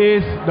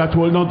faith that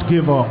will not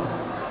give up,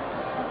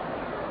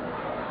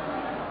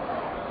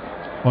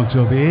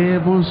 until the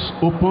heavens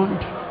opened,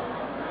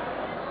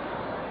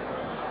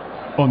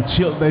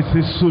 until there's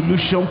a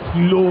solution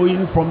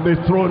flowing from the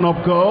throne of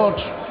God.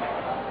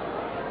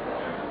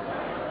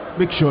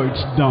 Make sure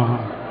it's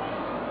done.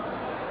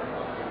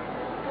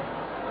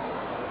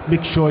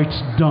 Make sure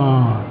it's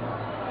done.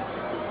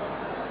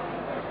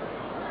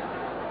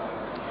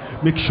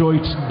 Make sure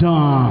it's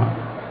done.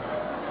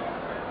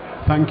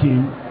 Thank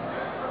Him.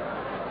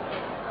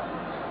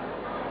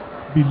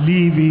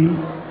 Believe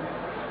Him.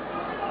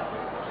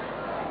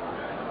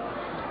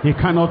 He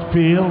cannot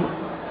fail.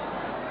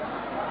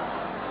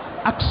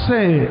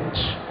 Accept.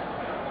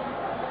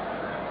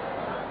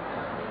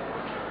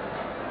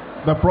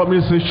 The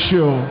promise is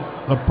sure.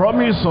 The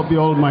promise of the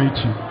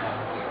Almighty.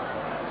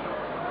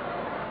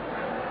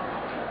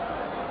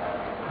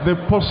 The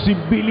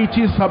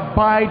possibilities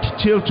abide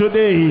till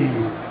today.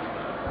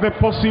 The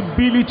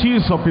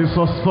possibilities of His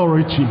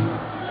authority.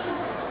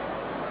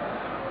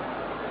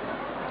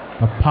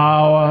 The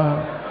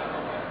power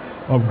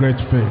of great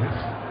faith.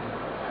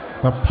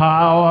 The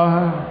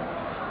power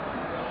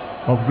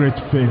of great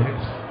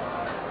faith.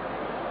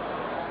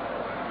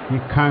 He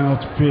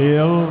cannot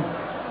fail.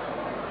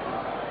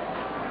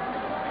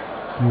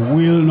 He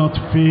will not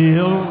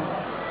fail.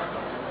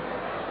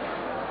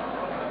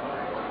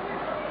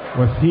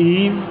 With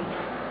Him,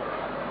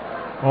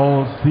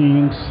 all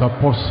things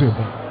are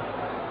possible.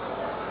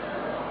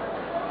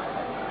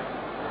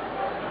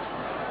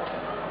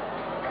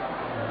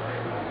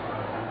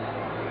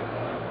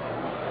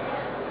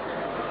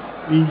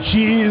 In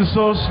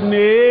Jesus'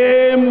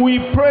 name we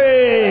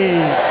pray.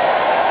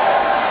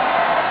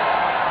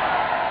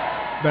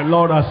 The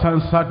Lord has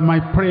answered my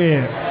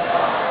prayer.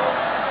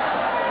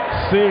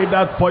 Say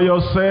that for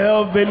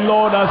yourself. The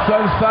Lord has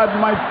answered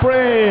my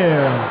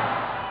prayer.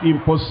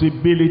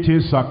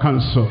 Impossibilities are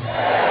cancelled.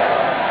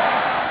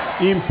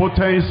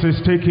 Impotence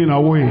is taken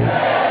away.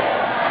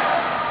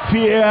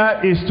 Fear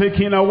is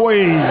taken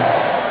away.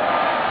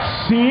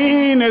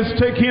 Sin is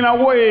taken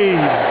away.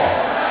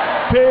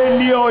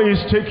 Failure is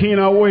taken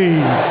away.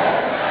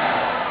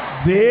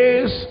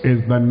 This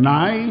is the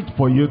night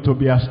for you to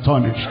be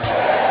astonished,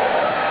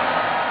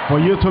 for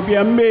you to be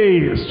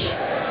amazed,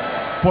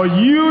 for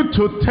you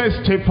to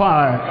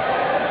testify.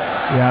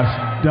 He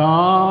has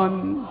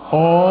done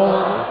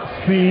all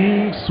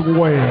things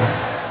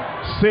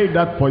well. Say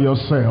that for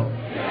yourself.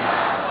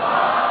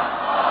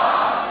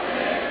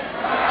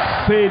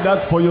 Say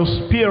that for your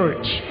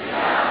spirit.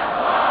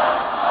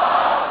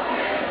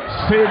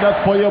 Say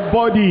that for your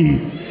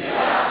body.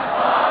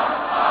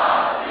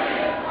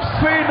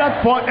 Say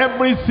that for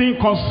everything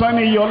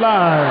concerning your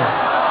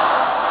life.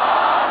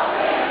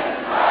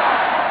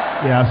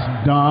 He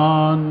has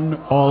done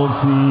all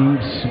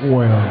things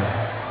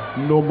well.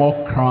 No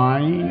more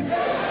crying.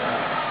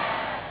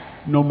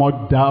 No more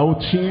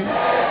doubting.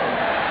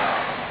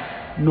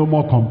 No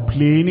more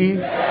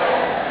complaining.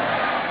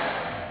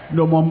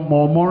 No more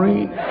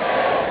murmuring.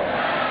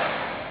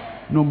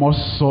 No more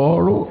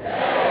sorrow.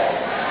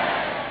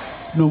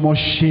 No more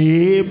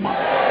shame.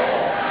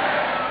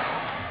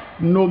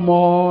 No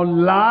more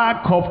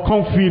lack of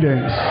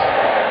confidence.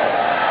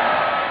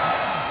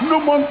 No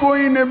more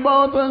going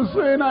about and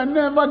saying, I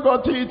never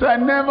got it, I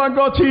never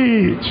got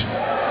it.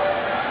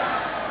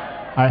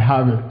 I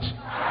have it.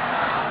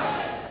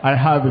 I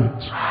have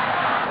it.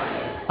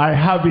 I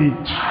have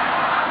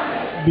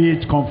it. Be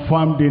it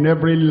confirmed in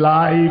every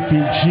life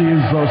in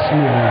Jesus'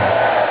 name.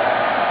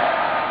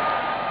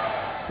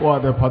 Who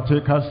are the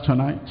partakers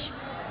tonight?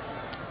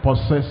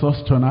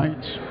 Possessors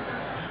tonight?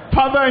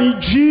 Father, in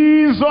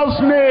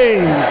Jesus'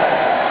 name,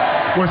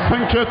 we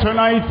thank you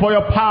tonight for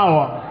your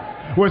power.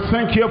 We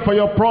thank you for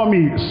your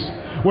promise.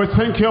 We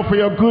thank you for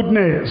your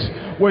goodness.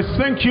 We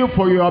thank you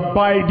for your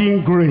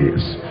abiding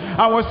grace.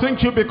 And we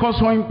thank you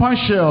because you're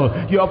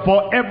impartial. You are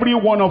for every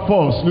one of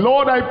us.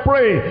 Lord, I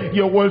pray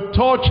you will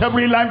touch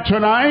every life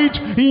tonight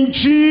in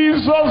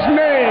Jesus'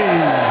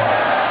 name.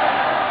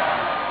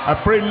 I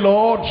pray,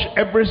 Lord,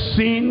 every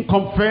sin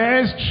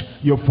confessed,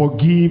 you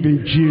forgive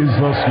in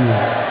Jesus'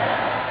 name.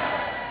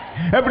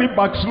 Every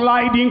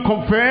backsliding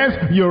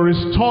confess, you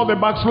restore the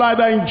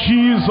backslider in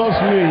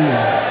Jesus'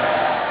 name.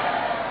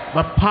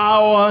 The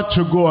power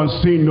to go and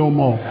sin no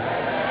more.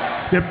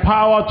 The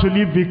power to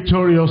live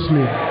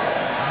victoriously.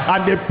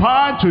 And the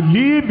power to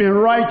live in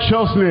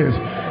righteousness.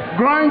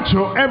 Grant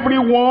to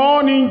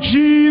everyone in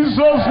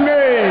Jesus'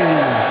 name.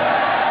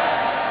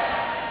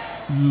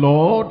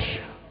 Lord,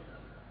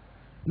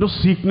 no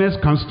sickness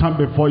can stand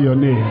before your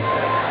name.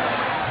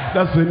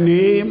 That's the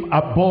name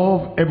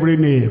above every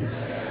name.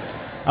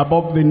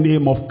 Above the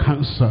name of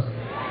cancer.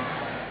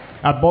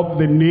 Above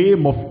the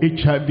name of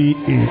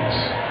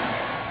HIV/AIDS.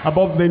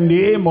 Above the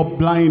name of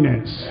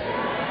blindness.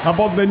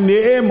 Above the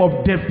name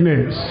of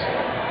deafness.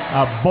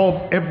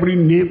 Above every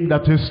name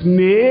that is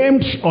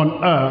named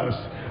on earth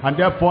And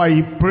therefore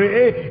I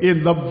pray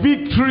in the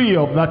victory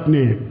of that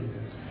name,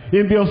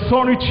 in the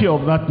authority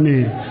of that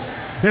name,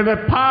 in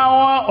the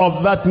power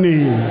of that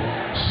name,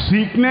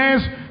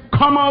 sickness,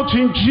 come out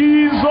in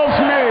Jesus'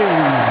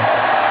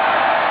 name.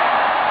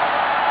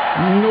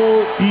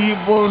 No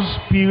evil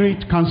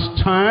spirit can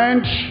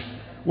stand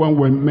when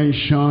we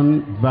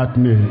mention that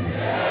name.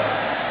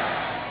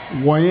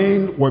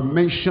 When we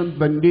mention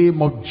the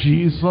name of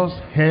Jesus,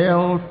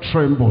 hell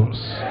trembles.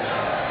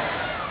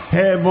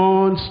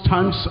 Heaven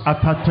stands at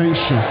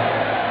attention.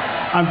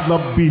 And the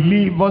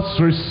believers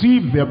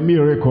receive their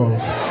miracle.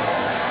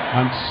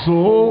 And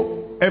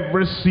so,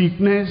 every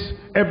sickness,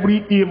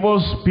 every evil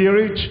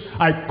spirit,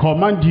 I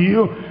command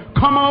you,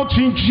 come out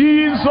in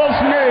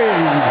Jesus'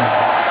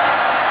 name.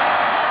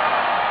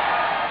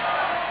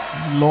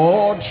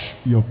 Lord,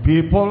 your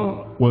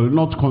people will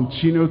not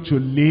continue to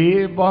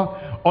live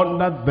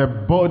under the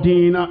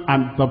burden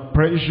and the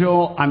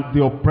pressure and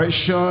the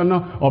oppression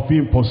of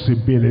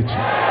impossibility.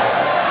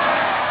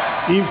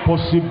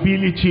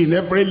 Impossibility in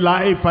every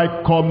life,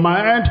 I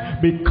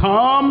command,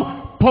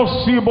 become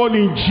possible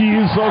in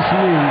Jesus'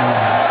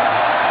 name.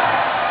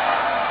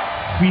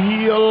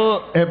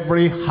 Fill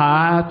every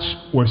heart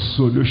with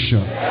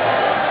solution.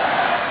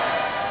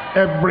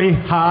 Every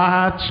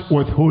heart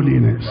with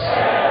holiness.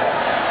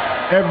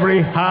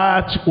 Every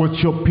heart with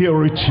your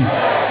purity.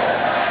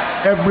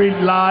 Every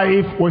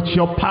life with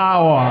your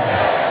power.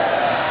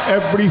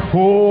 Every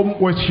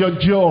home with your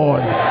joy.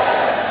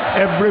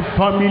 Every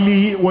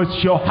family with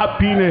your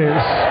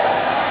happiness.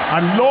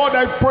 And Lord,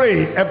 I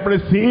pray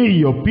everything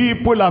your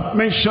people have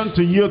mentioned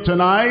to you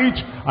tonight,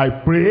 I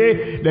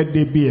pray let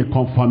there be a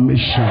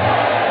confirmation.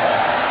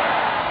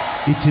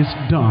 It is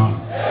done.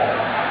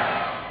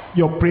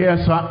 Your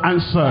prayers are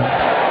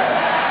answered.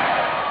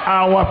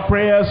 Our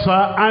prayers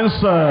are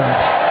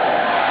answered.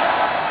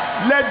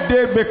 Let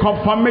there be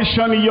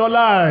confirmation in your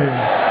life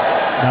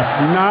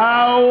that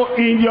now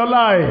in your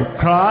life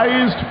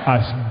Christ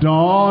has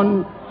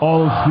done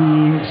all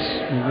things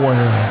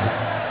well.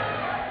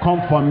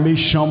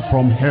 Confirmation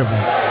from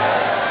heaven.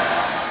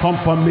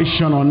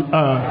 Confirmation on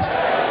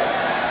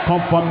earth.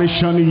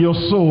 Confirmation in your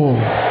soul.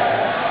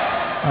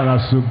 And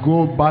as you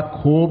go back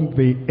home,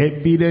 the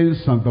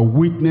evidence and the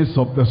witness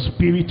of the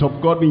Spirit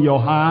of God in your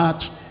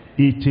heart,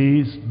 it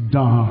is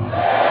done.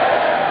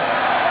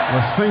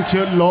 Well, thank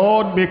you,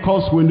 Lord,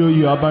 because we know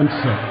you have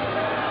answered.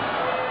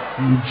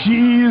 In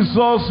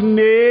Jesus'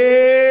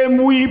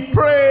 name we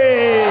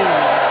pray.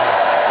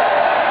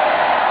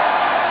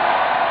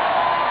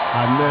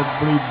 And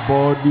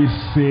everybody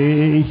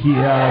say, he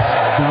has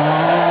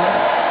done.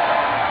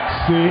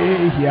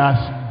 Say, he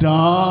has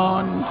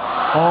done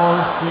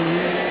all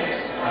things.